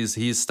 Like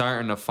he's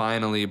starting to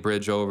finally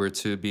bridge over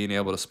to being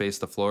able to space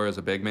the floor as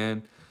a big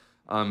man.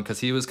 Because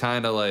he was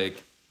kind of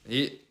like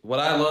what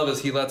I love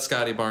is he lets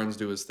Scotty Barnes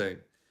do his thing.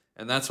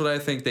 And that's what I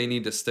think they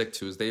need to stick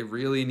to is they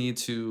really need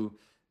to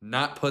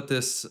not put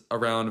this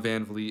around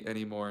Van Vliet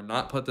anymore,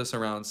 not put this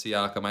around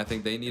Siakam. I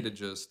think they need to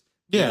just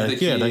give the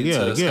key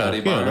to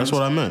Scotty Barnes. That's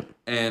what I meant.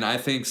 And I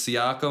think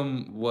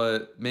Siakam,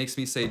 what makes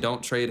me say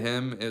don't trade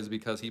him is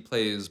because he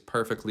plays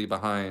perfectly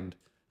behind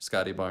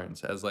Scotty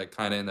Barnes as like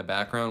kind of in the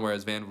background,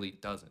 whereas Van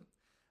Vliet doesn't.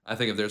 I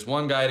think if there's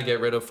one guy to get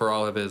rid of for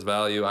all of his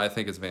value, I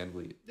think it's Van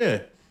Vliet.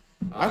 Yeah.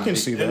 I can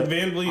see that. and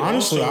Van Vliet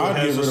Honestly, also I'd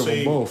has get the rid of them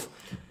same- both.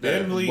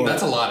 Van Vliet,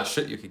 That's a lot of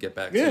shit you could get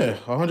back. Yeah, to.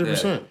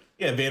 100%.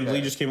 yeah, Van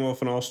Vliet just came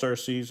off an All-Star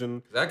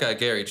season. That guy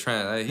Gary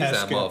Trent, he's that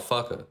Haskell.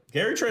 motherfucker.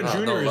 Gary Trent No,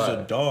 Jr. no is lie.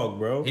 a dog,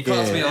 bro. He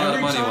cost me a lot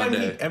of money one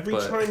day. Every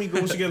but time he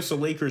goes against the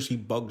Lakers, he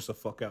bugs the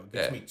fuck out.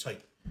 Gets Yeah. me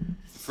tight.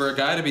 for a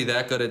guy to be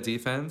that good at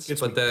defense, Gets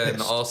but me then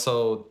pissed.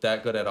 also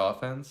that good at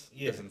offense,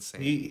 is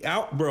insane.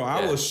 I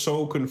Yeah. was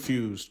so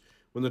confused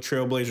when the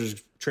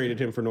Trailblazers traded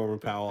him for Norman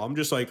Powell. I'm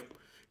just like,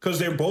 because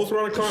they're both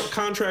on a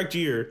contract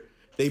year.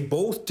 They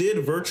both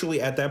did virtually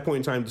at that point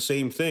in time the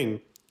same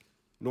thing.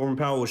 Norman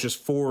Powell was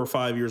just 4 or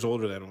 5 years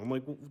older than him. I'm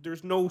like, well,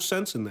 there's no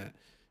sense in that.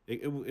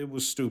 It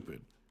was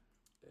stupid.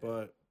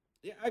 But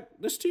yeah,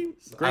 this team.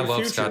 Great I love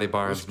future. Scotty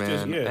Barnes, It's man.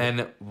 just- yeah.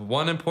 And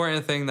one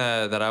important thing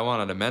that I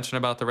wanted to mention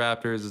about the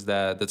Raptors is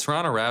that the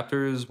Toronto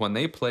Raptors, when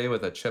they play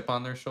with a chip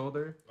on their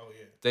shoulder,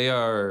 they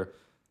are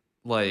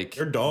like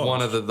They're dogs.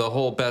 one of the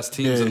whole best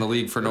teams in the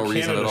league for no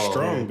reason at Canada's all.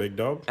 strong, big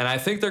dog. And I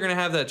think they're going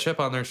to have that chip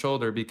on their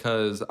shoulder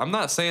because I'm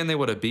not saying they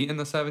would have beaten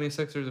the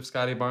 76ers if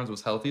Scotty Barnes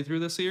was healthy through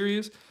the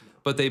series,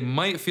 but they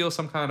might feel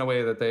some kind of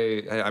way that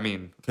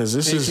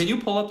can you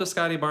pull up the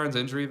Scotty Barnes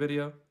injury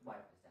video?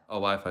 Oh,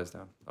 Wi-Fi's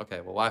down. Okay,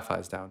 well,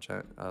 Wi-Fi's down,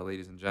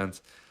 ladies and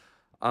gents.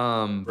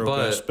 Broke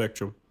But ass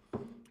spectrum.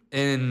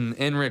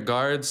 in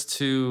regards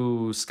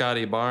to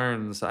Scotty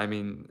Barnes, I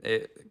mean,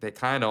 they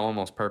kind of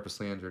almost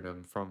purposely injured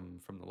him from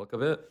the look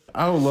of it.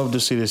 I would love to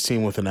see this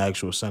team with an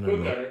actual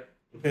center.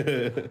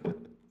 Though.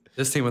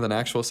 This team with an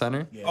actual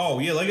center? Yeah. Oh,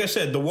 yeah, like I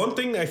said, the one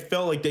thing I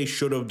felt like they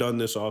should have done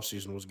this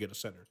offseason was get a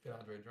center. Get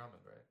Andre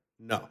Drummond, right?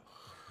 No.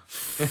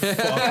 Fuck,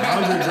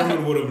 Andre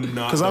Drummond would have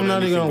not. Because I'm done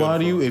not even anything gonna lie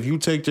good to you, for him. if you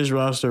take this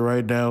roster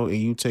right now and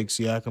you take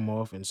Siakam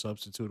off and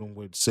substitute him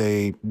with,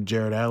 say,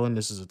 Jared Allen,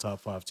 this is a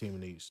top 5 team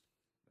in the East.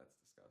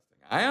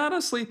 I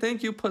honestly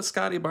think you put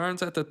Scotty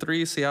Barnes at the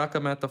 3,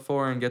 Siakam at the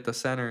 4, and get the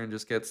center and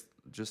just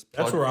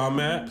That's where I'm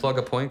at. plug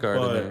a point guard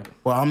in But- there.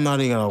 Well, I'm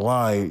not even gonna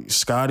lie.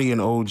 Scotty and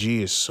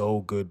OG is so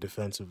good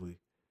defensively.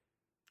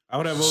 I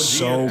would have OG.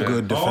 So at that.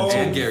 good defensively.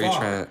 And Gary fuck.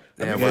 Trent.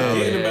 I'm Yeah,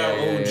 forgetting about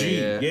yeah, OG.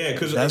 yeah. Yeah,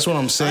 because That's what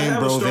I'm saying,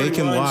 bro. They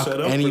can lock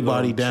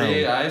anybody down.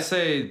 Trade, I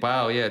say,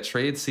 wow, yeah,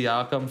 trade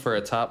Siakam for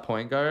a top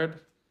point guard.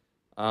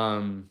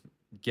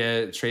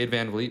 Trade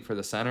Van Vliet for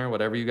the center,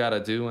 whatever you got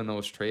to do in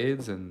those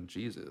trades, and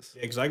Jesus.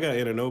 Yeah, because I got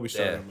Anunoby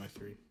starting Yeah. on my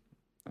 3.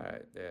 All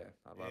right, yeah,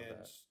 I love And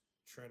that.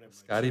 Trent at my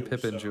Scotty 2,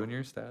 Pippen so-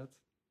 Jr. stats.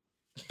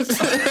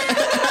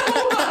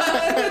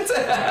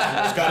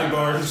 Scotty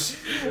Barnes.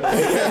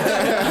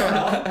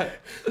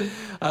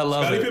 I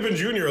love Scotty it. Pippen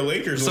Jr. a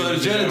Lakers. So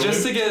ladies and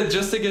just to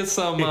gentlemen. get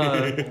some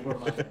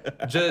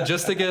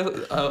just to get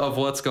of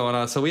what's going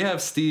on. So we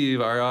have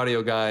Steve, our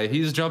audio guy.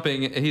 He's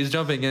jumping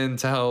in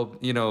to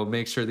help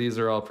make sure these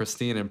are all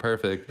pristine and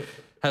perfect.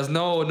 Has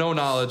no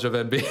knowledge of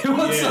NBA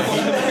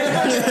whatsoever.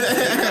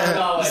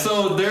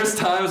 So there's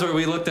times where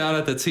we look down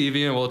at the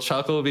TV and we'll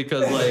chuckle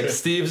because like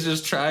Steve's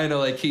just trying to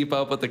like keep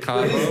up with the These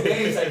convo.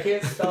 names, I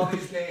can't spell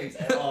these names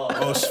at all.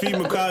 Oh, Steve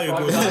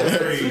Mikhail was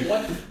great.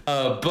 What?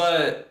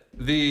 But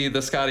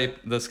the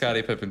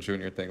Scotty Pippen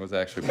Jr. thing was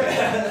actually pretty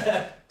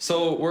fun.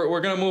 So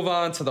we're gonna move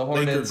on to the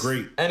Hornets.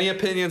 great. Any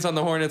opinions on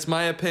the Hornets?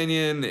 My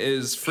opinion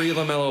is free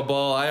LaMelo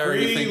Ball. I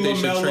already Free think they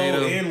should trade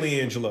LaMelo him. and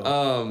LiAngelo.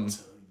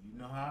 You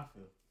know how I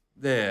feel.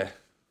 Yeah.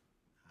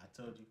 I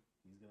told you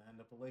he's gonna end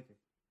up a Laker.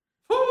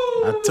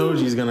 I told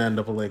you he's gonna end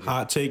up a Laker.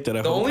 Hot take that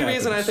I The hope only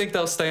reason I happens. think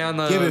they'll stay on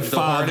the Give it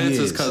 5 Hornets is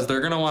years. because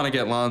they're gonna want to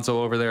get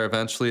Lonzo over there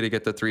eventually to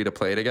get the 3 to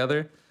play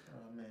together.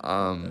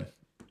 I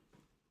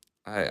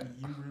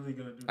really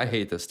gonna do I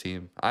hate this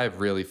team. I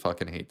really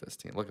fucking hate this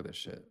team. Look at this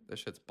shit. This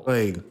shit's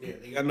bullshit. Plague. Yeah,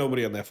 they got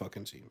nobody on that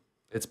fucking team.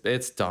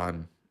 It's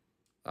done.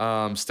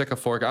 Stick a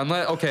fork.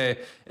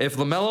 If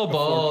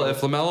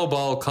LaMelo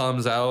Ball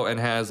comes out and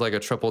has like a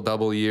triple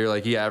double year,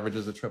 like he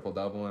averages a triple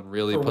double and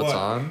really For puts what?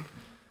 on.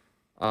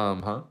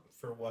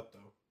 For what though?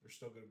 They're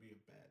still going to be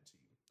a bad team.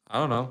 I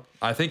don't know.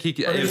 I think he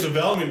For his if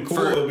development, cool,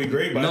 it'll be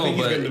great. But I think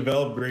he's but- going to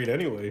develop great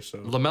anyway. So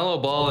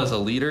LaMelo Ball as a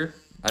leader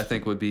I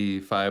think would be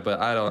fine, but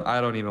I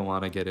don't even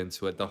want to get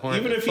into it. The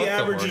Hornets, even if he fuck the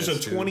averages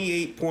Hornets, a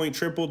dude. 28-point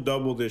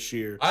triple-double this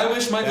year. I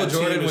wish Michael that team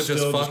Jordan is would just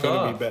still fuck gonna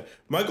off. be bad.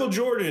 Michael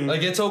Jordan,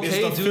 Like, it's okay,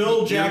 is the dude. Phil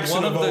You're Jackson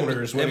one of of the-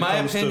 owners. When in it my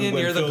comes opinion, to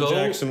when you're the Phil GOAT.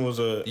 Jackson was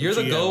a You're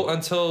the GM. GOAT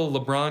until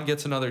LeBron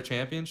gets another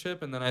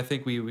championship, and then I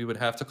think we would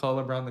have to call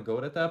LeBron the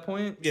GOAT at that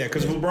point. Yeah,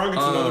 because LeBron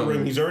gets another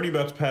ring. He's already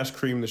about to pass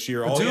Cream this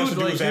year. All he has to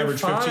do is you're average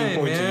 15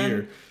 points a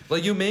year.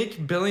 Like, you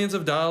make billions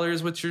of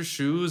dollars with your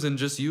shoes, and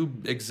just you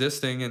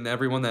existing, and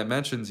everyone that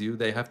mentions you,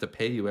 they have to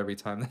pay you every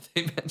time that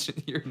they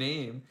mention your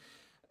name.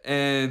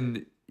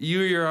 And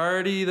you're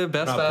already the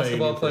best Not paying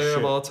basketball you for player of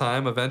shit. all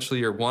time.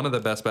 Eventually, you're one of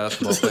the best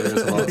basketball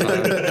players of all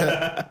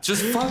time.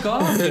 Just fuck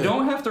off. You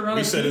don't have to run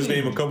He a said his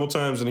team. name a couple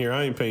times in here.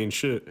 I ain't paying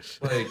shit.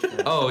 Like,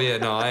 oh yeah,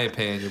 no, I ain't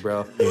paying you,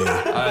 bro.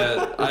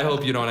 I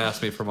hope you don't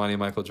ask me for money,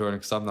 Michael Jordan,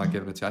 because I'm not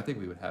giving it to you. I think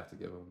we would have to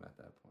give him at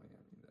that point.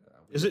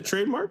 Is it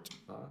trademarked?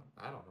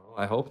 I don't know.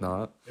 I hope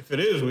not. If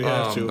it is, we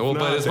have to. If Well, but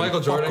not, is then Michael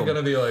fuck Jordan him. going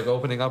to be like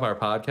opening up our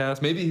podcast?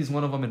 Maybe he's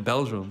one of them in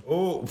Belgium.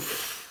 Oh,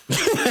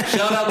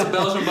 Shout out to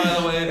Belgium, by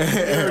the way.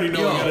 I already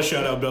know Yo. we gotta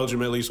shout out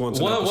Belgium at least once.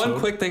 One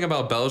quick thing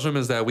about Belgium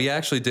is that we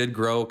actually did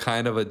grow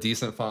kind of a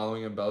decent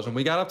following in Belgium.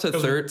 We got up to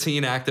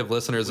 13 active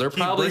listeners. They're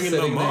probably bringing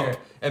sitting them there. up.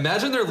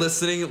 Imagine they're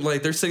listening,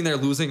 like they're sitting there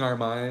losing their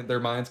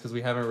minds because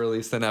we haven't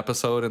released an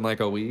episode in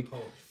like a week.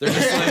 They're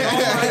just like,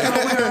 oh my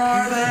god, where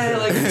are they?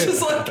 Like, it's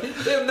just like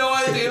they have no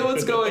idea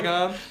what's going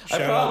on.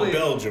 Shout out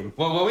Belgium.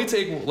 Well, when we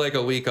take like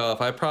a week off,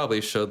 I probably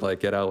should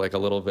like get out like a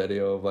little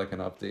video of like an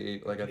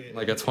update, like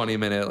a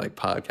 20-minute like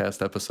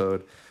podcast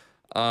episode.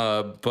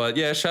 But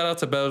yeah, shout out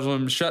to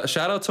Belgium. Shout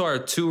out to our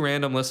 2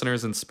 random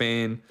listeners in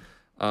Spain.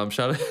 Shout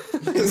out.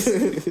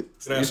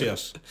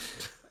 Gracias.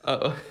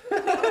 But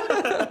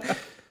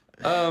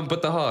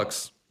the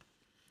Hawks.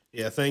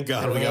 Yeah, thank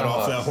God we got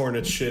off that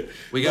Hornets shit.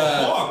 We The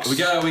got Hawks.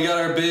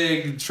 our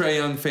big Trae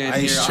Young fan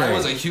Ice here. Trae. I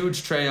was a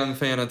huge Trae Young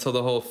fan until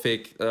the whole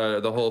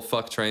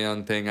fuck Trae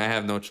Young thing. I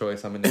have no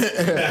choice. I'm an I You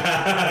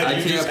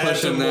can't just had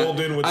push to him mold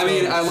that. in with I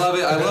mean, those. I love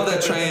it. I love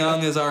that Trae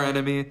Young is our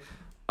enemy.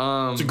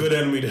 It's a good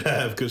enemy to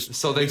have because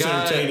So they it's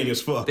got entertaining as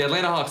fuck. the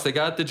Atlanta Hawks. They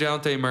got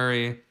DeJounte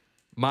Murray.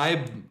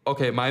 My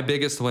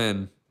biggest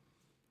win,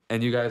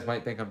 and you guys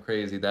might think I'm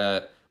crazy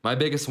that my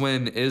biggest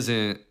win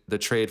isn't the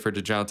trade for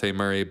DeJounte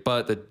Murray,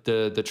 but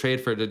the trade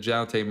for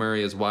DeJounte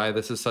Murray is why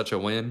this is such a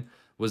win.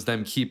 Was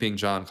them keeping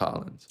John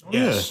Collins.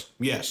 Yes,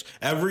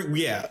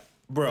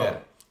 bro. Yeah.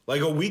 Like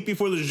a week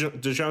before the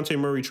DeJounte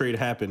Murray trade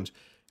happened,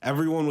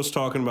 everyone was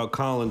talking about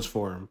Collins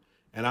for him,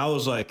 and I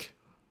was like,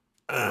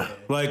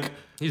 like.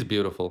 He's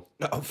beautiful.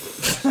 What the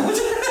fuck?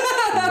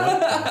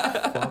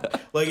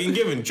 Like, and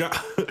given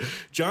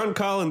John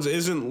Collins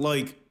isn't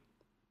like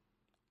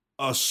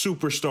a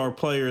superstar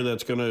player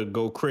that's gonna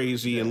go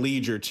crazy and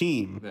lead your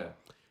team. Yeah.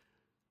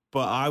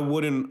 But I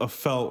wouldn't have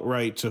felt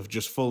right to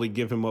just fully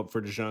give him up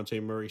for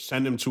DeJounte Murray,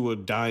 send him to a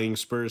dying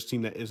Spurs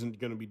team that isn't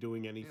going to be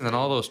doing anything. And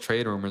all those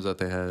trade rumors that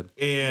they had.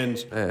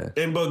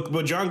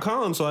 But John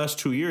Collins the last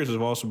 2 years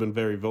have also been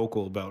very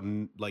vocal about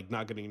like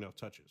not getting enough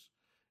touches.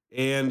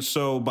 And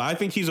so, but I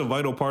think he's a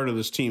vital part of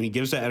this team. He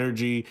gives that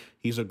energy.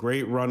 He's a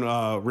great rim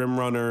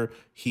runner.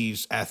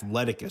 He's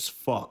athletic as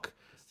fuck.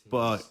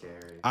 But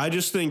I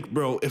just think,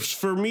 bro, if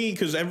for me,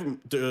 because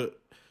They're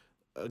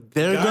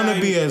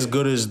gonna be as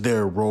good as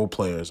their role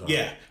players are.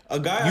 Yeah, a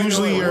guy.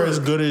 Usually you're as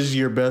good as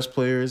your best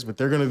players, but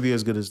they're gonna be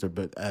as good as their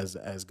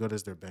as good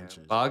as their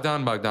benches.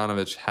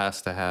 Bogdanovich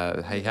has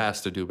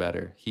to do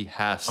better. He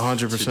has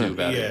 100%. to do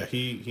better. Yeah,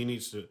 he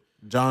needs to.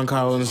 John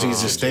Collins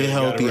needs to stay you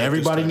gotta healthy. write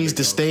Everybody this needs down,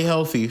 to big stay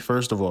healthy,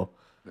 first of all.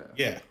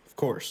 Yeah, of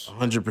course.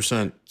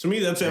 100%. To me,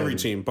 that's every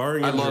team,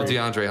 barring. I love injury.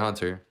 DeAndre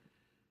Hunter.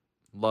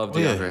 Love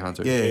yeah. DeAndre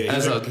Hunter. Yeah.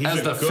 As He's a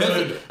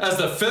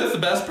the fifth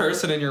best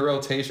person in your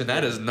rotation,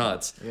 that is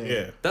nuts.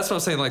 Yeah, That's what I'm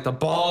saying. Like, the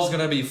ball's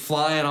gonna be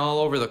flying all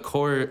over the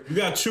court. you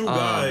got two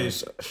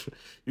guys.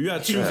 You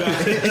got two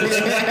guys.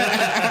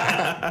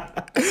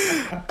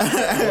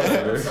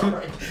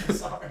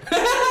 Sorry.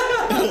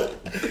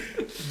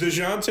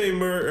 DeJounte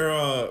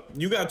Murray,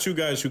 you got two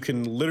guys who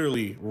can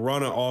literally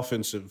run an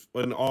offense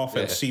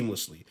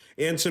seamlessly.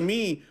 And to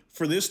me,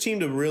 for this team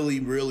to really,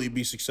 really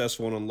be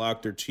successful and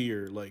unlock their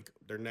tier, like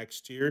their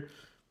next tier,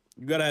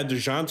 you got to have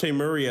DeJounte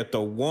Murray at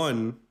the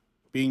 1,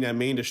 being that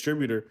main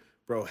distributor.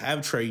 Bro, have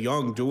Trae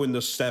Young doing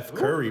the Steph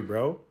Curry,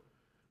 bro.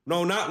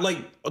 No, not like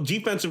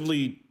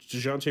defensively,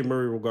 DeJounte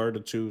Murray will guard the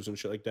 2s and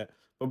shit like that.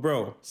 But,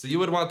 bro, So you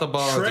would want the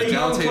ball in Trae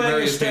Young DeJounte playing a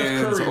Murray's Steph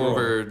hands Curry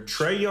over. role.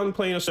 Trae Young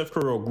playing a Steph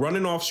Curry role,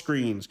 running off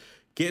screens,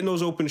 getting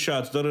those open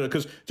shots.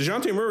 Because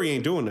DeJounte Murray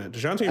ain't doing that.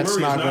 DeJounte That's Murray is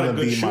not not going a to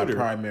good be my shooter.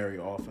 primary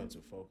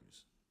offensive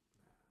focus.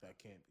 That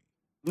can't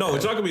be. No,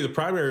 it's not going to be the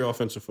primary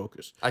offensive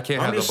focus. I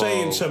can't I'm have just the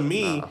saying, ball. to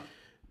me, Nah.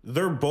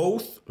 they're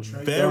both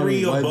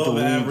very Young led the above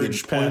league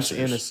average in points passers.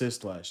 and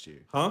assists last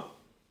year. Huh?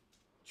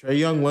 Trae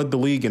Young led the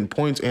league in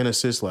points and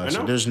assists last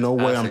year. know. There's no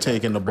way I'm Passing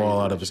taking the ball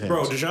crazy. out of his hands.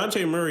 Bro,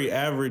 DeJounte Murray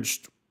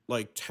averaged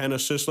like 10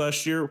 assists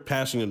last year,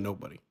 passing to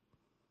nobody.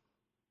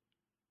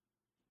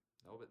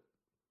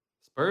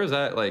 Spurs,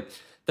 that like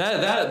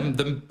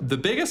the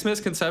biggest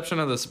misconception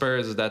of the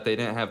Spurs is that they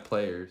didn't have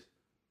players.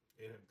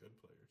 They have good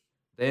players.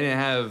 They didn't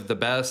have the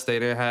best. They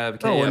didn't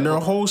have. No, and their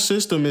whole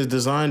system is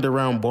designed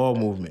around ball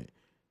movement.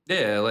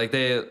 Yeah, like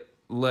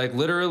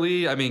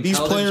literally. I mean, these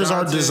Keldon players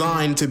Johnson, are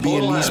designed to be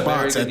in Poeltl these had a very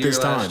spots good at this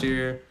year time. last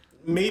year.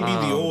 Maybe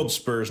the old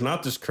Spurs,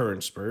 not this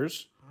current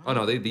Spurs. Oh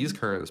no, these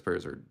current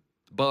Spurs are.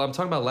 But I'm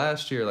talking about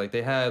last year. Like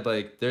they had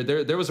like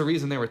there was a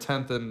reason they were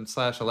 10th and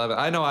 /11.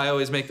 I know I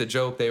always make the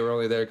joke they were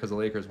only there because the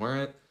Lakers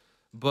weren't,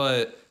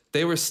 but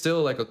they were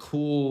still like a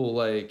cool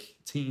like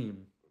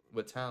team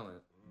with talent.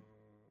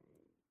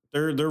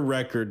 Their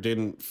record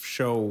didn't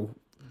show.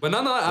 But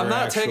I'm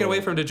not taking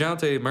away from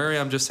DeJounte Murray.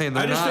 I'm just saying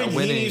they're not think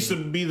winning. he needs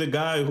to be the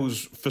guy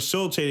who's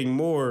facilitating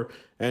more,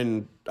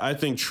 and I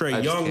think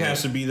Trae Young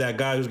has to be that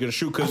guy who's going to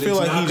shoot. Because I feel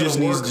like he just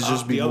needs to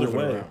just be the other moving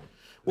way. around.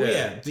 Well,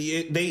 Yeah.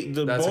 the That's a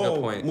good ball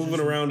point. moving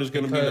around is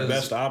going to be the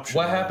best option.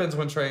 What happens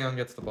when Trae Young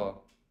gets the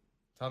ball?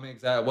 Tell me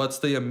exactly. What's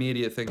the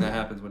immediate thing that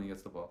happens when he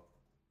gets the ball?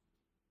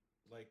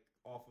 Like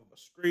off of a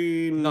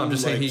screen. No, I'm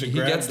just saying like, he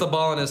gets the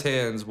ball in his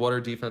hands. What are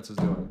defenses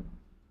doing?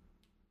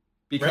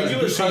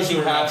 Regular season,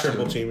 you have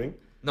triple teaming.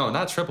 No,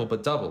 not triple,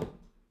 but double.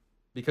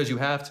 Because you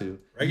have to.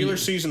 Regular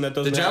season, that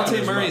doesn't happen DeJounte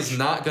as Murray's much.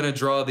 not going to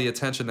draw the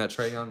attention that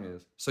Trae Young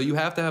is. So you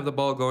have to have the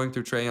ball going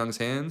through Trae Young's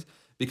hands,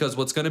 because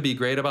what's going to be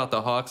great about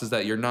the Hawks is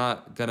that you're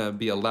not going to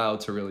be allowed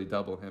to really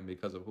double him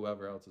because of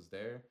whoever else is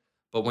there.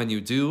 But when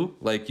you do,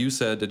 like you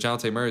said,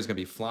 DeJounte Murray's going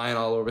to be flying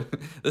all over.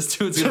 This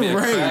dude's going to be a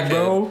crackhead.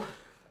 bro.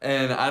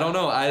 And I don't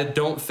know. I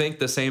don't think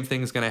the same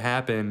thing's going to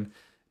happen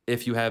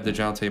if you have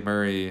DeJounte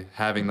Murray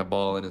having the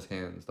ball in his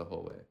hands the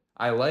whole way.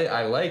 I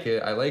like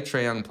it. I like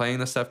Trae Young playing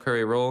the Steph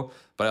Curry role,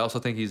 but I also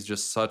think he's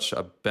just such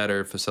a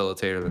better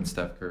facilitator than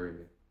Steph Curry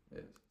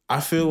is.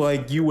 I feel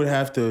like you would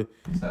have to.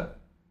 Steph.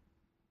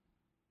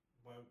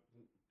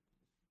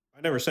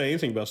 I never say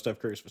anything about Steph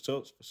Curry's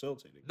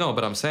facilitating. No,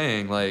 but I'm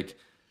saying, like,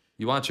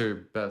 you want your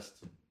best.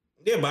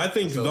 Yeah, but I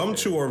think them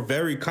two are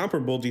very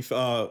comparable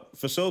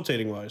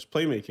facilitating wise,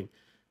 playmaking.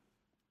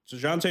 So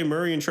DeJounte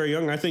Murray and Trae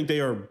Young, I think they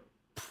are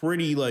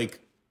pretty like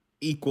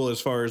equal as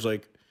far as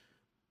like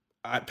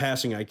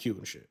passing IQ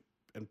and shit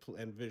and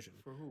vision.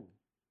 For who?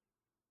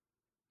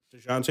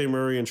 DeJounte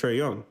Murray and Trae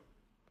Young.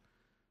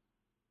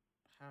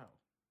 How?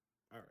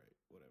 All right,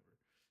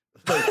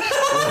 whatever.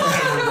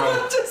 Whatever,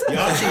 bro.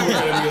 Y'all two are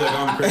gonna be like,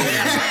 I'm crazy.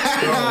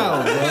 Bro,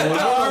 I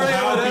don't know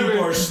how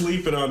people are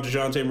sleeping on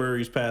DeJounte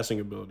Murray's passing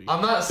ability.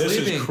 I'm not sleeping.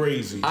 This is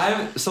crazy.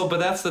 But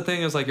that's the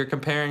thing is, like, you're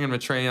comparing him to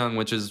Trae Young,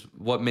 which is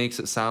what makes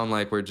it sound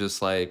like we're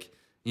just like,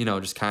 you know,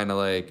 just kind of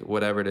like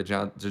whatever to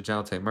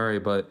DeJounte Murray.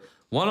 But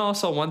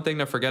one thing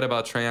to forget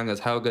about Trae Young is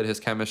how good his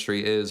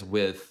chemistry is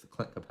with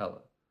Clint Capella.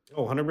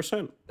 Oh,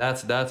 100%.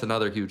 That's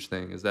another huge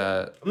thing is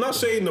that I'm not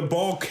saying the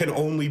ball can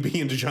only be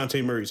in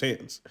DeJounte Murray's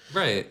hands.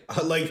 right.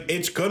 Like,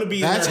 it's going to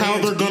be That's in their how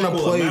hands they're gonna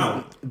equal play.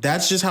 amount.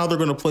 That's just how they're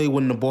gonna play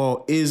when the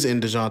ball is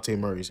in DeJounte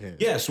Murray's hands.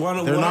 Yes, They're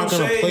not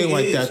gonna play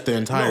like that the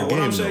entire game.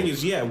 What I'm saying though.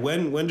 is,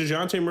 when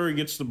DeJounte Murray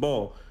gets the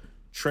ball,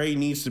 Trae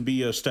needs to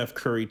be a Steph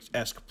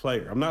Curry-esque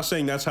player. I'm not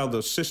saying that's how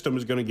the system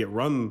is going to get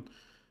run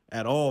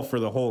at all for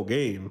the whole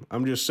game.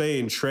 I'm just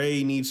saying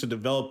Trae needs to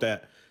develop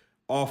that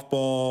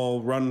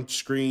off-ball, run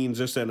screens,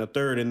 this, that, and a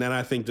third, and then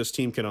I think this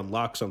team can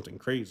unlock something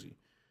crazy.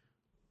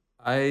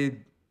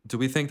 Do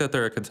we think that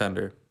they're a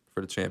contender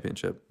for the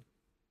championship?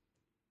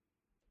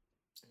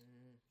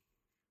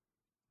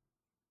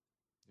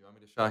 You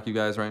want me to shock you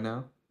guys right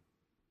now?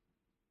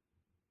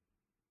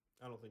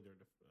 I don't think they're a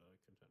contender.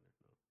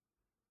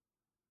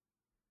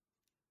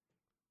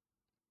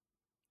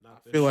 No.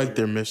 I feel like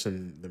they're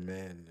missing the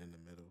man in the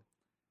middle.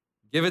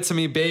 Give it to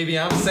me, baby.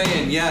 I'm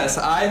saying yes.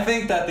 I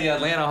think that the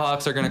Atlanta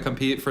Hawks are going to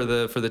compete for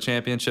the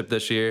championship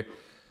this year.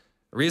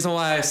 The reason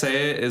why I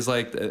say it is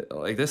like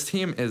this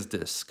team is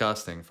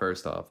disgusting.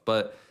 First off,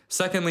 but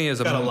secondly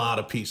is got a lot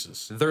of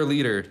pieces. Their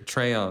leader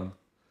Trae Young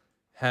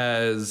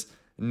has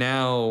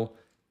now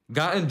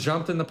gotten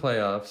jumped in the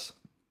playoffs.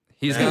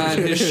 He's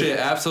gotten his shit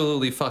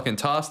absolutely fucking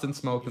tossed and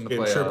smoked in the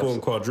playoffs. Triple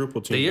and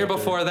quadruple team. The year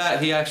before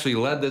that, he actually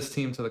led this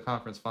team to the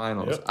conference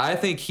finals. Yep. I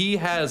think he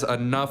has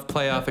enough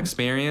playoff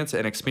experience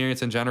and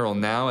experience in general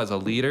now as a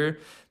leader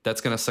that's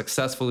going to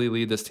successfully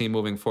lead this team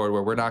moving forward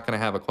where we're not going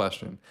to have a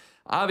question.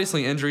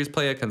 Obviously, injuries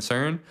play a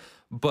concern,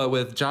 but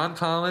with John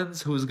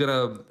Collins, who's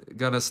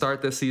gonna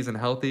start this season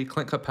healthy,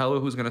 Clint Capella,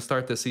 who's going to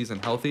start this season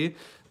healthy,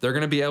 they're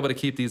going to be able to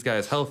keep these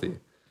guys healthy.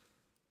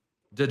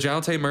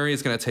 DeJounte Murray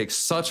is going to take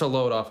such a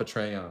load off of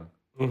Trae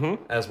Young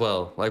as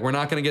well. Like, we're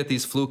not going to get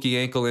these fluky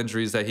ankle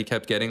injuries that he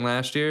kept getting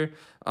last year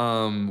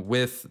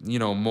with, you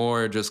know,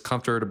 more just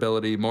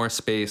comfortability, more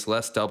space,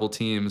 less double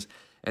teams.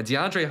 And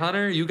DeAndre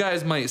Hunter, you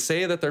guys might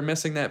say that they're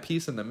missing that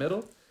piece in the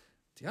middle.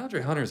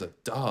 DeAndre Hunter's a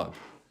dog.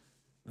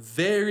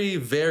 Very,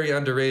 very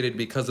underrated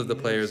because of the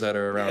players that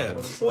are around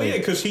him. Well, yeah,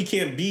 because he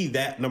can't be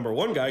that number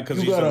one guy because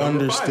You he's gotta the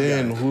number 5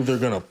 understand guy. who they're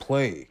gonna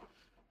play.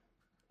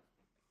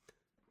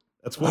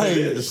 That's what it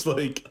is.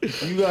 Like,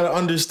 You gotta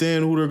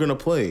understand who they're gonna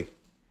play.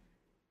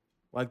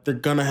 Like, they're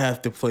gonna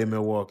have to play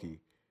Milwaukee.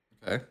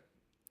 Okay.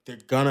 They're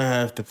gonna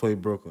have to play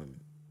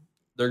Brooklyn.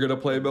 They're going to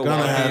play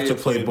Milwaukee. Gonna have to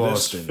play this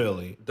Boston.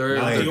 Philly. They're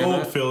Not the gonna-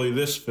 old Philly,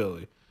 this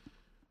Philly.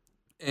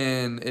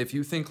 And if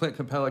you think Clint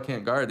Capella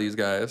can't guard these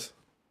guys,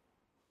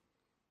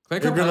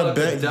 Clint You're gonna Capella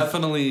bet- could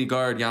definitely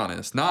guard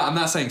Giannis. I'm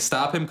not saying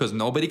stop him because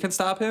nobody can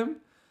stop him,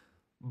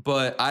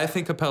 but I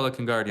think Capella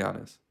can guard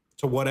Giannis.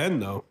 To what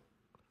end, though?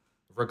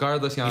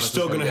 Regardless, Giannis He's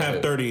still going to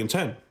have 30 and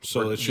 10.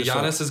 So it's just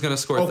Giannis is going to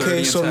score 30 Okay,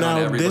 and so 10 on now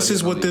everybody this is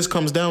in the what league. this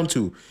comes down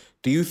to.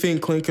 Do you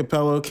think Clint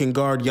Capella can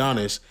guard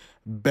Giannis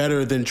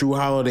better than Drew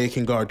Holiday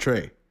can guard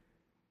Trey?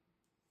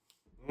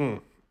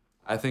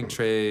 I think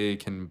Trey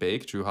can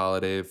bake Drew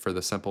Holiday for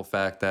the simple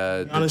fact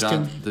that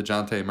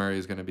DeJounte Murray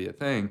is going to be a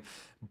thing.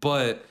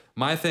 But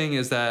my thing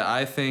is that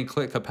I think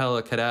Clint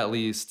Capella could at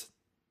least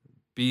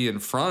be in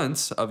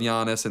front of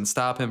Giannis and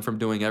stop him from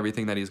doing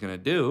everything that he's going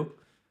to do,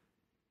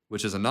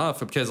 which is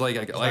enough. Because like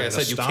I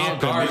said, you can't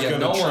guard him. He's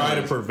him. going to try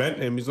to prevent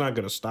him. He's not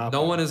going to stop him.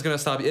 No one is going to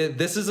stop.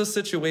 This is a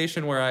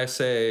situation where I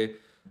say,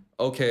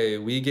 okay,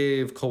 we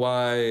gave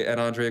Kawhi and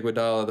Andre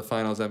Iguodala the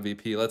Finals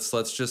MVP.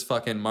 Let's just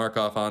fucking mark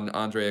off on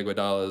Andre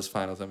Iguodala's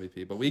Finals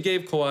MVP. But we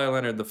gave Kawhi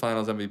Leonard the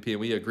Finals MVP, and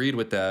we agreed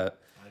with that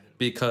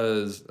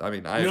because I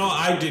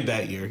did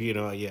that year.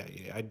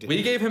 I did.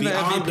 We gave him the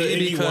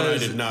MVP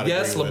because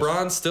yes, agree with.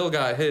 LeBron still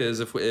got his.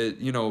 If we,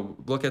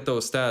 look at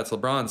those stats,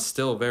 LeBron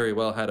still very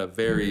well had a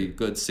very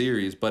good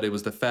series, but it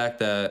was the fact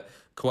that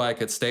Kawhi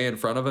could stay in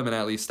front of him and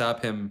at least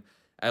stop him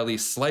at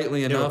least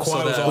slightly enough. So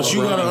that But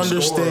you got to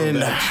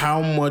understand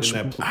how much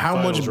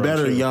finals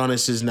better run, too.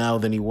 Giannis is now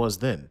than he was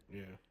then.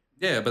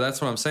 Yeah, but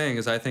that's what I'm saying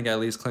is I think at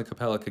least Clint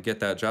Capella could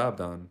get that job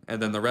done,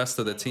 and then the rest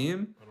of the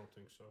team. I don't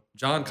think so.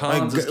 John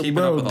Collins is keeping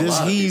up with a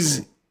lot of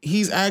people.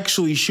 He's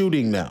actually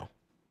shooting now.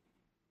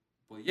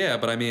 Well, yeah,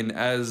 but I mean,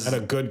 at a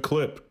good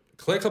clip.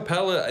 Clint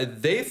Capella,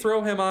 they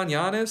throw him on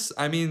Giannis.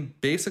 I mean,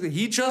 basically,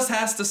 he just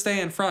has to stay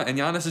in front, and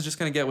Giannis is just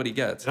going to get what he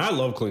gets. And I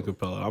love Clint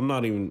Capella. I'm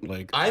not even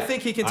like. I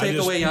think he can take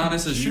away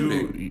Giannis's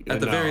shooting at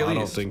the very least. I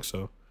don't think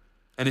so.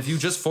 And if you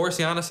just force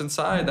Giannis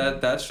inside,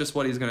 that's just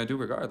what he's going to do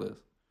regardless.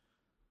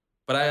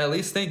 But I at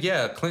least think,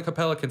 Clint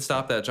Capella can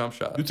stop that jump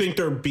shot. You think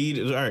they're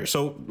beating? All right,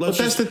 so But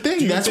that's the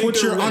thing. That's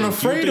what you're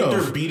unafraid of.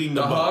 They're beating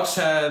the Bucks? Hawks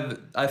have.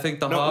 I think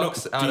the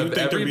Hawks out of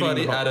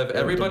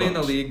everybody in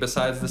the league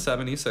besides the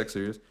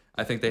 76ers.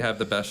 I think they have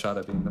the best shot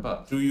at beating the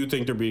Bucks. Do you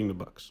think they're beating the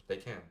Bucks? They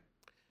can.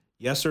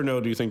 Yes or no?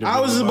 Do you think they're?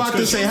 I was beating the about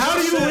Bucks? to say, how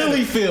do you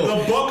really feel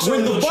The Bucks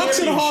when are the Bucks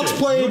and the Hawks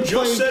play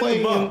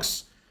the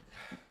Bucks.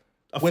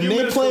 When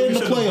they play in the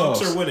The playoffs?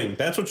 Bucks are winning.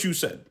 That's what you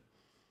said.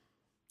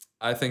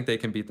 I think they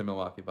can beat the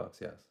Milwaukee Bucks.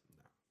 Yes.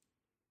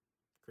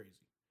 Crazy.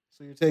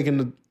 So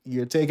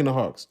you're taking the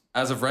Hawks.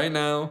 As of right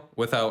now,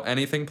 without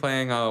anything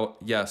playing out,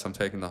 yes, I'm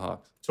taking the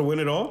Hawks. To win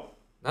it all?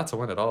 Not to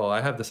win it all.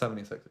 I have the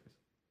 76ers.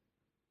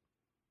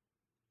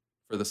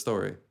 For the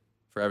story.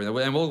 For everything.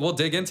 And we'll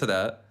dig into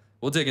that.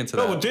 We'll dig into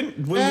that. No, it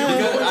didn't. I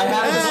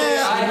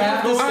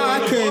have to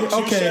say,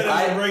 Okay.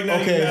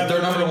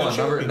 they're number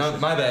one.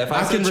 My bad. If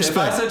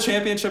I said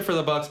championship for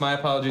the Bucks, my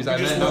apologies. I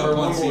meant number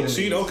one seed in the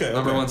East. Okay.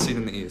 Number one seed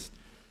in the East.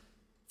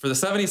 For the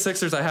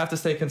 76ers, I have to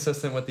stay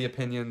consistent with the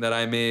opinion that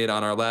I made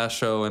on our last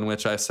show in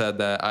which I said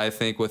that I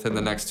think within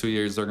the next 2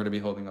 years they're going to be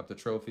holding up the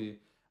trophy.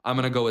 I'm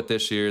going to go with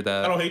this year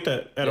that... I don't hate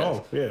that at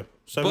all. Yeah.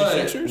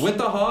 76ers? But with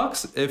the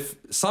Hawks, if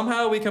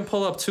somehow we can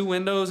pull up two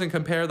windows and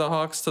compare the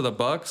Hawks to the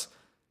Bucks,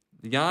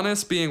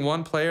 Giannis being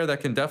one player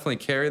that can definitely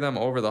carry them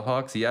over the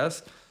Hawks,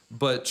 yes.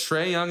 But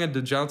Trae Young and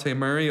DeJounte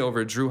Murray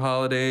over Drew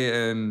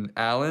Holiday and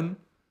Allen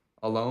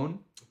alone...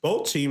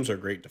 Both teams are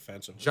great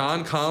defensively.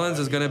 John Collins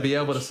is going to be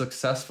able to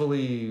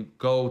successfully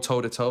go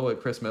toe-to-toe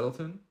with Chris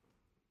Middleton.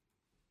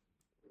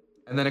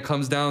 And then it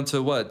comes down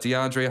to what?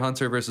 DeAndre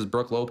Hunter versus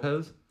Brook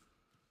Lopez.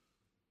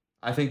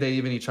 I think they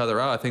even each other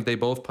out. I think they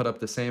both put up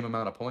the same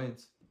amount of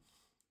points.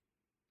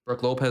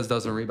 Brook Lopez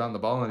doesn't rebound the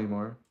ball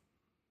anymore.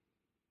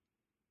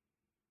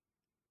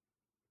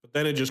 But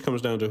then it just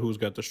comes down to who's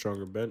got the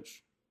stronger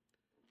bench.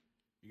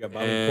 You got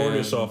Bobby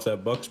Portis off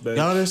that Bucks bench.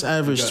 Giannis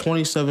averaged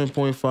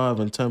 27.5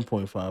 and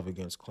 10.5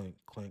 against Clint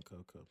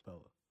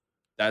Capella.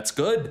 That's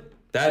good.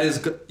 That is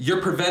good.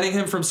 You're preventing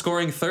him from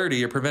scoring 30.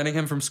 You're preventing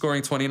him from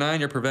scoring 29.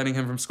 You're preventing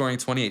him from scoring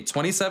 28.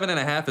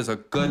 27.5 is a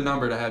good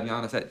number to have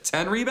Giannis at.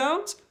 10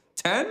 rebounds?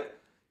 10?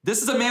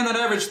 This is a man that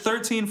averaged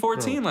 13,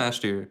 14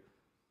 last year.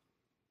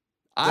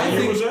 What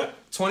year was that?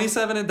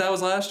 27, and that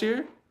was last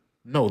year?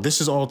 No,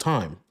 this is all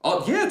time.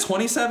 Oh, yeah,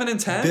 27 and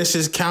 10? This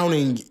is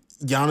counting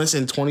Giannis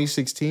in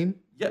 2016.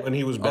 Yeah. When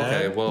he was bad?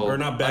 Okay, well, or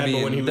not bad,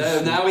 but when he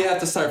was... Now we have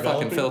to start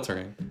fucking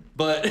filtering.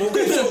 But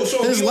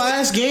so his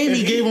last game,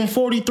 he gave him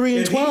 43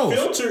 and 12.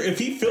 If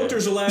he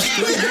filters the last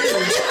 3 years...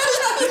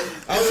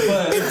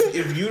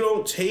 if you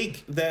don't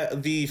take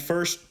the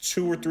first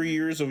 2 or 3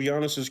 years of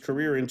Giannis's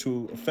career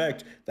into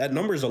effect, that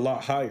number is a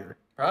lot higher.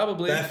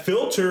 Probably. That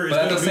filter is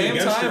but going at to the be same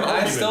against time, your I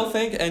argument. still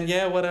think, and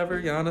yeah,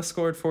 whatever, Giannis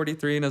scored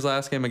 43 in his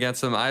last game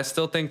against him. I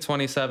still think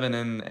 27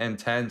 and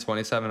 10,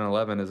 27 and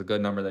 11 is a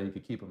good number that you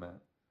could keep him at.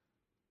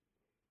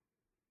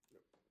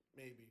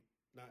 Maybe.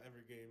 Not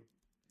every game.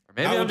 Or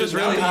maybe I'm just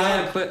really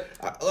high on Clint.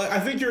 I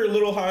think you're a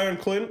little high on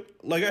Clint.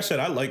 Like I said,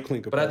 I like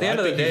Clint Capella. But at the end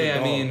of the think he's day, a I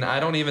dog. mean, I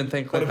don't even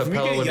think Clint But if we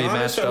Capella get would be Giannis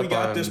matched that up we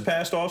got on. this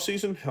past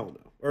offseason, hell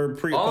no. Or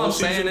All I'm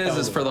saying hell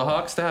is no. for the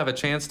Hawks to have a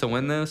chance to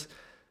win this,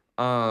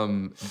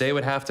 they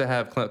would have to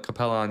have Clint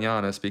Capella on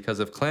Giannis, because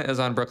if Clint is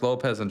on Brook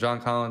Lopez and John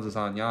Collins is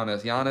on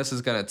Giannis, Giannis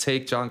is gonna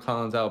take John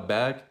Collins out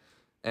back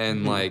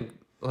and like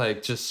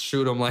just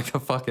shoot him like a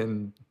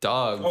fucking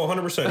dog. Oh,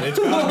 100%. It's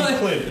gotta be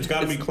Clint. It's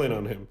gotta be Clint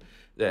on him.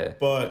 Yeah,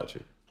 But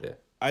yeah.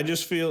 I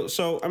just feel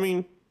so. I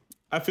mean,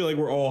 I feel like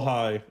we're all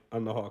high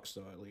on the Hawks,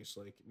 though. At least,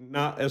 like,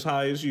 not as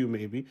high as you,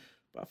 maybe,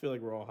 but I feel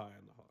like we're all high on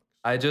the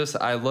Hawks.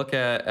 I look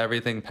at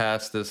everything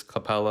past this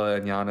Capella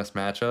and Giannis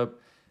matchup,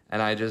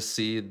 and I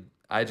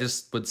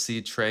just would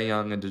see Trae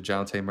Young and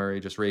DeJounte Murray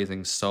just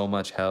raising so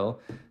much hell.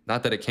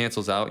 Not that it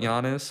cancels out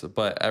Giannis,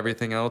 but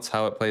everything else,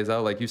 how it plays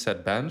out, like you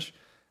said, bench.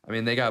 I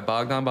mean, they got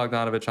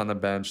Bogdanovich on the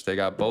bench. They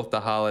got both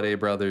the Holiday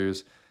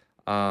brothers.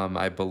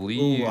 I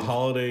believe. Ooh, a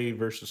Holiday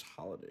versus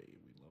Holiday.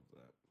 We love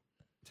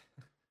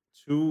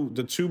that.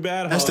 The two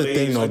bad That's Holidays.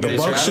 the thing, though. The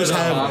Bucks just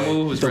have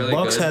really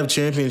Bucks good. have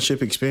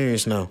championship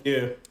experience now.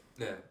 Yeah.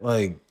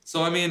 Like,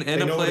 So I mean, They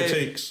know what it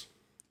takes.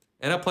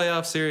 in a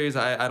playoff series,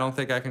 I don't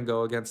think I can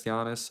go against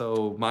Giannis.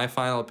 So my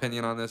final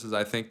opinion on this is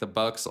I think the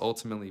Bucks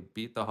ultimately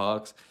beat the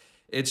Hawks.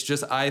 It's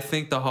just I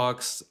think the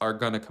Hawks are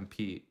gonna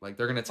compete. Like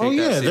they're gonna take.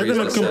 That they're series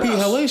gonna to compete 7.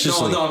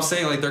 hellaciously. No, I'm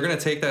saying like they're gonna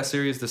take that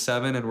series to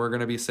 7, and we're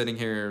gonna be sitting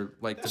here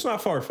like That's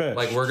not far fetched.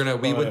 like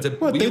we would.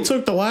 They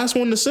took the last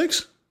one to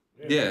 6.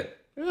 Yeah.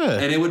 Yeah.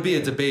 And it would be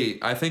a debate.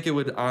 I think it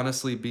would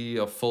honestly be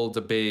a full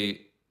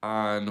debate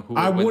on who.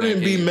 I would win wouldn't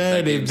that be game,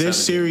 mad that if game this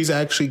 7 game. series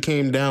actually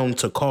came down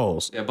to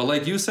calls. Yeah, but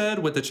like you said,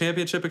 with the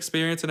championship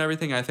experience and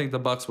everything, I think the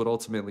Bucks would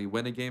ultimately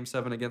win a game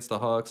 7 against the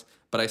Hawks.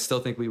 But I still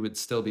think we would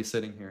still be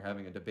sitting here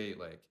having a debate.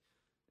 Like,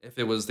 if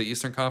it was the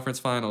Eastern Conference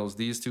Finals,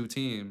 these two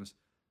teams,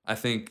 I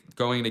think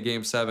going to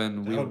game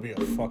 7, that would be a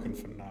fucking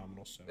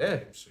phenomenal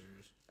game series.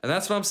 And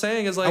that's what I'm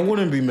saying is like, I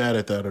wouldn't be mad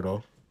at that at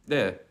all.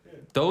 yeah.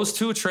 Those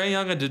two, Trae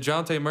Young and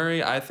DeJounte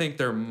Murray, I think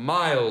they're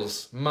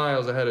miles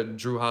ahead of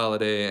Drew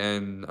Holiday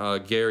and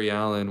Gary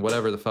Allen,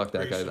 whatever the fuck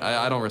that guy is.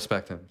 I don't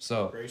respect him.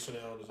 So, Grayson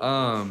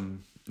Allen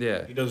is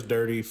yeah. he does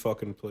dirty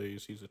fucking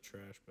plays. He's a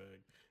trash bag.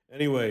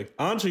 Anyway,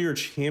 on to your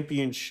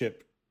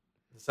championship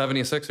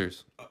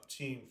 76ers.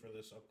 team for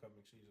this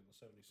upcoming season,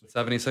 the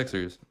 76ers.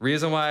 76ers.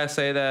 Reason why I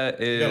say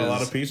that is... You got a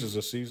lot of pieces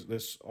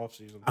this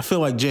offseason. I feel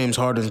like James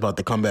Harden's about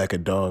to come back a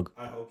dog.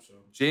 I hope so.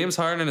 James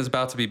Harden is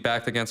about to be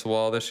backed against the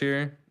wall this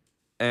year.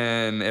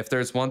 And if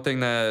there's one thing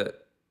that,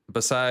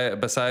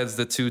 besides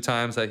the 2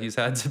 times that he's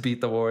had to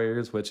beat the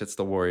Warriors, which it's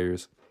the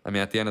Warriors. I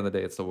mean, at the end of the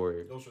day, it's the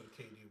Warriors. Those are the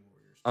KD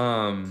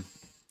Warriors.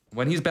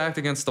 When he's backed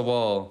against the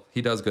wall,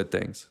 he does good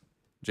things.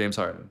 James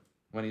Harden.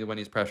 When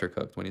he's pressure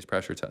cooked, when he's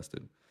pressure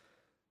tested.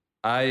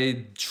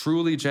 I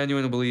truly,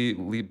 genuinely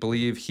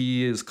believe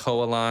he is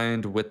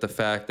co-aligned with the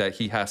fact that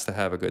he has to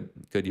have a good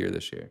year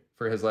this year.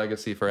 For his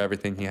legacy, for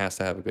everything, he has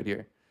to have a good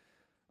year.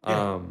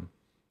 Yeah.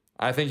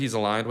 I think he's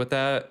aligned with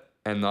that.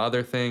 And the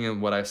other thing, and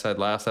what I said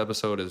last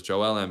episode, is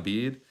Joel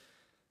Embiid.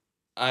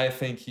 I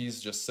think he's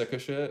just sick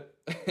of shit.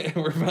 And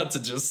we're about to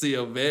just see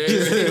a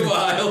very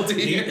wild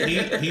year.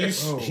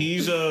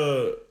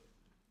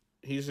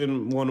 He's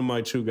in one of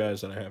my 2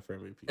 guys that I have for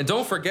MVP. And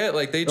don't forget,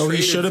 like they.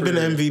 He should have been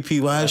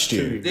MVP last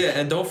year. Yeah,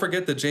 and don't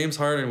forget that James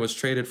Harden was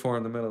traded for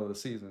in the middle of the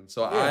season.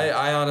 So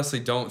I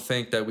honestly don't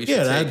think that we should.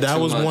 Yeah, take that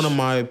too was much. one of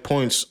my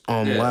points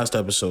last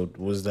episode.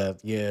 Was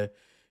that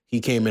he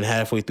came in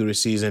halfway through the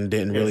season,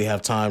 didn't really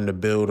have time to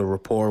build a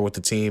rapport with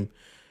the team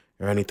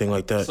or anything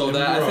like that. So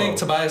that I think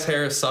Tobias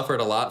Harris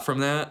suffered a lot from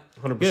that.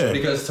 100%.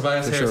 Because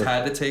Tobias Harris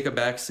had to take a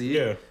back seat.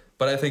 Yeah.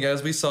 But I think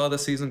as we saw the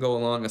season go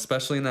along,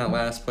 especially in that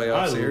last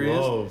playoff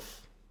series,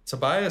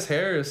 Tobias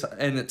Harris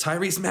and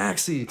Tyrese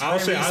Maxey. I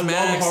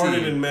love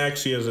Harden and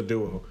Maxey as a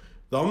duo.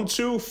 Them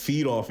 2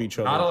 feed off each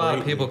other. Not a lot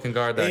of people can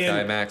guard that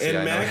guy, Maxey.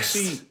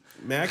 And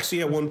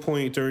Maxey at one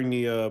point during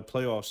the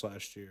playoffs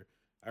last year,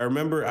 I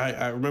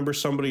remember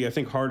somebody, I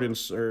think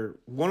Harden's or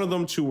one of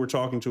them 2 were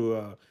talking to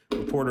a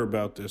reporter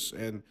about this,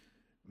 and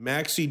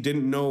Maxey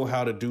didn't know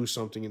how to do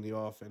something in the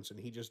offense, and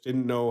he just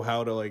didn't know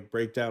how to like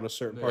break down a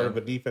certain part of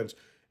a defense.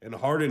 And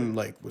Harden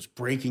like was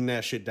breaking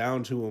that shit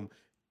down to him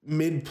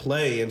mid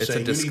play and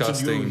saying, "You need to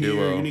do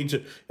here, you need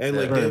to," and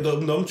like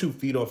them 2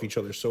 feed off each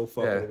other so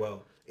fucking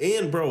well.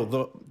 And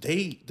bro,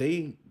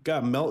 they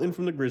got Melton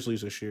from the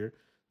Grizzlies this year.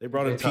 They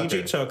brought in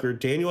PJ Tucker,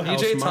 Daniel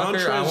House,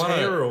 Montrezl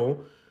Harrell.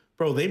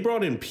 Bro, they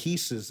brought in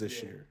pieces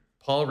this year.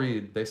 Paul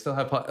Reed. They still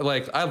have Paul.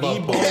 Like, I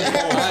love Paul.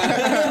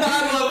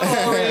 I love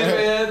Paul Reed,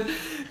 man.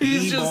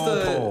 He's just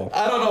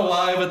I don't know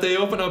why, but they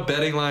open up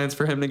betting lines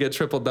for him to get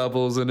triple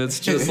doubles, and it's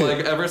just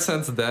like ever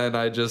since then,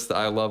 I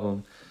love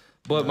him.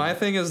 But my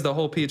thing is the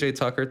whole PJ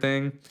Tucker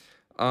thing.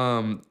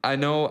 I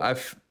know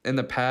in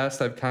the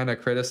past I've kind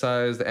of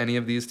criticized any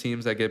of these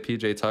teams that get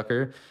PJ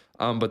Tucker.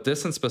 But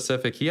this in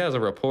specific, he has a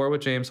rapport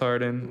with James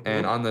Harden,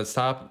 and on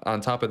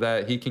top of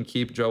that, he can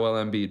keep Joel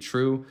Embiid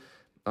true.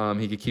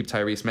 He could keep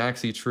Tyrese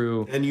Maxey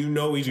true. And you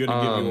know he's going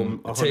to give you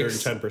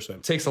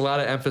 110%. Takes a lot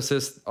of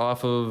emphasis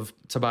off of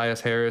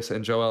Tobias Harris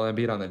and Joel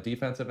Embiid on the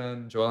defensive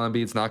end. Joel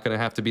Embiid's not going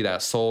to have to be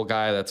that sole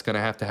guy that's going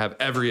to have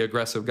every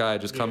aggressive guy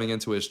just coming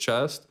into his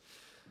chest.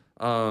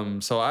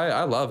 So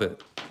I love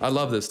it. I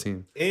love this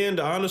team. And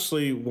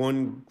honestly,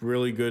 one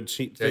really good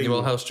team.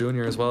 Daniel House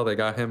Jr. as well. They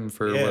got him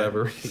for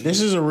whatever reason.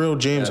 This is a real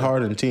James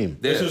Harden team.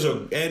 This is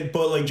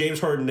but like James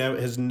Harden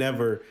has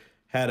never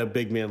had a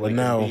big man like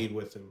Embiid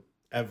with him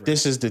ever.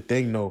 This is the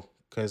thing, though,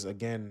 because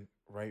again,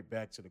 right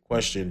back to the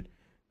question: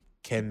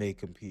 can they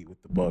compete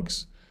with the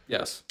Bucks?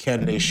 Yes.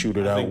 Can they shoot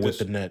it out with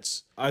the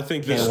Nets? I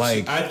think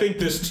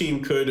this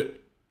team could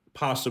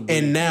possibly.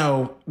 And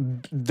now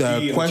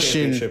the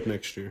question,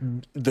 next year.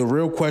 The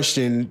real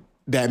question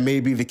that may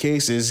be the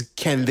case is: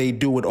 can they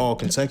do it all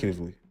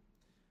consecutively?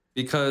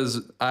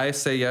 Because I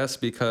say yes,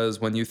 because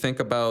when you think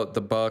about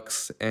the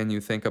Bucks and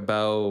you think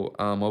about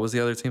what was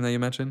the other team that you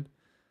mentioned?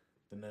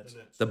 The Nets.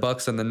 The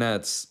Bucks and the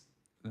Nets,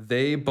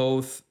 they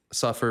both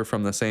suffer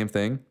from the same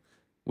thing,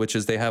 which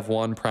is they have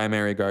one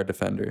primary guard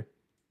defender,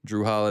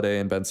 Drew Holiday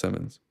and Ben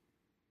Simmons.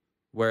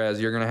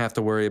 Whereas you're going to have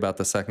to worry about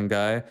the second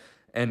guy.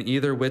 And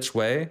either which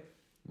way,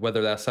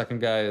 whether that second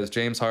guy is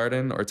James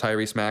Harden or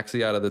Tyrese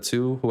Maxey out of the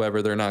two,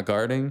 whoever they're not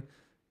guarding,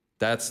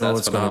 that's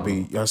it's going to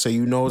be. I say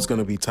it's going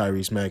to be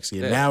Tyrese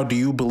Maxey. And now, do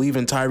you believe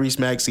in Tyrese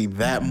Maxey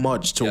that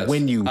much to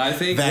win you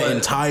that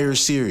entire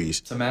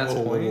series? To Matt's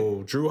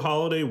point, Drew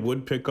Holiday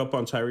would pick up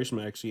on Tyrese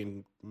Maxey,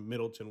 and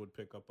Middleton would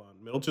pick up on.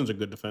 Middleton's a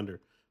good defender.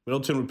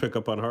 Middleton would pick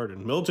up on Harden.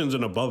 Middleton's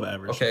an above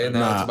average. Okay,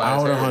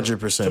 I would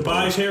 100%.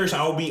 Tobias Harris,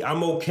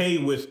 I'm okay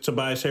with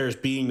Tobias Harris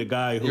being the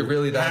guy who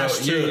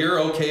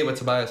you're okay with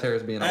Tobias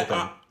Harris being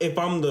open. If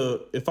I'm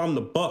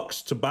the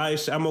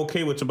Bucks, I'm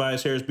okay with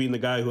Tobias Harris being the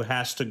guy who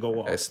has to go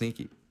off. That's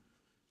sneaky.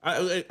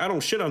 I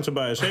don't shit on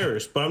Tobias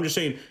Harris, but I'm just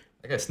saying.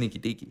 I got sneaky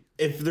deaky.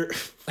 If they're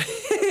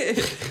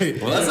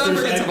well, let's not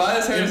forget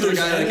Tobias Harris is the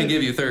guy that can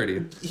give you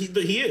 30.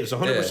 He is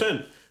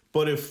 100%.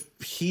 But if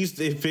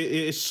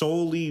it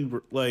solely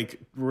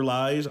like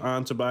relies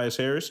on Tobias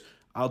Harris,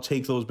 I'll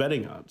take those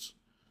betting odds,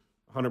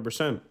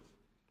 100%.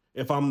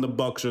 If I'm the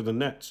Bucks or the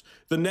Nets,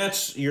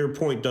 your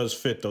point does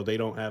fit though. They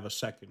don't have a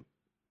second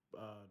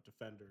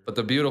defender. But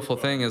the beautiful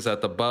thing is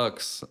that the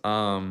Bucks,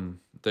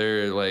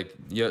 they're like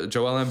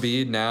Joel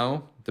Embiid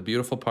now. The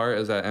beautiful part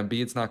is that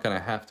Embiid's not going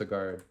to have to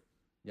guard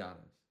Giannis.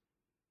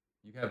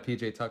 You have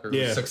PJ Tucker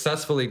who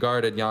successfully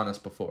guarded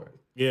Giannis before.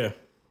 Yeah.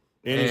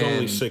 And he's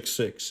only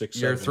 6'6",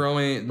 6'7". You're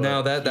throwing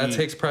now that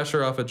takes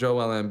pressure off of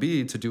Joel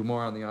Embiid to do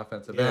more on the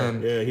offensive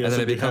end, and then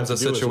it becomes a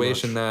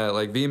situation that,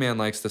 like V-Man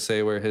likes to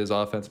say, where his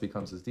offense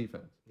becomes his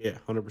defense. Yeah,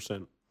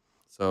 100%.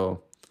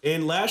 So,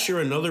 and last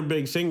year another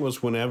big thing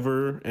was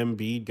whenever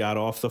Embiid got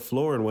off the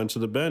floor and went to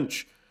the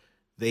bench,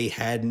 they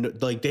had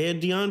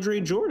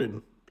DeAndre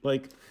Jordan.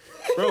 Like,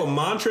 bro,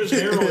 Montrezl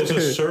Harrell is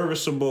a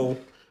serviceable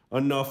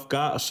enough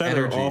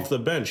center off the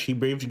bench. He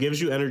gives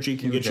you energy,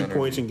 can get you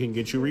points, and can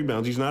get you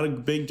rebounds. He's not a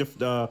big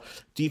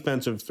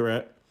defensive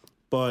threat,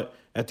 but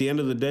at the end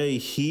of the day,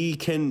 he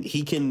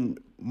can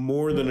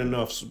more than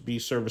enough be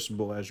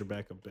serviceable as your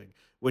backup big,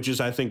 which is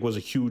I think was a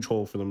huge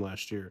hole for them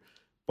last year,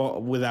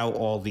 but without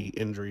all the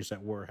injuries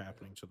that were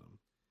happening to them.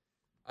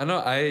 I know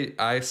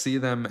I see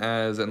them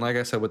as, and like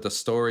I said, with the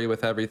story,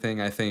 with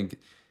everything, I think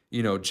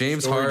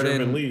James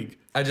Harden. League.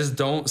 I just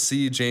don't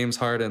see James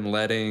Harden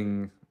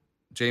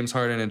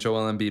and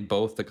Joel Embiid,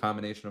 both, the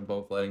combination of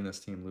both, letting this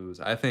team lose.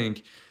 I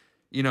think,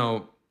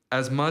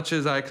 as much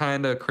as I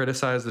kind of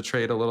criticized the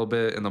trade a little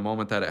bit in the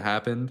moment that it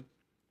happened,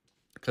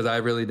 because I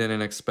really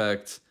didn't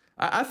expect,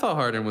 I thought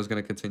Harden was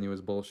going to continue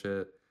his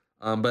bullshit.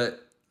 But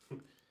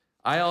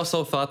I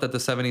also thought that the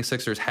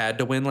 76ers had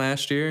to win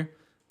last year.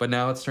 But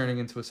now it's turning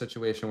into a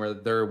situation where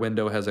their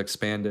window has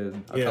expanded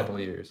a couple of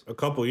years.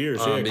 Because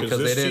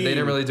they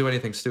didn't really do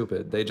anything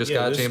stupid. They just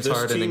got James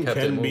Harden and kept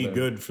it moving. This team can be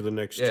good for the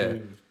next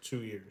 2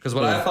 years. Because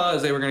what I thought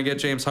is they were going to get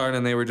James Harden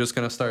and they were just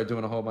going to start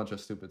doing a whole bunch of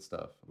stupid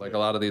stuff, like a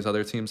lot of these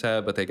other teams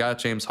have. But they got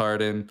James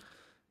Harden.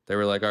 They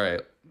were like, all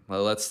right,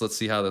 well, let's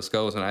see how this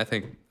goes. And I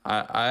think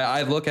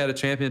I look at a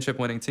championship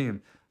winning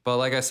team. But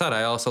like I said,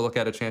 I also look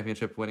at a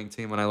championship winning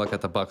team when I look at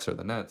the Bucks or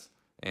the Nets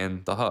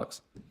and the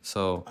Hawks.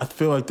 So I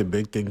feel like the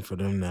big thing for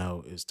them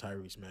now is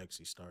Tyrese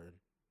Maxey starting.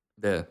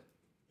 Yeah.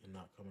 And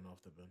not coming off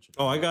the bench.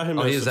 Oh, I got him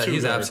as a 2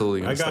 he's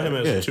absolutely I got him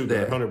as a 2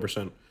 guard,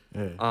 100%.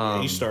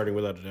 Yeah. He's starting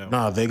without a doubt.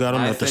 Nah, they got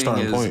him at the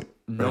starting point.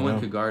 No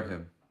one could guard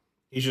him.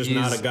 He's just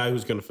not a guy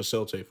who's going to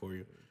facilitate for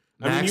you.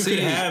 I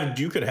mean,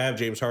 you could have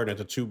James Harden at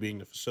the 2 being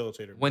the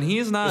facilitator. When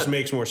he's not, this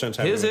makes more sense.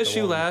 His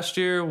issue last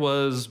year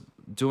was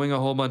doing a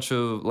whole bunch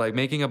of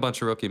making a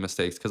bunch of rookie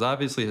mistakes, because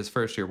obviously his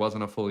first year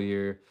wasn't a full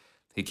year.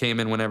 He came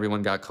in when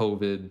everyone got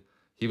COVID.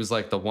 He was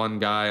like the one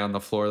guy on the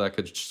floor that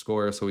could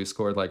score, so he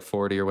scored like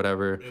 40 or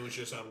whatever. It was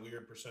just on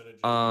weird percentages.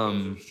 It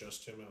was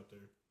just him out there.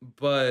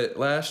 But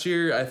last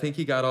year, I think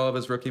he got all of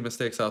his rookie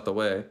mistakes out the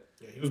way.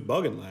 Yeah, he was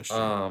bugging last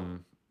year.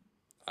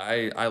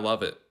 I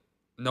love it.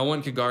 No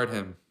one could guard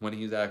him when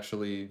he's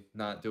actually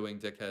not doing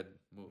dickhead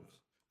moves.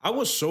 I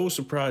was so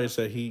surprised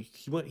that he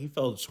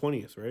fell to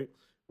 20th, right?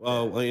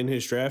 In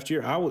his draft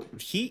year,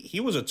 he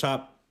was a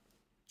top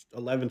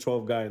 11,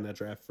 12 guy in that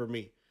draft for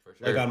me. For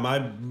sure. Like on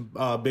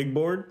my big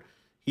board,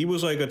 he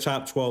was like a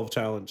top 12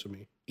 talent to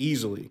me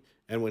easily.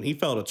 And when he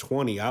fell to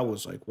 20, I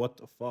was like, what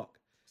the fuck?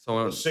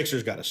 So the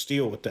Sixers got to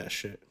steal with that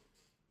shit.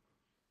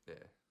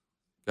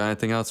 Got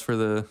anything else for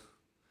the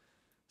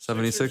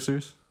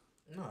 76ers?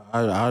 No,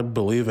 I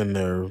believe in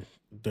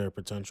their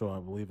potential. I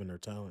believe in their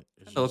talent.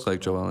 They look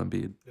like Joel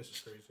Embiid. This is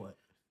crazy. What?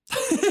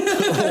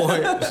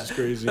 This is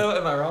crazy.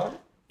 Am I wrong?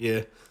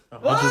 Yeah. You're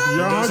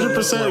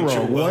 100% wrong.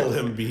 Joel What?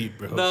 Embiid,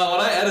 bro. No,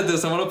 when I edit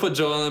this, I'm gonna put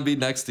Joel Embiid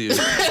next to you.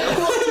 Bro,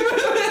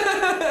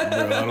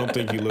 I don't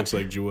think he looks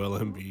like Joel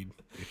Embiid.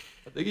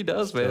 I think he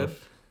does, man.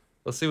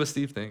 Let's see what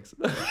Steve thinks.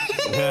 I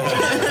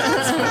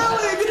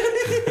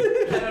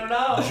don't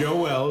know.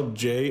 Joel,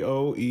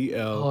 Joel.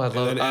 Oh, I love-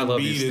 and then I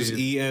love you, Embiid is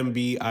Steve.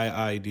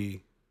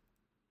 Embiid.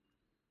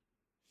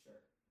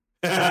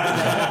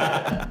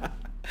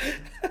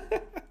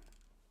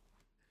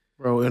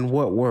 Bro, in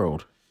what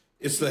world?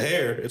 It's the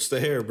hair. It's the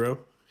hair, bro.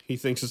 He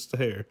thinks it's the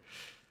hair.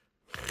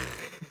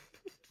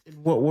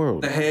 In what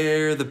world? The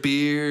hair, the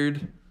beard.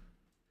 You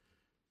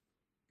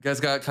guys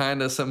got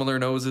kind of similar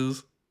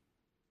noses.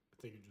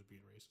 I think you're just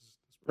being racist.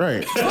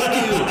 Right.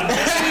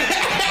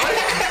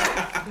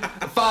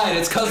 Fine,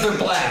 it's because they're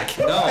black.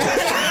 No.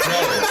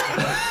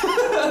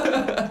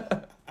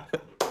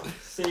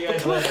 See you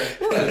guys later.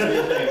 What do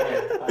you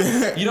think,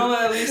 man? You don't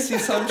at least see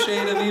some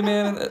shade of me,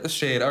 man?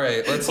 Shade. All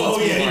right, let's move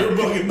on. you're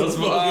bugging the Let's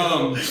fuck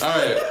all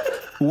right.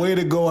 Way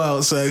to go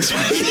out, Sex. Way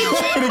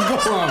to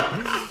go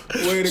out.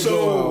 Way to So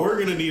go out. we're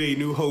gonna need a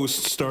new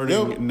host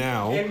starting Yep.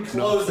 now. In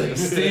closing,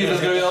 Steve is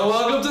going to be like,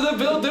 welcome to the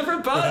Build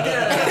Different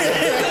podcast.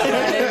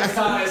 Next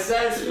time I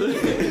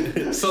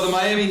said So the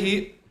Miami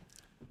Heat,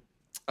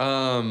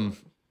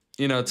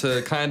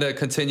 to kind of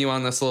continue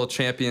on this little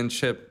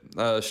championship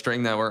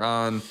string that we're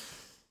on.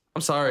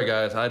 I'm sorry,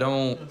 guys. I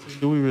don't.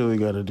 Do we really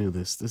got to do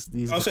this?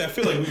 These I'll say I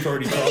feel like we've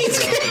already talked about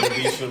it a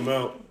decent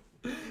amount.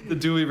 The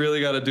do we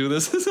really got to do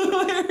this is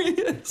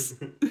hilarious.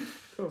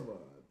 Come on.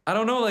 I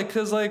don't know,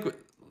 because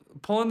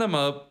pulling them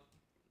up,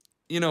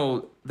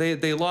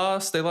 they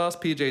lost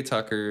PJ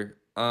Tucker.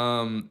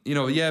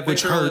 Victor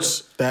which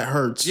hurts. That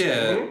hurts.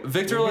 Yeah,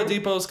 Victor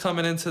Oladipo's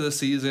coming into the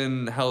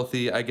season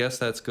healthy. I guess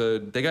that's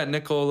good. They got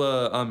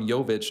Nikola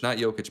Jovic, not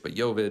Jokic, but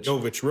Jovic.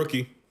 Jovic,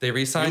 rookie. They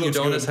re-signed He looks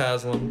Udonis good.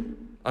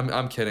 Haslam.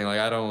 I'm kidding.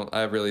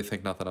 I really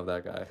think nothing of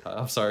that guy.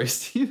 I'm sorry,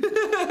 Steve.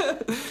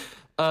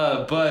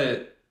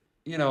 But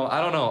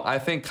I don't know. I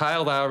think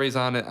Kyle Lowry's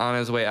on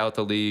his way out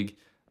the league.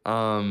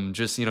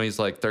 He's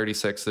like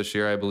 36 this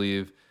year, I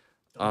believe.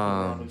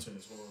 Robinson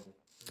is horrible.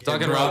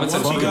 Duncan Bro,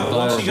 Robinson's once he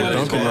got his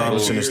Duncan bag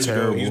Robinson 2 is years ago,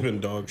 terrible. He's been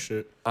dog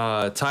shit.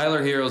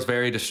 Tyler Hero's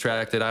very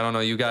distracted. I don't know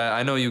you guys.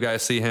 I know you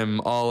guys see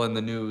him all in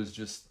the news,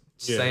 just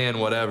saying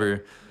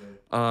whatever.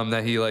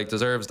 That he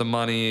deserves the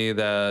money.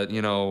 That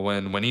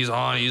when he's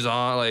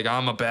on. Like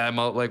I'm a bad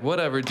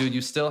whatever, dude.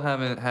 You still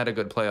haven't had a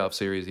good playoff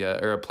series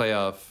yet, or a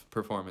playoff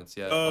performance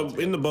yet.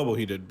 In the bubble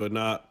he did, but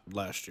not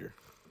last year.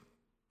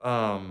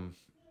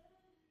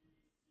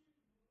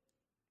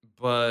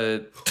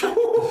 But Just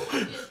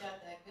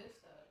got that good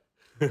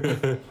stuff.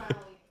 Finally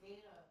made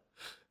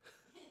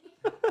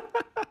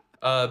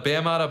up.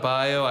 Bam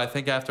Adebayo, I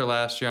think after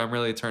last year, I'm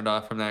really turned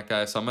off from that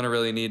guy. So I'm gonna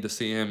really need to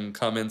see him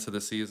come into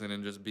the season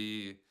and just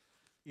be.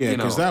 Yeah,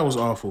 because that was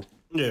awful.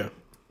 Yeah.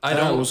 I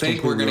That don't was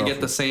think we're gonna completely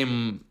get the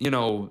same.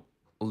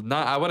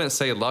 Not. I wouldn't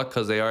say luck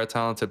because they are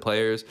talented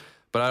players,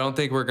 but I don't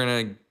think we're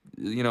gonna.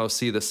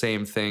 See the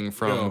same thing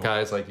from Yo.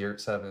 guys like Yurt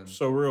Seven,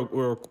 So real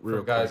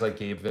from guys like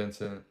Gabe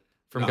Vincent,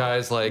 from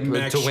guys like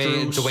Max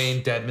Strus.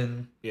 Dwayne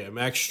Dedman. Yeah,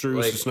 Max Strus.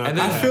 Like, It's not. and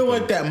gonna then- I feel happen.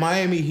 like that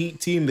Miami Heat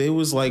team, they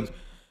was like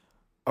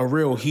a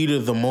real heat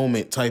of the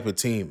moment type of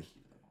team.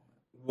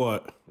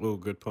 What? Oh,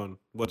 good pun.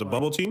 What, the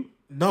bubble team?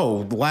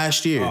 No,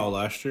 last year. Oh,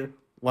 last year.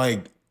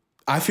 Like,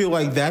 I feel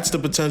like that's the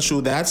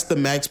potential. That's the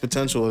max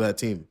potential of that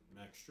team.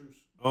 Max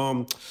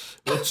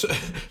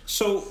Strus.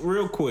 So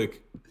real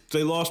quick,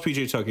 they lost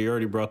PJ Tucker. You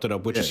already brought that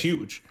up, which is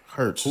huge.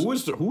 Hurts. Who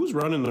was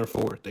running their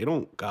fourth? They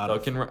don't got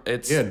it.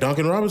 Duncan,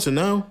 Duncan Robinson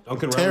now.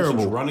 Duncan Terrible.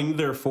 Robinson's running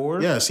their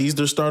four. Yes, he's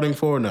their starting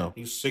four now.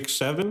 He's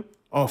 6'7",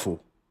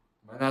 Awful.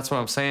 That's what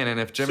I'm saying. And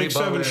if Jimmy 6'7"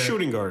 Butler,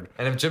 shooting guard.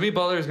 and if Jimmy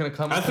Butler is gonna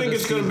come, I into think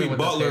this it's going to season be with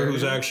this Butler hair,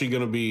 who's actually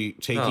going to be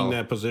taking No.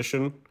 that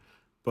position.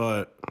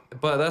 But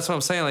But that's what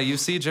I'm saying. Like you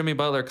see Jimmy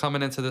Butler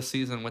coming into the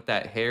season with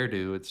that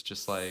hairdo. It's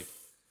just like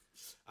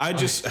I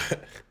just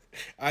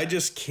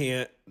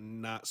can't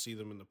not see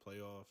them in the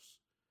playoffs.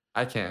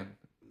 I can't.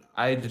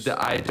 I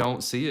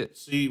don't see it.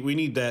 See, we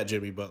need that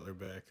Jimmy Butler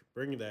back.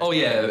 Bring that. Oh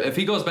yeah, if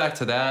he goes back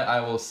to that, I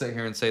will sit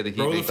here and say that he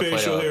Throw the make the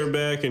facial playoffs. hair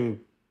back and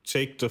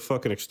take the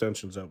fucking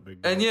extensions out,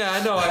 big dog. And yeah,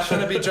 I know I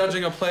shouldn't be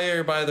judging a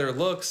player by their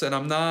looks, and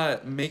I'm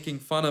not making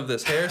fun of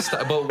this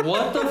hairstyle. But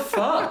what the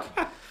fuck?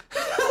 I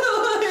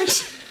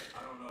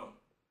don't know.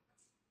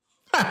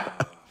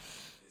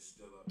 It's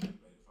still up to debate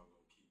if I'm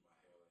gonna keep my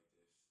hair like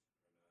this or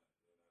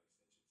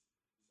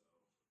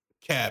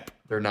not. Cap.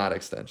 They're not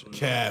extensions.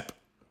 Cap.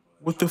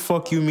 What the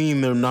fuck you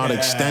mean they're not Yeah.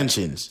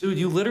 extensions? Dude,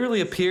 you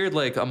literally appeared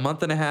like a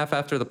month and a half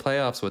after the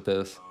playoffs with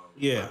this.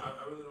 Yeah.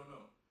 I really don't know.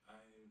 I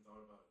ain't even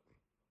thought about it.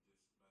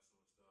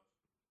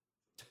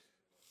 Just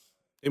messing with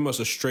stuff. They must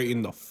have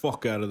straightened the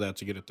fuck out of that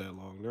to get it that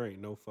long. There ain't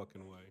no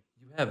fucking way.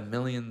 You have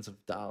millions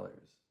of dollars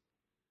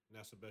And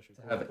that's the best you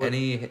to can have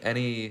do.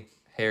 any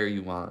hair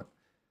you want.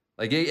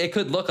 Like it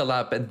could look a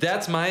lot, but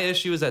that's my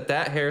issue is that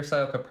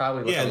hairstyle could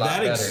probably look a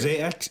lot better.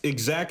 that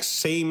exact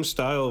same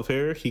style of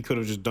hair, he could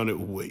have just done it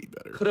way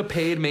better. Could have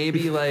paid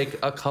maybe like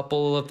a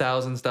couple of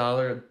thousands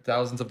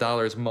of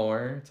dollars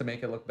more to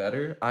make it look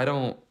better.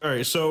 All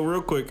right, so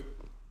real quick,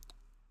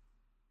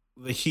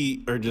 the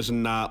Heat are just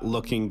not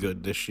looking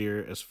good this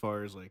year as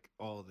far as like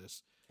all of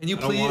this. Can you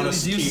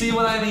please? Do you see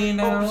what I mean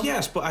now? Oh,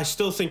 yes, but I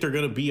still think they're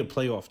gonna be a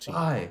playoff team.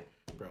 Why?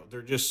 Bro,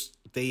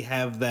 they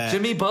have that.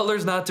 Jimmy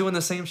Butler's not doing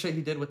the same shit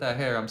he did with that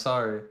hair. I'm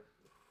sorry.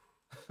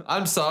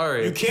 I'm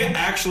sorry. You can't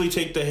actually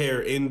take the hair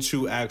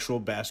into actual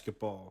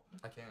basketball.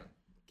 I can't.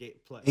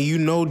 Play. And you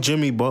know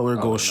Jimmy Butler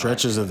goes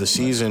stretches of the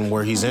season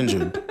where he's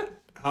injured.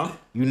 Huh?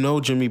 You know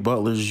Jimmy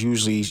Butler's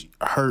usually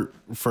hurt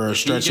for a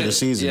stretch of the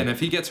season. Yeah, and if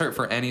he gets hurt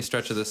for any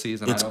stretch of the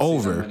season, It's I don't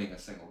see over. him winning a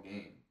single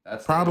game.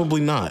 That's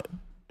Probably not.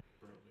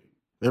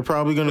 They're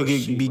probably going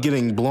to be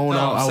getting blown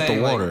out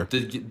the water.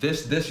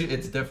 This year,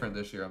 it's different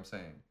this year, I'm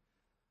saying.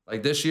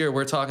 Like this year,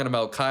 we're talking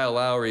about Kyle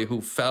Lowry,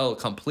 who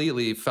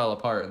completely fell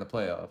apart in the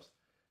playoffs.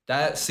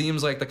 That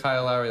seems like the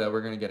Kyle Lowry that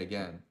we're going to get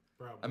again.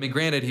 Probably. I mean,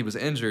 granted, he was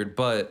injured,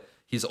 but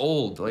he's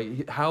old.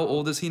 Like, how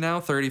old is he now?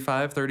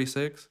 35,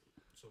 36?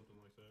 Something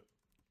like that.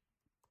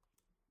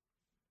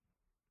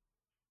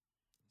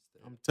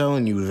 I'm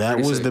telling you, that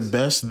 36. was the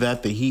best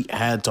that the Heat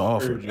had to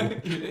offer.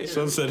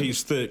 Son said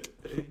he's thick.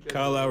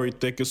 Kyle Lowry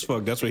thick as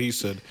fuck. That's what he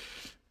said.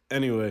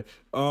 Anyway,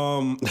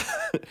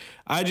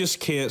 I just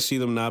can't see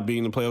them not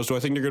being in the playoffs. Do I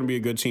think they're going to be a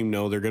good team?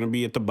 No, they're going to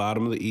be at the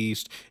bottom of the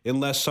East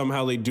unless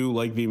somehow they do,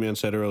 like V-Man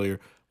said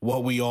earlier,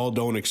 what we all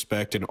don't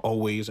expect and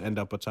always end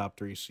up a top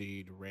 3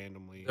 seed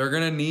randomly. They're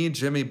going to need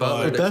Jimmy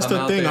Butler But to that's come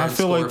the out thing. there I and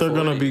feel like score they're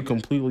going to 40. be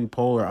completely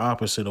polar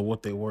opposite of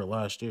what they were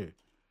last year.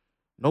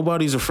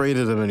 Nobody's afraid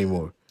of them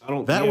anymore.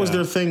 That was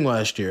their thing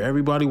last year.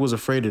 Everybody was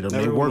afraid of them.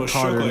 Everyone they was worked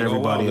harder shook, than like,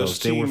 everybody this else.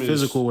 They were team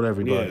physical with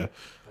everybody. Yeah.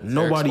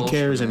 Nobody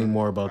cares expulsion,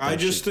 anymore about that. I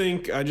just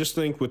shit.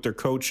 think with their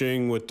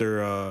coaching, with their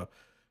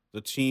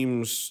the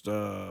team's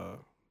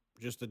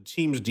just the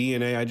team's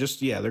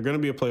DNA, they're going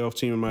to be a playoff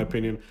team in my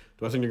opinion.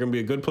 Do I think they're going to be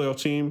a good playoff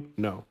team?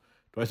 No.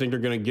 Do I think they're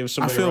going to give I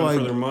somebody feel a run like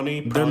for their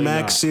money? their Probably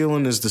max not.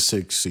 ceiling is the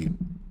 6th seed.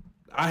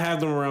 I have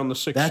them around the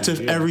 6th. That's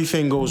seed, if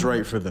everything goes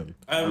right for them.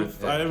 I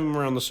have them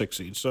around the 6th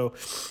seed. So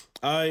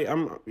I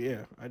don't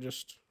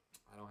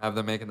have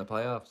them making the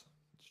playoffs.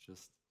 It's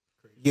just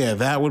Yeah,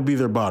 that would be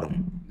their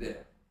bottom. yeah.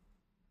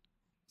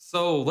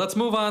 So let's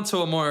move on to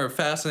a more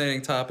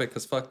fascinating topic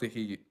because fuck the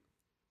Heat.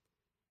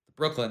 The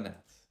Brooklyn Nets.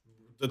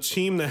 the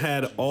team that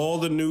had all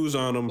the news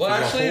on them Well,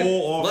 for actually, the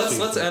whole offseason.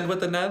 let's end with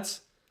the Nets.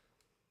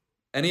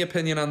 Any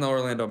opinion on the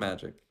Orlando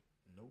Magic?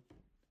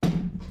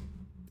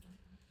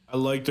 I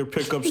like their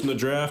pickups in the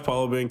draft.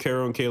 Paulo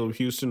Banchero and Caleb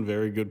Houston,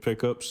 very good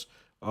pickups.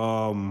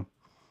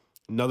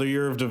 Another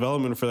year of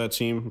development for that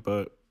team,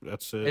 but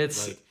that's it.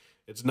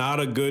 It's not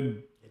a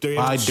good.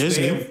 By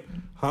Disney.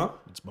 Huh?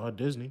 It's by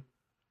Disney.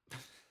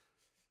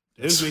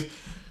 Disney.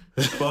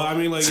 But I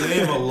mean, like they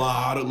have a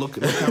lot of look.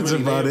 That's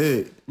about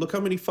it. Look how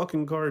many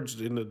fucking guards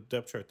in the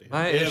depth chart they have.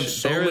 My They have issue-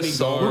 so there is many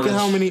so guards. Look at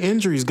how many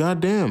injuries.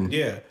 Goddamn.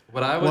 Yeah,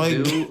 What I would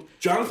Like- do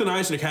Jonathan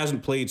Isaac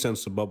hasn't played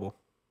since the bubble.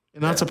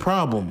 And that's a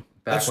problem.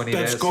 back when he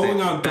that's did going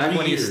on back 3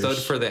 when he years. stood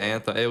for the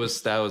anthem, that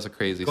was a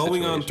crazy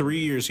Going on situation. 3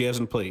 years, he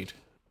hasn't played.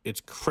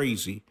 It's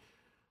crazy.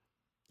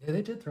 Yeah,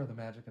 they did throw the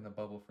Magic in the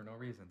bubble for no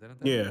reason,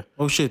 didn't they? Yeah,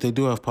 Oh, shit. They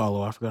do have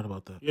Paulo. I forgot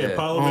about that. yeah. Yeah.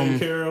 Paulo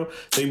Banchero.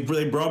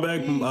 They brought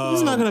back.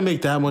 He's not going to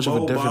make that much of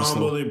a difference, Bamba,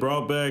 though. they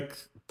brought back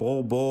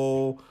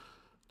Bol.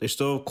 They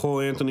still have Cole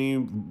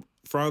Anthony.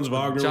 Franz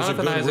Wagner Jonathan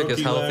was a good Isaac is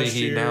rookie healthy. last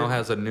He year. now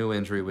has a new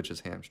injury, which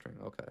is hamstring.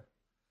 Okay.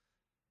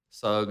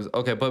 Suggs.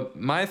 Okay, but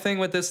my thing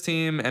with this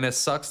team, and it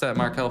sucks that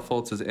Markelle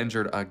Fultz is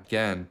injured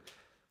again.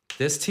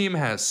 This team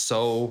has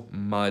so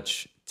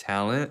much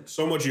talent.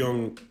 so much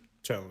young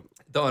talent.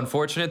 The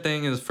unfortunate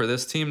thing is for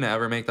this team to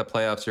ever make the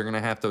playoffs, you're going to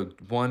have to,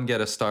 1,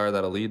 get a star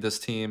that'll lead this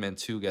team, and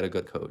 2, get a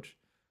good coach.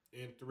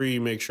 And 3,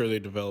 make sure they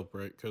develop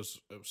right, because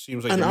it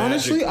seems like And the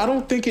honestly, Magic, I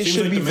don't think it seems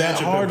should like be the that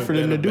Magic hard have for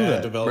them to been a do bad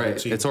that. development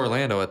Right. team. It's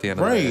Orlando at the end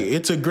of Right. the day.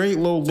 It's a great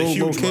It's a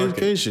huge market.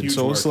 location. Huge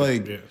So it's market,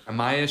 like, yeah. And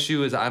my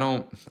issue is I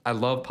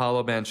love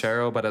Paulo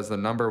Banchero, but as the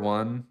number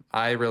 1,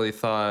 I really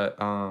thought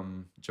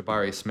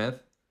Jabari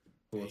Smith.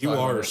 You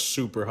are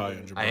super high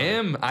on Jabari. I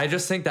am. I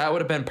just think that would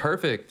have been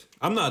perfect.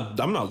 I'm not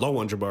low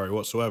on Jabari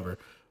whatsoever.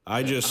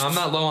 I'm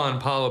not low on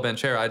Paulo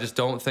Banchero. I just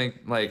don't think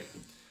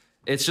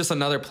it's just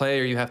another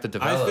player you have to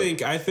develop.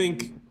 I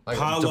think Like,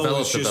 Paulo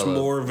is just develop.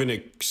 more of an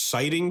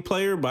exciting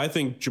player, but I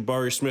think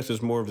Jabari Smith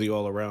is more of the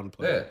all-around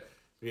player.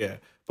 Yeah.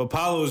 But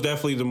Paulo is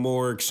definitely the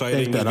more I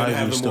exciting. think He's that gonna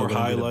have Ivy's the still more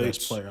going to be the highlights.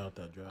 best player out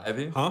that draft.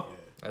 Ivy? Huh?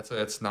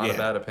 It's not a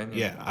bad opinion.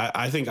 Yeah,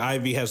 I think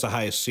Ivy has the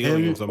highest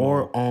ceiling Him of them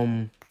all.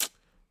 or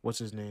what's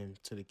his name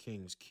to the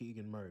Kings?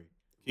 Keegan Murray.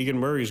 Keegan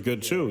Murray's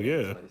good too.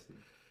 Yeah.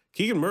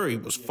 Keegan Murray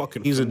was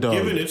fucking. He's a dog.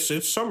 Given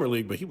it's summer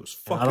league, but he was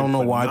fucking. I don't know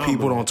why people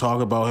phenomenal. don't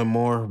talk about him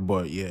more,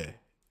 but yeah,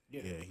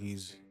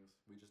 he's.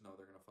 We just know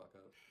they're gonna fuck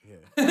up.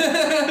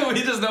 Yeah.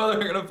 We just know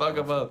they're gonna fuck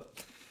him up.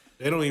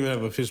 They don't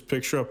even have his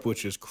picture up,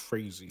 which is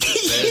crazy.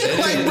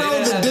 Like,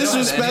 bro, the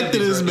disrespect to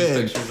this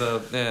man.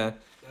 Yeah.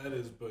 That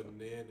is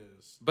bananas.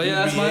 But yeah,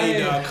 that's my.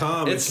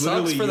 NBA.com. It It's sucks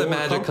literally for the your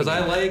Magic because I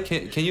company.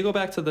 like. Can you go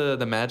back to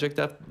the Magic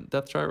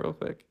depth chart real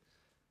quick?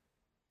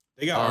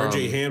 They got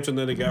RJ Hampton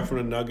that they got from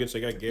the Nuggets. They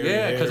got Gary.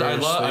 Yeah, because I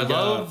Harris. love They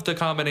got- love the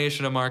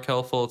combination of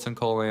Markelle Fultz and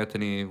Cole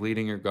Anthony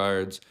leading your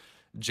guards.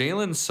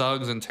 Jalen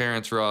Suggs and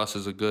Terrence Ross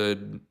is a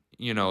good,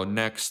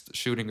 next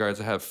shooting guards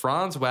to have.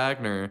 Franz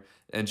Wagner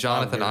and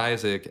Jonathan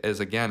Isaac is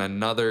again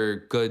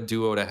another good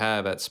duo to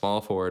have at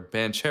small forward.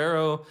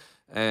 Banchero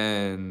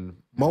and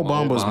Mo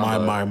Bamba's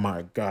Bamba,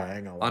 my guy. I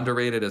ain't gonna lie.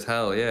 underrated as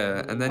hell,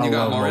 yeah. And then I you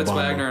got love Mo Moritz Bamba.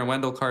 Wagner and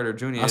Wendell Carter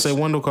Jr. I say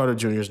Wendell Carter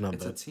Jr. is not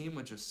It's a bad. team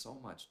with just so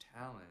much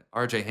talent.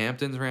 RJ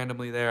Hampton's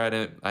randomly there. I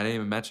didn't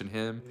even mention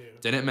him.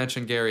 Didn't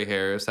mention Gary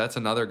Harris. That's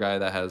another guy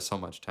that has so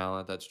much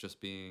talent that's just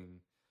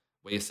being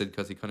wasted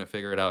because he couldn't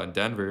figure it out in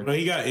Denver. No,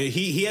 he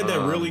had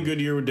that really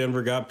good year with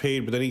Denver. Got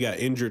paid, but then he got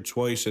injured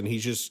twice, and he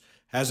just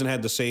hasn't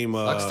had the same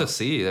Sucks to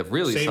see. That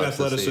really same sucks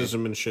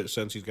athleticism and shit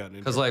since he's gotten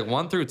injured. Because like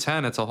 1 through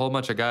 10, it's a whole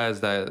bunch of guys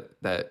that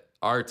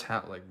are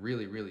like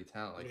really really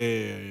talented, like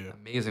Yeah.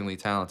 amazingly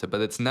talented,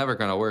 but it's never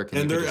gonna work.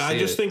 And you can I see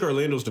just it. think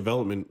Orlando's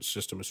development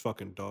system is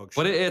fucking dog shit.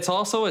 But it's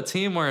also a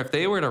team where if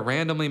they were to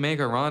randomly make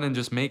a run and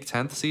just make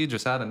 10th seed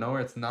just out of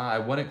nowhere, it's not. I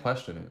wouldn't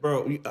question it.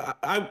 Bro,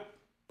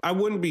 I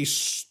wouldn't be.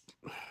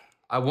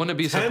 I wouldn't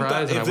be 10th,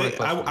 surprised. And I if wouldn't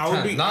they- I question would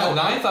it. be- 10th.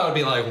 Ninth, I would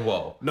be like,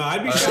 whoa. No,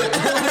 I'd be shocked.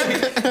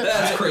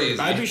 That's crazy.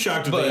 I'd be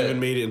shocked if But- they even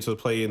made it into the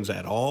play-ins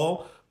at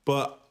all.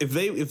 But if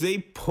they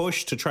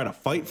push to try to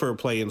fight for a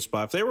play-in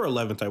spot, if they were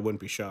 11th, I wouldn't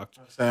be shocked.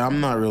 Say,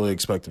 I'm not really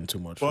expecting too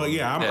much. Well, from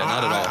yeah, them.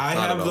 not at all. I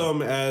Not have at all.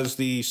 them as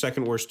the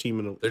second worst team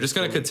in the. They're just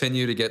going to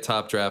continue to get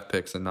top draft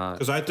picks and not.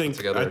 because I think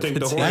together. the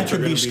Hornets that are could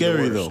gonna be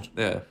scary the though, worst.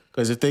 Yeah.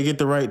 because if they get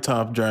the right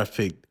top draft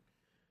pick,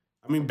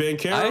 I mean,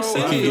 Banchero, I I,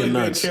 say- feel like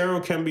nuts.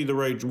 Banchero can be the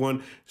right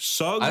one.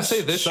 Suggs, I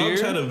say this Suggs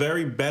year- had a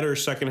very better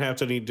second half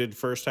than he did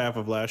first half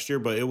of last year,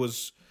 but it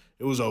was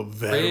a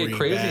very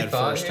Crazy bad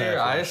thought first here.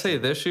 half. I last say year.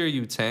 this year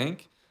you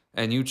tank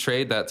and you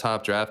trade that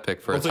top draft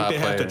pick for I a don't think top they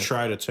player. have to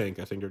try to tank.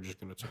 I think they're just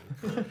going to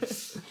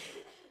tank.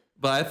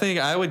 But I think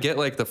I would get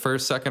like the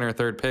first, second, or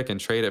third pick and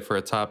trade it for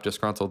a top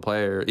disgruntled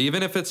player.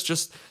 Even if it's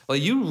just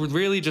like you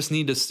really just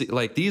need to see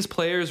like these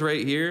players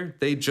right here.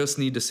 They just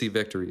need to see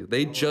victory.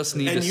 They just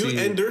need to see.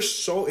 And they're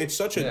it's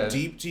such a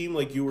deep team,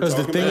 like you were 'Cause the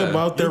talking thing about.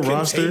 about their you can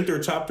roster- take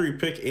their top 3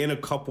 pick and a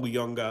couple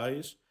young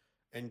guys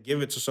and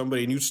give it to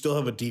somebody, and you still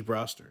have a deep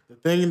roster. the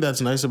thing that's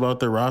nice about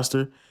their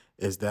roster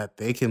is that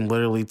they can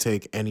literally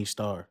take any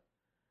star.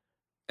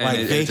 and Like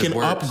it they just can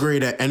works.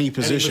 upgrade at any Any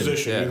position.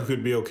 position Yeah. you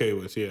could be okay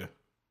with, yeah.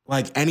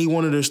 Like any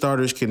one of their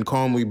starters can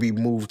calmly be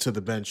moved to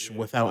the bench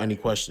without any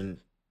question.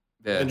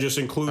 Yeah. And just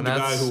include And the guy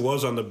that's- who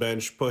was on the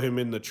bench, put him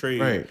in the trade.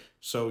 Right.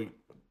 So,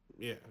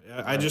 yeah,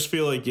 I just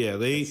feel like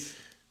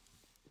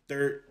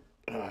they're.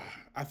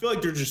 I feel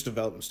like their just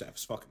development staff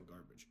is fucking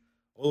garbage.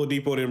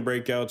 Oladipo didn't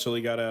break out till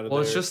he got out of Well,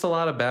 there. it's just a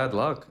lot of bad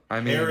luck.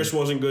 I mean, Harris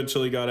wasn't good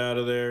till he got out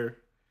of there.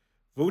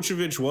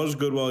 Vucevic was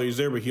good while he was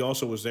there, but he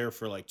also was there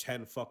for like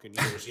 10 fucking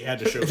years. He had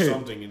to show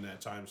something in that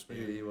time span.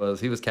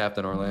 he was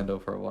Captain Orlando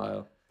for a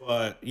while.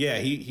 But yeah,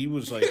 he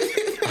was like he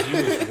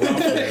was rough.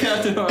 there.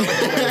 Captain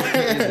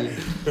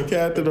Orlando.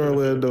 Captain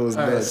Orlando is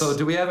All right, nuts. so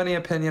do we have any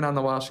opinion on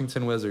the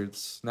Washington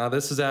Wizards? Now,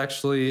 this is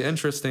actually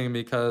interesting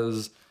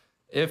because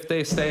if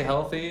they stay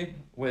healthy,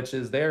 which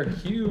is their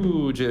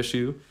huge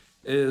issue,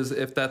 is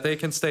if that they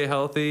can stay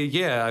healthy.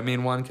 Yeah, I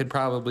mean, one could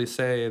probably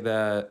say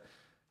that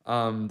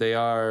they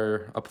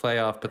are a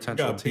playoff You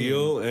potential got team.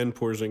 Beal and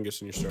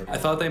Porzingis in your starting. I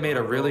thought they made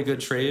a really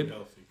good If they're staying trade.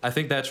 healthy. I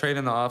think that trade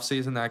in the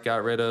offseason that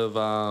got rid of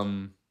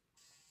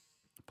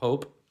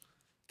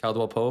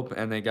Caldwell Pope,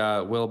 and they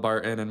got Will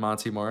Barton and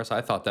Monty Morris.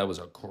 I thought that was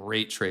a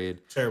great trade.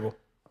 Terrible.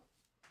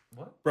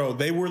 What? Bro,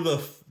 they were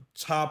the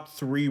top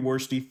 3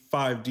 worst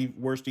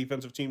worst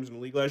defensive teams in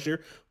the league last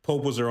year.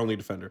 Pope was their only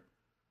defender.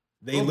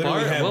 They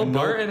literally have Will no.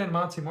 Barton and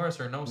Monty Morris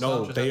are no No,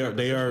 slouches they at are.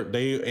 their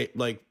They position.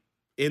 like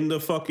in the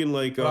fucking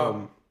like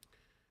Bro.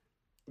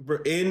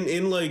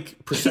 in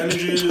like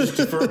percentages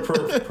per It's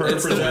the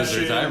possession.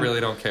 Wizards. I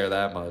really don't care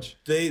that much.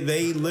 They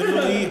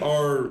literally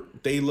are.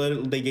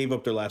 They gave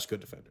up their last good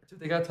defender. Dude,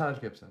 they got Taj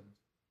Gibson.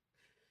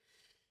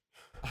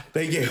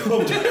 They gave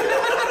up.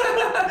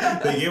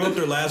 They gave up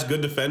their last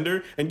good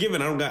defender, and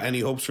given I don't got any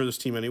hopes for this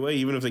team anyway,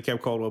 even if they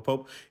kept Caldwell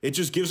Pope, it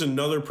just gives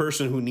another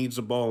person who needs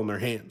the ball in their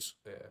hands.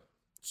 Yeah.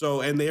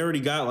 So, and they already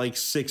got like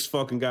 6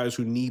 fucking guys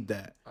who need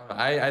that.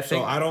 I So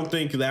think, I don't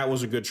think that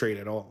was a good trade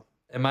at all.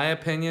 in my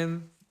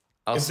opinion,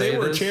 I'll If say they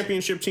were this. a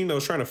championship team that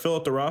was trying to fill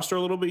out the roster a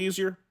little bit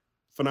easier,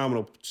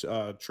 phenomenal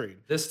trade.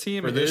 This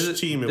team For this is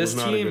team, it this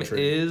was not a good team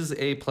trade. is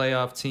a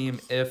playoff team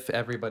if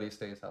everybody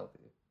stays healthy.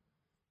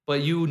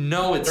 But you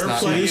know it's They're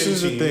not. playing this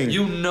is the team. thing.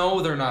 You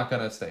know they're not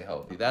gonna stay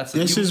healthy. That's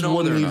This you is know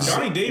what they're needs- not.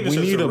 Johnny Davis.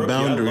 We as need a rookie,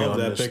 boundary I love on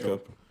that this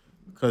pickup.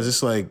 Because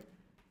it's like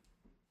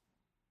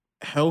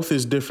health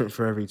is different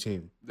for every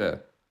team. Yeah,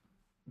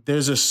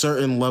 There's a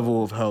certain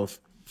level of health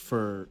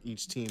for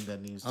each team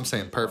that needs. I'm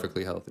saying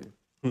perfectly healthy.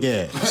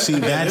 Yeah. See,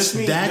 that's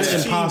this that's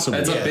team- impossible.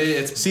 That's a big.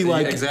 It's See,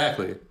 like-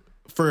 exactly.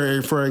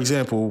 For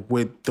example,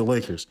 with the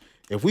Lakers,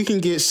 if we can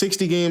get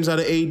 60 games out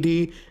of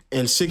AD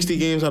and 60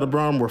 games out of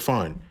Braun, we're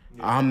fine.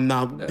 I'm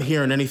not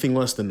hearing anything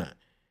less than that.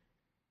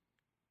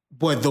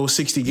 But those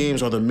 60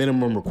 games are the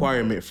minimum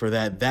requirement for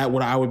that. That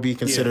what I would be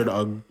considered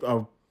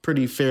a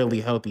pretty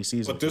fairly healthy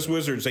season. But this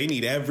Wizards, they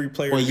need every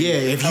player. But to be yeah,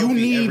 if you healthy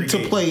need every to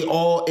game. play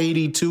all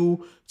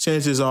 82,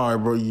 chances are,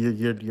 bro,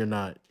 you're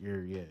not.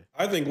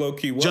 I think low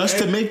key. Just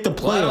to make the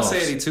playoffs. Well, I don't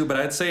say 82, but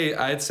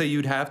I'd say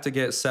you'd have to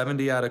get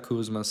 70 out of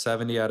Kuzma,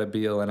 70 out of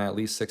Beal, and at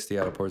least 60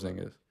 out of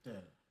Porzingis.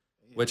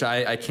 Which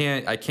I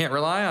can't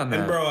rely on that.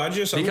 And bro,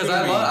 because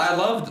I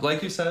love,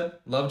 like you said,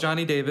 love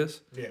Johnny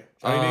Davis. Yeah,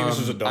 Johnny Davis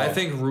is a dog. I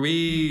think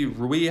Rui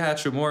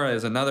Hachimura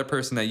is another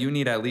person that you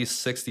need at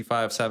least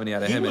 65, 70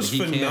 out of he him. was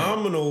and he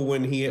phenomenal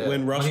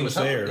when Russ was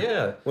there.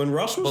 Yeah, when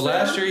Russ was but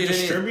there, last year he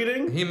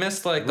distributing. He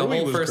missed like the Rui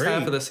whole was first half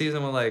great. of the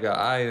season with like an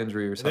eye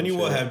injury or something. Then you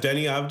will have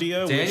Denny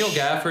Avdia. Daniel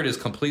Gafford is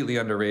completely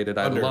underrated.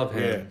 I love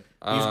him.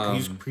 Yeah.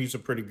 He's a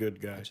pretty good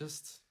guy.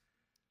 Just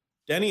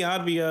Denny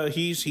Advia,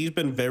 he's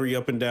been very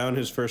up and down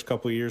his first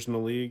couple of years in the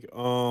league.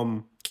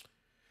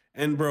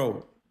 And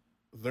bro,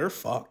 they're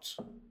fucked.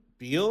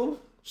 Beal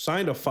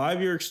signed a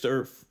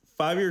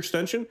 5-year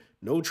extension,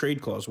 no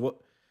trade clause.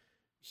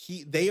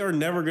 They are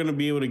never going to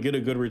be able to get a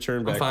good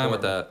return back. I'm fine for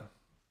with him. that.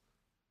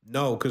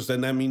 No, because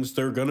then that means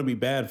they're going to be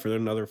bad for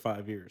another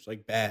 5 years,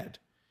 like bad.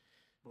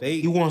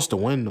 He wants to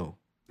win though.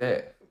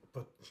 Yeah.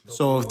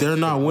 So if they're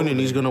not winning,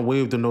 he's gonna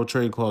waive the no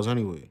trade clause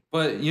anyway.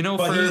 But you know,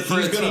 But for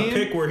he's a going to team,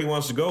 pick where he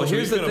wants to go. But So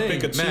here's he's the going to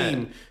pick a thing,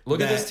 team. Matt,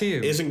 look at this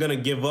team. Isn't going to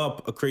give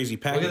up a crazy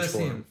package look at this for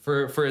team.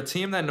 him. For a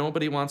team that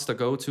nobody wants to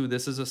go to,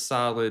 this is a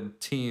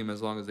solid team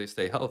as long as they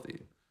stay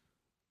healthy.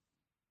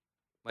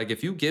 Like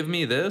if you give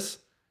me this,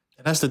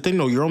 And that's the thing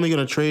though. You're only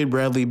gonna trade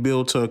Bradley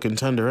Beal to a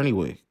contender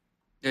anyway.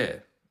 yeah.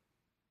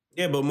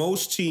 Yeah, but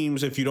most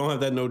teams, if you don't have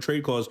that no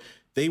trade clause,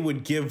 they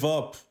would give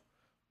up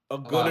a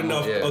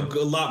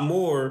lot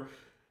more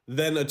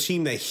than a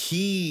team that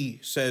he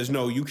says,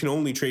 no, you can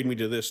only trade me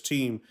to this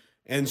team.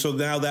 And so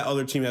now that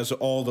other team has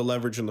all the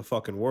leverage in the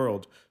fucking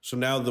world. So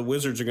now the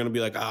Wizards are going to be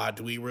like,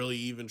 do we really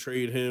even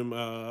trade him?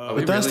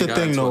 But that's the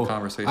thing, though.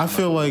 I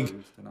feel like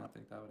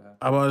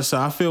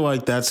I feel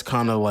like that's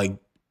kind of like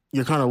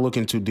you're kind of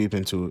looking too deep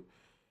into it.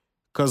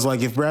 Because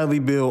like if Bradley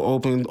Beal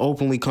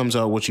openly comes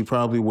out, which he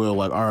probably will,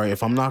 like, all right,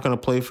 if I'm not going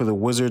to play for the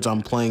Wizards,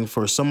 I'm playing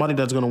for somebody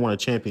that's going to win a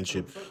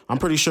championship. I'm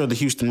pretty sure the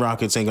Houston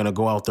Rockets ain't going to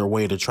go out their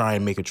way to try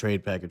and make a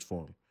trade package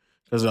for him.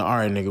 Because, all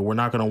right, nigga, we're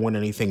not going to win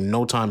anything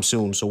no time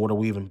soon, so what are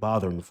we even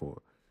bothering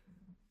for?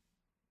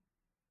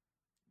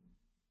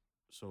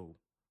 So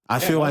I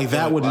feel like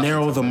that would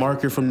narrow the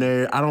market from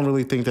there. I don't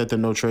really think that the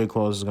no trade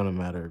clause is going to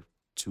matter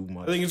too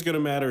much. I think it's going to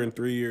matter in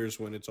 3 years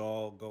when it's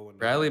all going.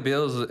 Bradley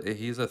Beal,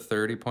 he's a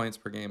 30 points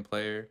per game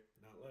player.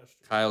 Not last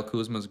year. Kyle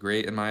Kuzma's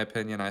great in my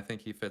opinion. I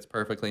think he fits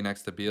perfectly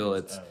next to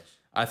Beal.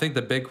 I think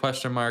the big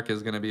question mark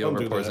is going to be over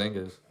do that.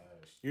 Porzingis.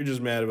 You're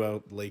just mad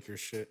about Lakers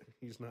shit.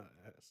 He's not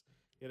ass.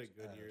 He had a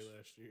good year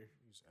last year.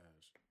 He's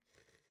ass.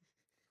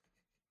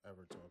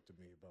 Ever talk to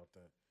me about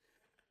that?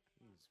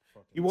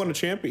 He won a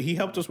champion. He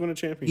helped us win a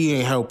championship. He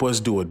ain't help us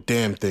do a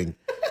damn thing.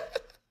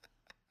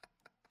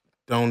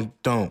 Don't.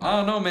 I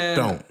don't know, man.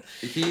 Don't.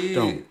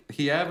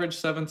 He averaged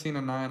 17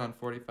 and 9 on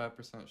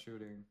 45%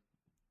 shooting.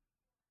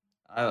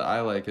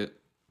 I like it.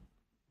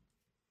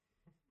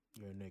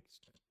 You're a Knicks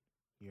fan.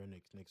 You're a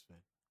Knicks fan.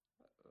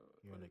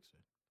 What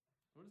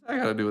does that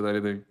got to do with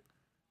anything?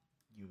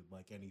 You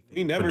like anything.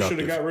 He never should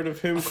have productive. got rid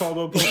of him.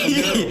 Caldwell Pope.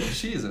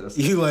 Jesus.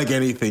 You like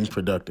anything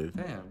productive.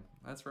 Damn,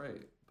 that's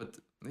right. But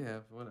yeah,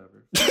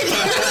 whatever. All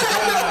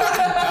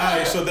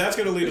right, so that's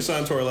going to lead us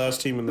on to our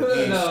last team in the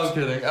East. No, I'm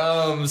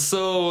kidding.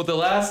 So the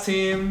last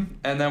team,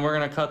 and then we're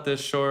gonna cut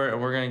this short,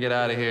 and we're gonna get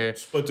out of here.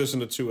 Split this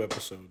into 2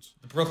 episodes.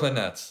 The Brooklyn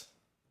Nets.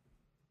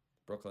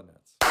 Brooklyn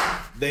Nets.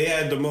 They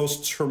had the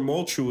most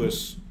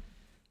tumultuous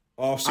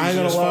I ain't offseason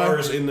gonna as lie. far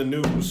as in the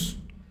news.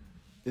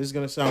 This is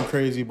gonna sound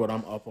crazy, but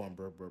I'm up on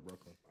Brooklyn.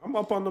 I'm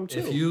up on them too.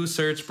 If you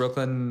search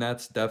Brooklyn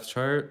Nets depth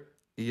chart,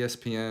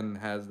 ESPN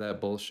has that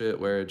bullshit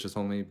where it just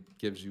only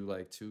gives you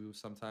like 2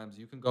 sometimes.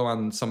 You can go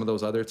on some of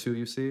those other 2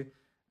 you see,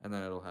 and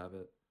then it'll have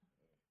it.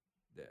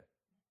 Yeah.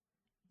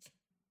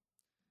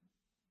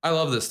 I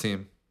love this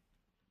team.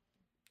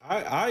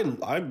 I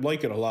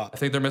like it a I lot.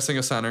 think they're missing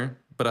a center,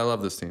 but I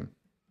love this team.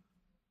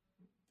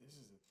 This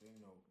is the thing,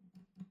 though.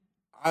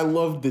 I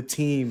love the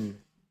team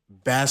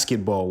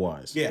basketball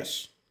wise.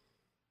 Yes.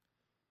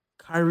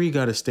 Kyrie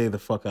got to stay the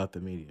fuck out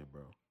the media,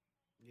 bro.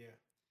 Yeah.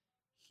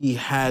 He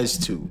has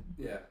to.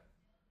 Yeah.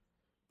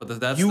 But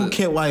that's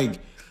Can't like.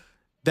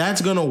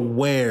 That's gonna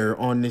wear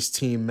on this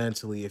team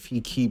mentally if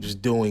he keeps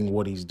doing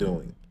what he's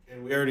doing.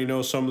 And we already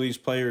know some of these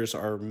players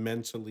are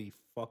mentally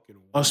fucking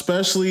weak.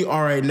 Especially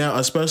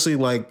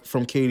like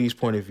from Katie's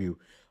point of view.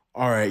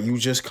 All right, you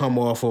just come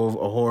off of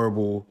a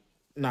horrible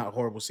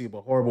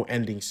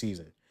ending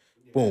season.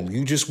 Boom.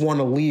 You just want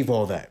to leave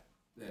all that.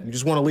 You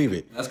just want to leave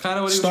it. That's kind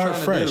of what he was Start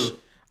trying fresh. to do.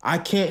 I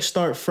can't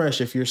start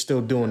fresh if you're still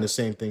doing the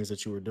same things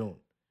that you were doing.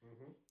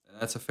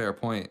 That's a fair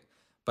point.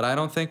 But I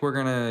don't think we're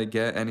going to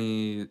get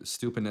any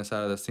stupidness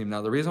out of this team.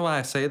 Now, the reason why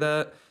I say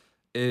that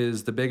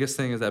is the biggest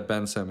thing is that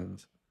Ben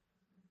Simmons.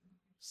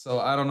 So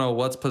I don't know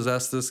what's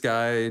possessed this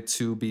guy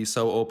to be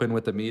so open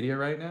with the media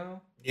right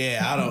now.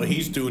 Yeah, I don't know.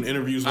 He's doing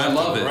interviews. I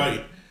love it.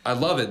 Right. I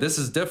love it. This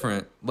is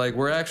different. Like,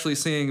 we're actually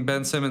seeing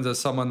Ben Simmons as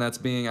someone that's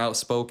being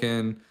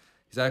outspoken.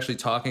 He's actually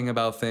talking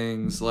about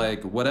things.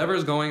 Like,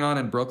 whatever's going on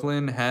in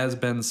Brooklyn has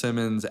Ben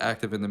Simmons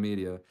active in the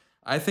media.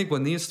 I think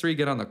when these three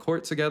get on the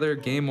court together,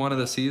 game one of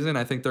the season,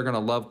 I think they're going to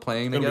love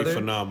playing It's gonna together. be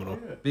phenomenal.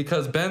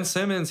 Because Ben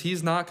Simmons,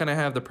 he's not going to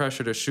have the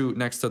pressure to shoot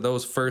next to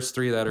those first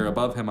three that are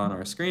above him on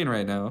our screen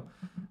right now.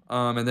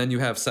 And then you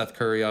have Seth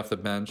Curry off the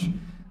bench.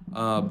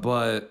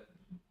 But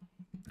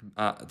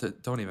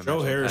don't even Joe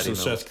mention Harris Patty and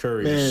Mills. Seth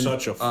Curry Man, is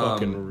such a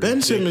fucking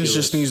Ben Simmons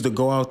just ridiculous- needs to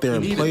go out there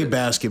and needed play it.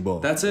 basketball.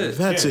 That's it.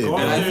 That's Yeah, it. go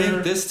And out man. I think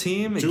there, this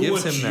team do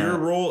gives what him your that.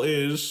 role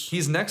is.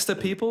 He's next to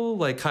people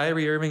like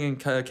Kyrie Irving and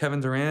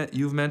Kevin Durant.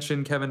 You've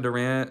mentioned Kevin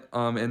Durant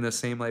in the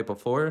same light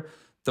before.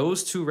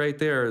 Those two right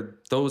there,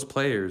 those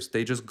players,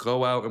 they just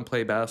go out and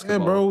play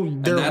basketball. bro,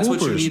 And they're that's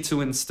what you hoopers. need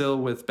to instill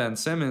with Ben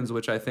Simmons,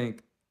 which I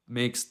think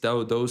makes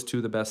those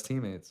two the best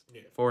teammates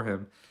for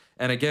him.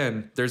 And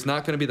again, there's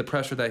not going to be the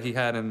pressure that he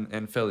had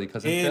in Philly,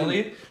 because in And-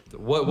 Philly,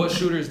 what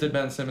shooters did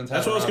Ben Simmons have?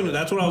 That's what I was around gonna. him?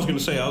 That's what I was gonna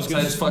say. I was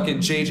gonna Besides fucking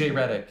JJ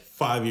Redick.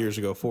 5 years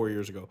ago, 4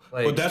 years ago.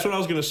 Like- But that's what I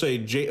was gonna say.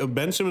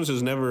 Ben Simmons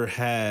has never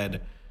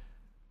had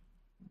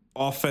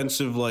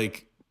offensive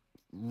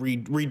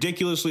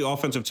ridiculously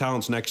offensive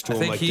talents next to I him.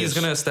 think like he's this.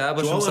 going to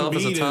establish Joel himself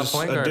as a Embiid top is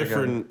point a guard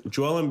different. again.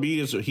 Joel Embiid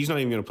is. He's not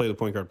even going to play the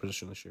point guard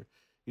position this year.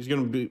 He's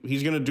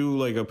gonna do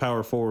like a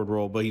power forward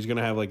role, but he's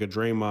gonna have like a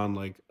Draymond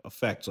like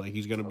effect. Like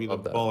he's gonna be the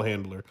love that. ball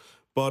handler.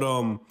 But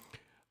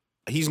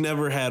he's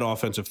never had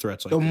offensive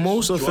threats like The this.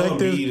 most Joel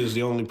effective- Embiid is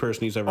the only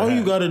person he's ever All had.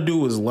 you got to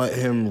do is let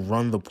him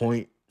run the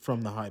point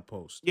from the high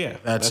post. Yeah,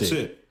 That's that's it.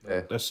 it.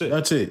 Yeah. That's it.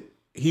 That's it.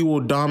 He will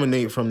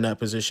dominate from that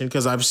position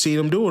because I've seen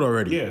him do it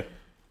already. yeah.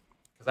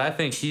 Because I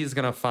think he's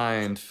going to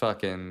find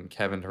fucking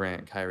Kevin Durant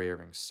and Kyrie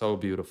Irving so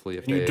beautifully.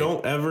 If You they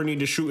don't ever need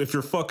to shoot. If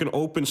you're fucking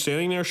open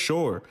standing there,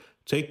 sure.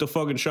 Take the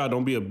fucking shot.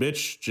 Don't be a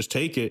bitch. Just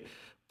take it.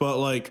 But,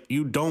 like,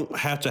 you don't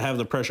have to have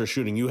the pressure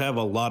shooting. You have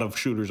a lot of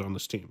shooters on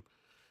this team.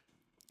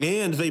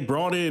 And they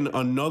brought in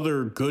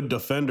another good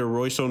defender,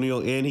 Royce O'Neal,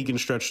 and he can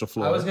stretch the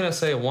floor. I was going to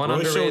say one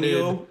Royce underrated.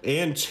 O'Neal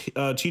and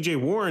TJ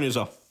Warren is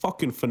a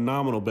fucking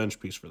phenomenal bench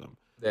piece for them.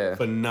 Yeah.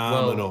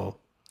 Phenomenal. Well,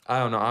 I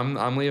don't know.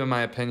 I'm leaving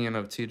my opinion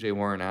of TJ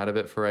Warren out of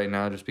it for right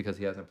now just because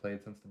he hasn't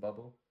played since the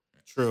bubble.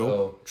 True.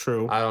 So,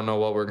 True. I don't know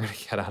what we're going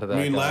to get out of that.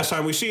 I mean, guy. last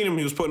time we seen him,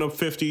 he was putting up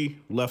 50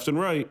 left and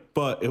right,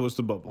 but it was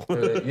the bubble.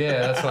 Yeah,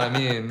 that's what I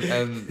mean.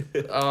 And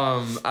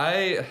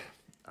I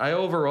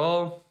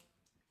overall,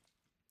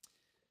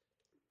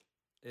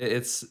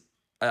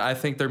 I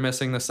think they're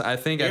missing this. I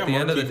think They at got the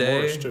end of the Markieff day,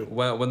 Morris, too.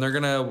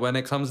 when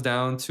it comes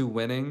down to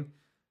winning,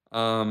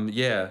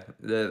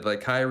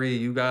 like Kyrie,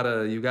 you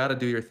gotta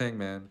do your thing,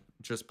 man.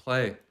 Just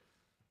play.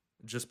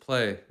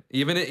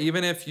 Even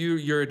if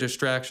you're a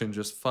distraction,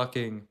 just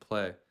fucking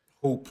play.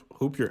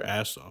 Hoop your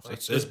ass off.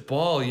 That's Just it.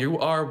 ball. You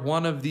are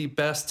one of the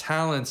best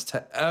talents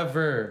to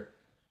ever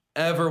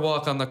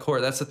walk on the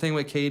court. That's the thing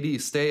with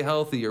KD. Stay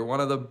healthy. You're one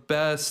of the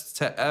best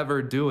to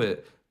ever do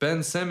it.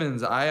 Ben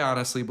Simmons, I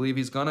honestly believe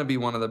he's going to be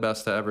one of the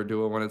best to ever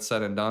do it when it's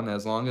said and done,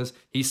 as long as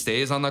he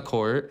stays on the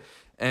court.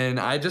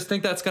 And I just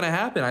think that's going to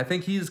happen. I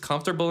think he's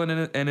comfortable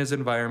in his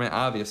environment,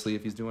 obviously,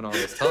 if he's doing all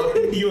this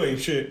talking. You ain't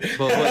shit.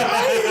 But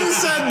I ain't even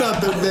said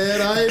nothing,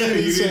 man. I ain't You even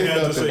didn't said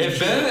have to nothing. say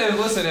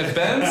if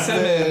Ben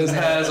Simmons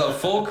has a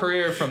full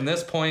career from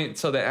this point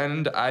to the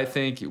end, I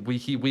think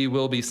we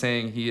will be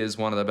saying he is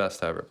one of the best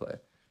to ever play.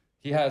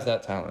 He has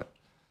that talent.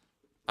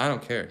 I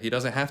don't care. He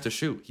doesn't have to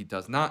shoot. He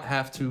does not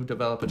have to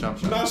develop a jump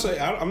shot.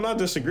 I'm not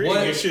disagreeing.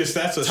 What? It's just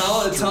how's that a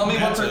strong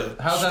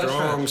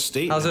stretch? statement?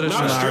 How's that a not stretch?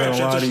 a I'm not stretch.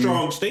 gonna lie It's a to you.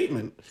 strong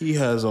statement. He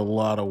has a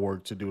lot of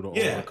work to do to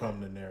Yeah.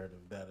 overcome the narrative.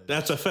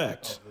 That's a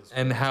fact.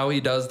 And how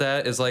he does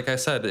that is, like I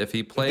said, if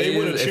he they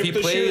would've plays, chipped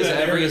this year, that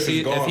every narrative is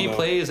season, gone, though.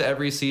 plays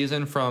every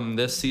season from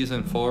this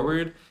season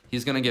forward,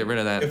 he's gonna get rid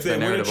of that If they that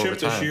narrative would've over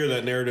chipped this time. year,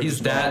 that narrative He's is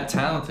that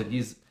gone. talented.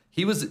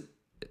 He was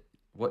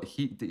what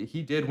he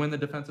did win the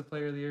defensive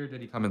player of the year.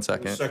 Did he come in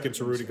second? Second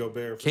to Rudy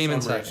Gobert. For Came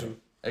in some second. reason.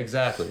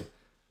 Exactly.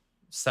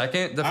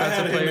 Second I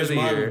had defensive him player of as the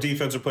my year.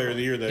 defensive player of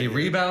the year. That He year.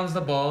 rebounds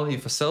the ball. He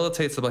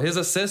facilitates the ball. His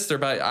assists are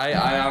by.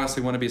 I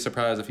honestly wouldn't be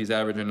surprised if he's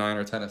averaging 9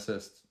 or 10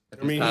 assists.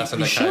 If I mean, he's passing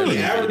he to should. Kyrie He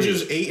and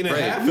averages KD. 8.5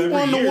 Right. every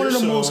One of year. one of the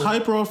so- most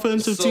hyper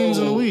offensive teams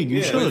in the league. You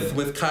yeah. should.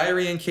 With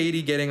Kyrie and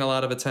KD getting a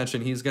lot of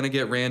attention, he's going to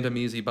get random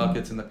easy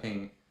buckets in the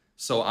paint.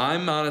 So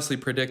I'm honestly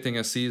predicting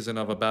a season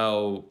of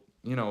about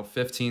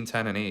 15,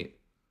 10, and 8.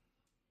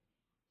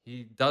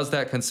 He does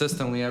that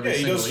consistently every Yeah,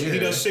 single year. he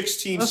does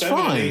 16, That's 7,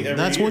 and 8 fine. every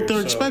That's year, what they're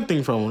so-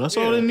 expecting from him. That's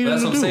all Yeah. they need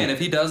That's him what to I'm do. saying. If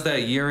he does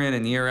that year in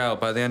and year out,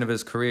 by the end of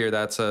his career,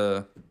 that's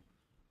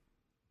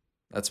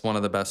one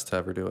of the best to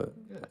ever do it.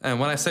 And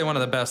when I say one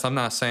of the best, I'm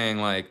not saying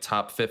like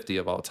top 50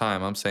 of all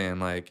time. I'm saying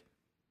like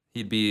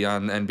he'd be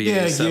on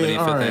NBA's 75th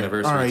all right.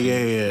 anniversary. All right, team.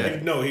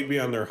 yeah. No, he'd be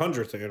on their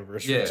 100th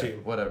anniversary Yeah,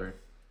 team. whatever.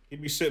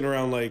 He'd be sitting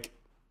around like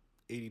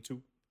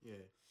 82.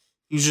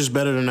 He's just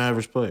better than an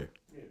average player.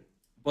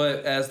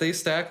 But as they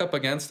stack up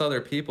against other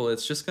people,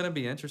 it's just going to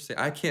be interesting.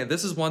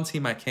 This is one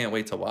team I can't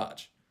wait to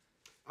watch.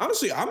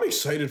 Honestly, I'm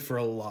excited for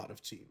a lot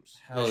of teams.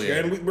 Hell yeah.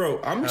 And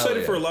I'm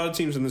excited for a lot of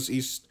teams in this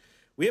East.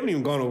 We haven't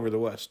even gone over the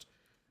West.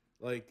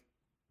 Like,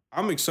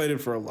 I'm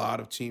excited for a lot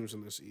of teams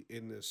in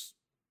this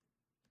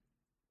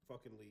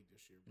fucking league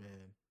this year. Man,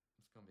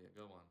 It's gonna be a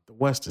good one. the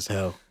West is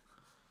hell.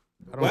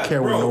 I don't What,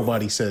 care what bro?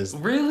 nobody says.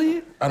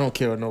 Really? I don't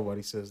care what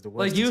nobody says. The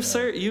West Like you is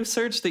hell. you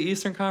searched the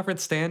Eastern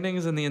Conference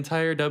standings and the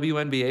entire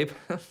WNBA.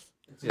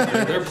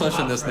 Yeah, they're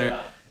pushing this narrative.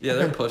 Yeah,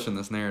 they're pushing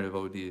this narrative.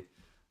 OD.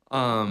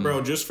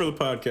 Bro, just for the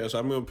podcast,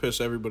 I'm gonna piss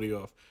everybody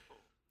off.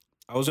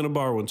 I was in a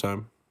bar one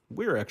time.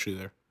 We were actually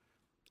there.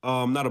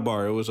 Not a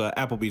bar. It was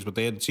Applebee's, but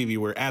they had the TV.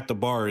 We're at the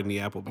bar in the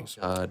Applebee's.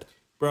 God.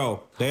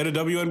 Bro, they had a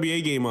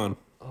WNBA game on.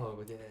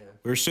 Oh yeah.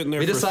 We were sitting there.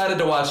 We for, decided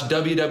to watch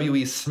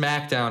WWE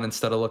SmackDown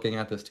instead of looking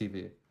at this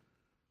TV.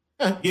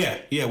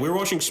 Yeah, we were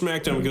watching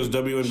SmackDown because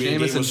WNBA Sheamus game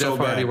and was Jeff so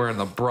Hardy bad. were in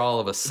the brawl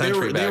of a They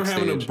century were backstage.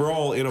 having a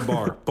brawl in a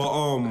bar,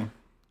 but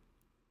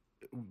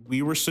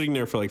we were sitting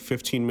there for like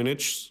 15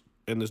 minutes,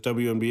 and this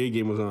WNBA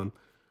game was on.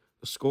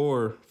 The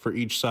score for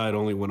each side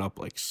only went up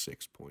like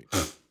 6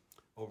 points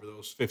over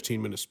those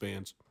 15-minute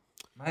spans.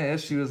 My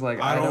issue is like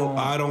I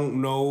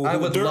don't know. I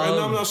would and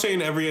love- I'm not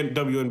saying every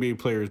WNBA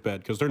player is bad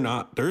because they're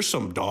not. There's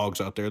some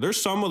dogs out there.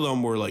 There's some of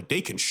them where like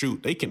they can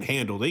shoot, they can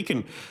handle, they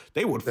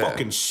would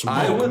fucking smoke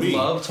I would me.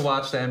 love to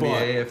watch the NBA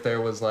But- if there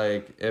was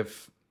like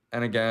if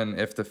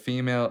the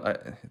female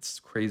it's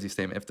a crazy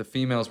statement if the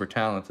females were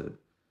talented.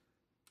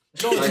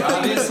 Like,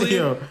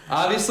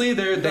 obviously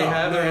they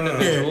have their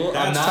individual.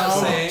 I'm that's not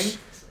how- saying.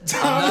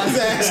 Tom is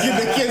asking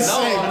to get No,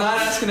 saved. I'm not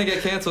asking to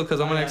get canceled because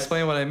I'm going to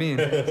explain what I mean.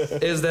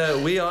 Is that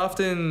we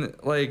often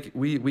like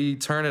we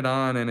turn it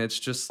on and it's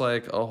just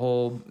like a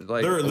whole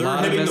like They're a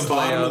lot hitting the missed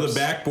bottom of layups. the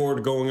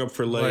backboard going up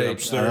for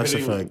layups. They're that's a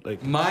hitting, fact.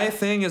 like, My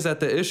thing is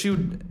that the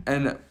issue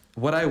and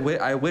what I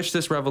wish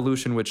this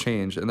revolution would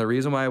change, and the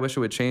reason why I wish it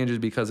would change is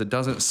because it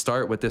doesn't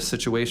start with this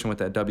situation with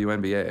that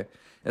WNBA.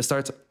 It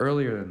starts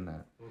earlier than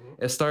that.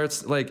 It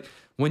starts like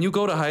when you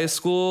go to high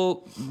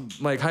school,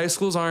 like high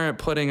schools aren't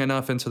putting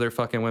enough into their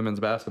fucking women's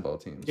basketball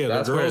teams. yeah,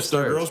 That's the where it girls, the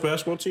starts. girls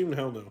basketball team.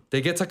 Hell no. They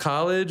get to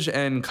college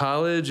and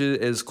college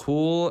is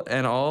cool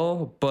and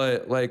all,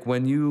 but like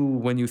when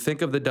you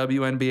think of the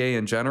WNBA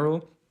in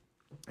general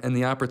and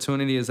the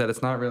opportunity is that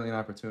it's not really an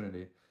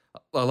opportunity.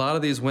 A lot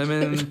of these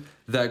women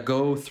that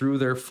go through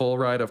their full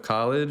ride of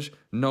college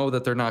know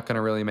that they're not going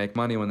to really make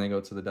money when they go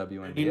to the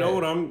WNBA. You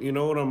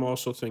know what I'm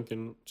also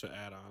thinking to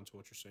add on to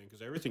what you're saying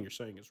because everything you're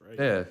saying is right.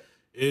 Yeah.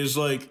 Is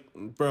like,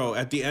 bro,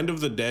 at the end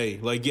of the day,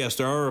 like, yes,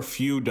 there are a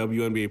few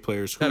WNBA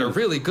players who That are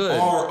really good.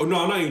 no, I'm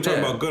not even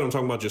talking Yeah. about good. I'm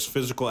talking about just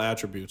physical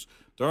attributes.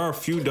 There are a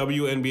few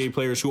WNBA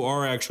players who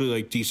are actually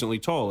like decently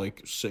tall,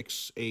 like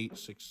 6'8",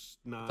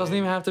 6'9". Doesn't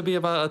even have to be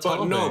about a tall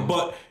But no, thing.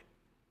 but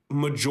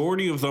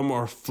majority of them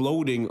are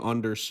floating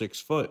under 6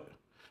 foot.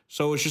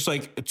 So it's just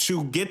like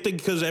to get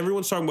because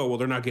everyone's talking about, well,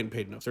 they're not getting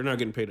paid enough. They're not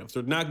getting paid enough.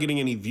 They're not getting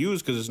any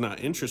views because it's not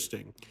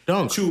interesting.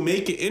 Dunk. To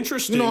make it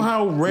interesting, You know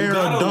how rare you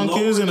gotta a dunk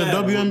lower is in a that-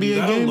 WNBA you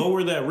gotta game?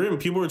 lower that rim.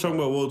 People are talking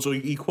about, well, it's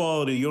like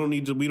equality. You don't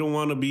need to. We don't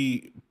want to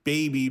be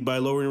babied by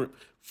lowering.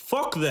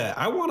 Fuck that.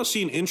 I want to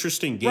see an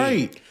interesting game.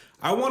 Right.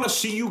 I want to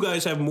see you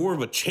guys have more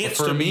of a chance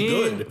for to me, be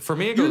good. it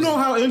You goes, know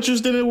how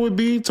interesting it would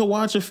be to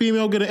watch a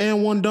female get an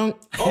and one dunk?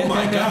 Oh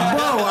my god,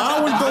 Bro,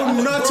 I would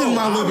go nuts in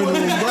my living room,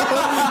 bro.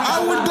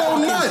 I would go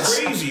nuts.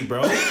 crazy,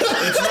 bro.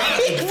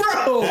 It's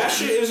not, Bro. that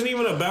shit isn't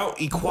even about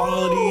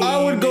equality.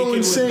 I would go making with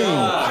insane.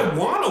 God. I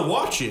want to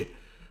watch it,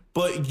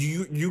 but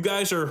you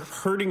guys are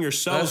hurting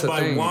yourselves That's the by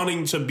thing.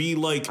 wanting to be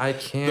like I the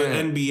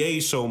can't.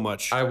 NBA so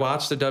much. I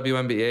watch the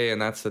WNBA,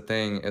 and that's the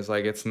thing. Is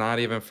like it's not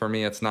even for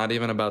me. It's not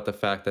even about the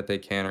fact that they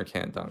can or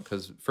can't dunk.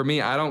 Because for me,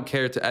 I don't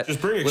care to.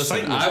 Just bring listen,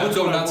 excitement. I would That's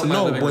go what I nuts in want. my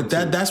No, living room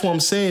but too. that's what I'm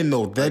saying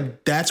though.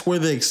 That's where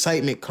the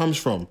excitement comes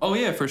from. Oh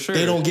yeah, for sure.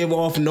 They don't give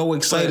off no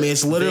excitement.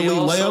 It's literally they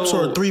also- layups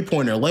or a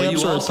 3-pointer. But Layups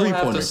you or a also have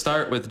 3-pointer. to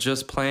start with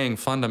just playing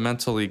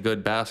fundamentally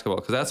good basketball.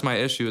 Because that's my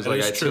issue. Is like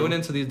is I true. tune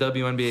into these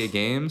WNBA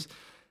games,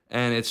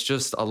 and it's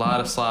just a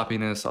lot of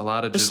sloppiness, a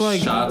lot of just It's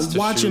like shots to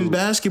watching shoot.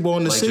 basketball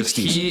in the Like just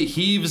 60s.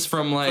 heaves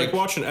from like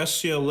watching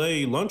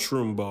SCLA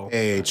lunchroom ball.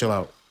 Hey, chill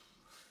out.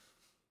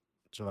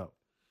 Chill out.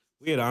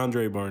 We had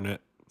Andre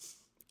Barnett.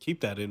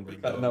 Keep that in,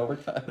 big dog. No, we're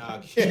not. Nah,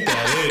 keep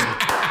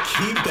that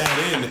in. Keep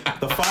that in.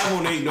 The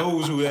 518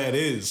 knows who that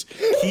is.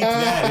 Keep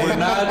that We're in.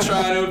 not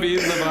trying to be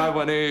the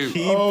 518.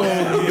 Keep Oh,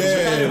 that in.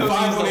 man. The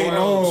 518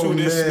 knows who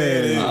this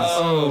man is.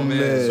 Oh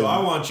man. So I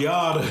want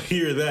y'all to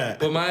hear that.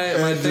 But my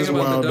That's thing just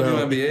about the wild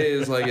out. WNBA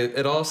is like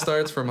it all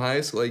starts from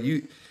high school. Like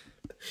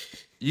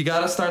you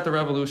got to start the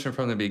revolution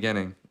from the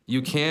beginning.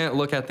 You can't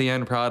look at the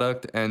end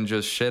product and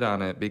just shit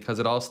on it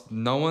because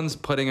no one's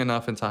putting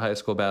enough into high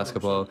school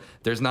basketball.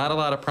 There's not a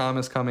lot of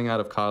promise coming out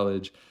of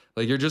college.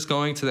 Like you're just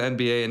going to the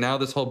NBA, and now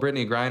this whole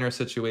Brittany Griner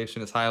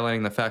situation is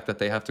highlighting the fact that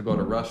they have to go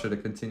to Russia to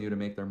continue to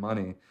make their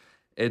money.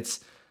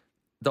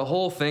 The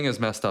whole thing is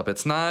messed up.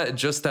 It's not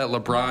just that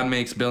LeBron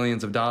makes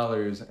billions of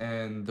dollars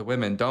and the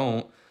women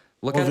don't.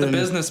 Look Well, at the then,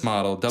 business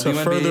model.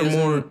 WNBA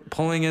furthermore- isn't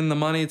pulling in the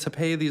money to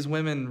pay these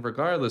women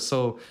regardless.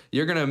 So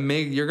you're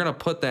gonna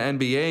put the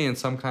NBA in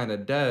some kind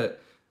of debt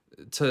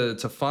to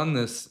fund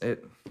this.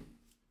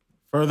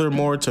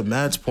 Furthermore, to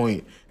Matt's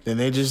point, then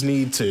they just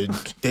need to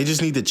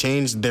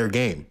change their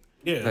game.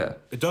 Yeah.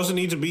 It doesn't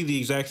need to be the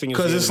exact thing.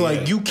 Because it's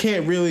like you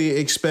can't really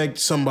expect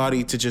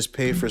somebody to just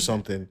pay for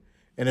something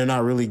and they're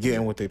not really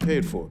getting what they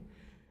paid for.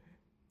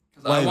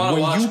 I want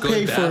to watch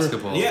good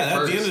basketball.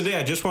 At the end of the day,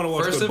 I just want to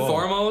watch First good and ball.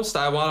 foremost,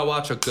 I want to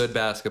watch a good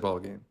basketball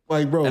game.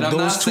 Like, bro, And I'm those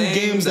not two saying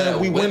games that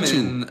we went to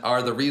women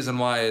are the reason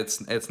why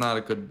it's not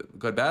a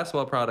good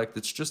basketball product.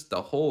 It's just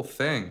the whole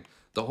thing,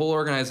 the whole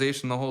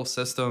organization, the whole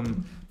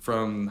system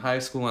from high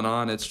school and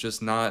on. It's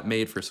just not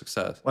made for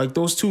success. Like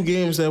those two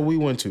games that we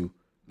went to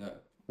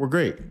were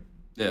great.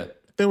 Yeah,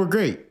 they were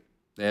great.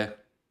 Yeah.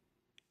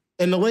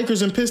 And the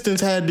Lakers and Pistons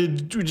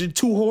had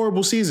two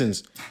horrible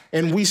seasons,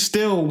 and we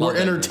still were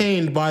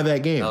entertained by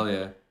that game. Hell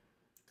yeah.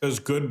 Because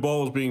good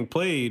ball was being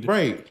played.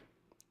 Right.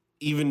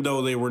 Even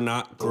though they were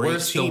not great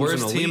teams The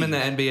worst in team league. in the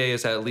NBA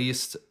is at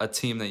least a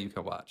team that you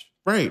can watch.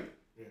 Right.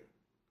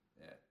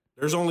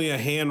 There's only a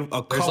There's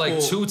couple.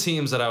 like two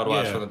teams that I would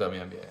watch Yeah. from the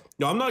WNBA.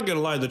 No, I'm not gonna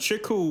lie. The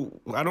chick who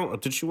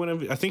did she win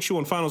MVP? I think she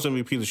won Finals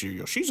MVP this year.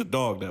 Yo, she's a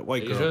dog. That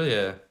white girl. Asia,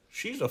 yeah.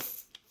 She's a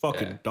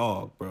fucking Yeah.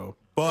 dog, bro.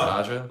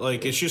 But Saja?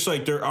 like, it's just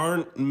like there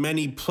aren't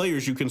many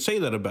players you can say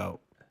that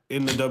about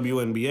in the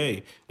WNBA,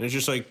 and it's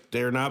just like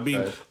they're not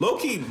being low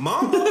key.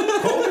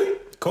 Mamba,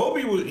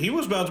 Kobe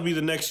was about to be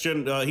the next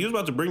gen. He was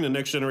about to bring the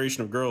next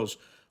generation of girls.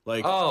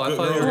 Like, I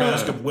thought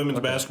you were women's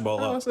basketball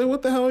I up. said,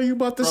 what the hell are you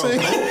about to say?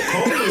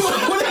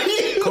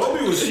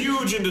 Kobe was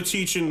huge into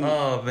teaching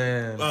Oh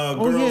man.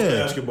 girls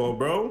basketball,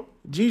 bro.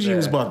 Gigi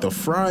was about to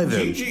fry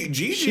them.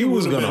 Gigi She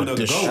was would've gonna been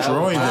the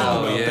destroy GOAT. them.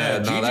 Oh, yeah.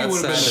 No, Gigi that's would've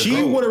been sad. the She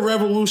GOAT. would have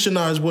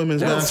revolutionized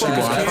women's basketball. I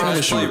Candace promise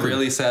That's you. actually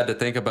really sad to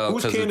think about.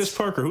 Who's 'cause Candace it's-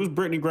 Parker? Who's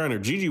Brittany Griner?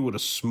 Gigi would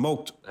have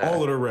smoked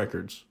all of their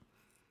records.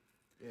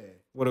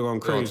 Would have gone We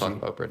don't crazy. talk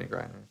about Brittany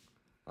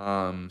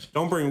Griner.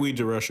 Don't bring weed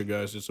to Russia,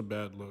 guys. It's a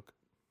bad look.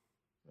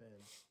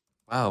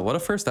 Wow, what a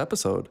first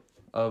episode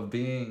of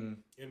being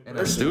in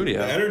a studio.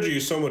 The energy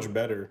is so much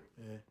better.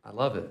 I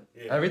love it.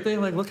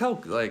 Everything, like, look how,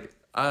 like,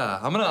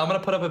 I'm gonna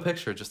put up a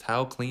picture just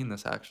how clean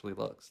this actually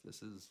looks.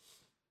 This is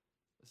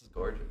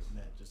gorgeous.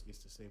 Matt just gets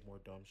to say more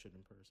dumb shit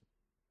in person.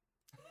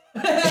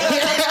 Do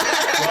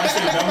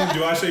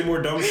I say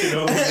more dumb shit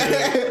on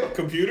the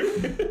computer?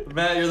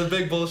 Matt, you're the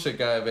big bullshit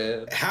guy,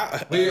 man.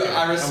 I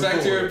I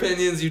respect your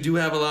opinions. You do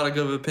have a lot of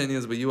good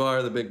opinions, but you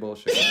are the big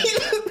bullshit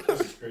guy.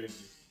 That's crazy.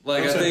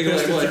 Like, I think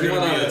like you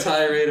went on a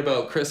tirade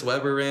about Chris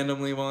Webber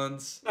randomly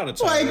once. Not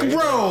a Like,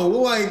 bro,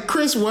 like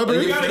Chris Webber.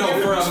 Like, gotta give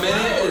him for his a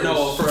minute,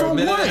 flowers. for a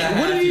minute what? and a half,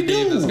 What did he you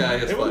gave do? this guy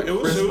his It flowers.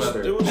 was, Chris it, was,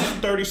 Webber. it was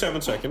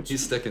 37 seconds.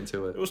 He's sticking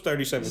to It it. was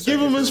 37 seconds. Give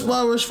him his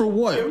flowers for Give him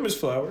what? his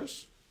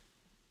flowers.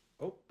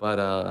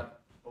 But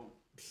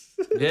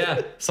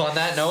yeah. So on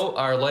that note,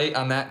 our light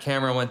on that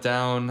camera went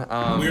down.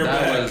 We are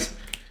back.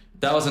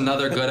 That was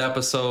another good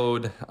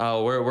episode.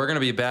 We're gonna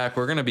be back.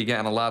 We're gonna be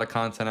getting a lot of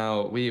content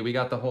out. We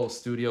got the whole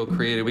studio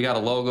created. We got a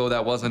logo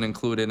that wasn't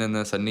included in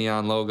this, a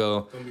neon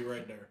logo. Gonna be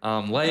right there.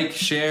 Like,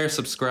 share,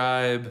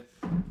 subscribe,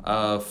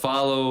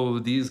 follow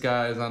these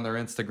guys on their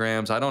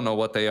Instagrams. I don't know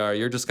what they are.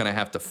 You're just gonna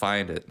have to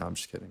find it. No, I'm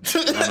just kidding. I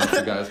don't know if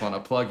you guys want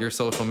to plug your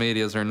social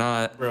medias or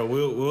not. Bro,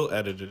 we'll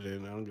edit it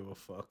in. I don't give a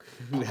fuck.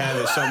 We have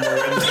it somewhere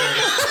in there.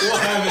 We'll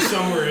have it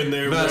somewhere in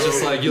there, bro. That's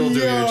just like, you'll do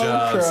your Yo,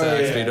 job, cry.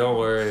 Saxby. Yeah. Don't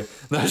worry.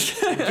 No, I'm just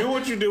kidding. Do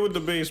what you did with the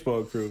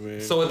baseball crew,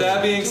 man. So with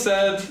that being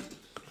said,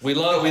 we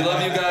love you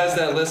guys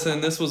that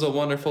listen. This was a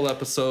wonderful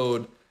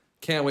episode.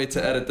 Can't wait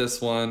to edit this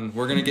one.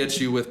 We're gonna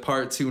get you with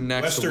part 2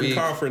 next Western week.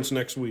 Conference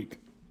next week.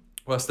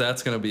 Wes,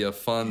 that's gonna be a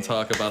fun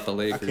talk about the I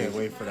Lakers. can't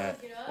wait for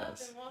that. Get up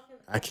and walk in.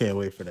 I can't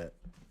wait for that.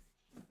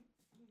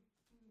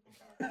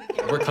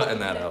 We're cutting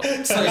that out.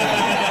 So,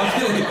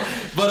 I'm kidding.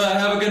 But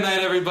have a good night,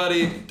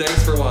 everybody.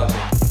 Thanks for watching.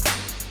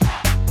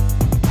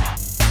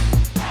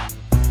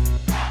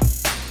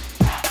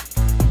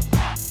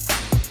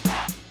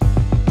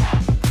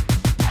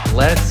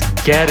 Let's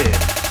get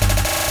it.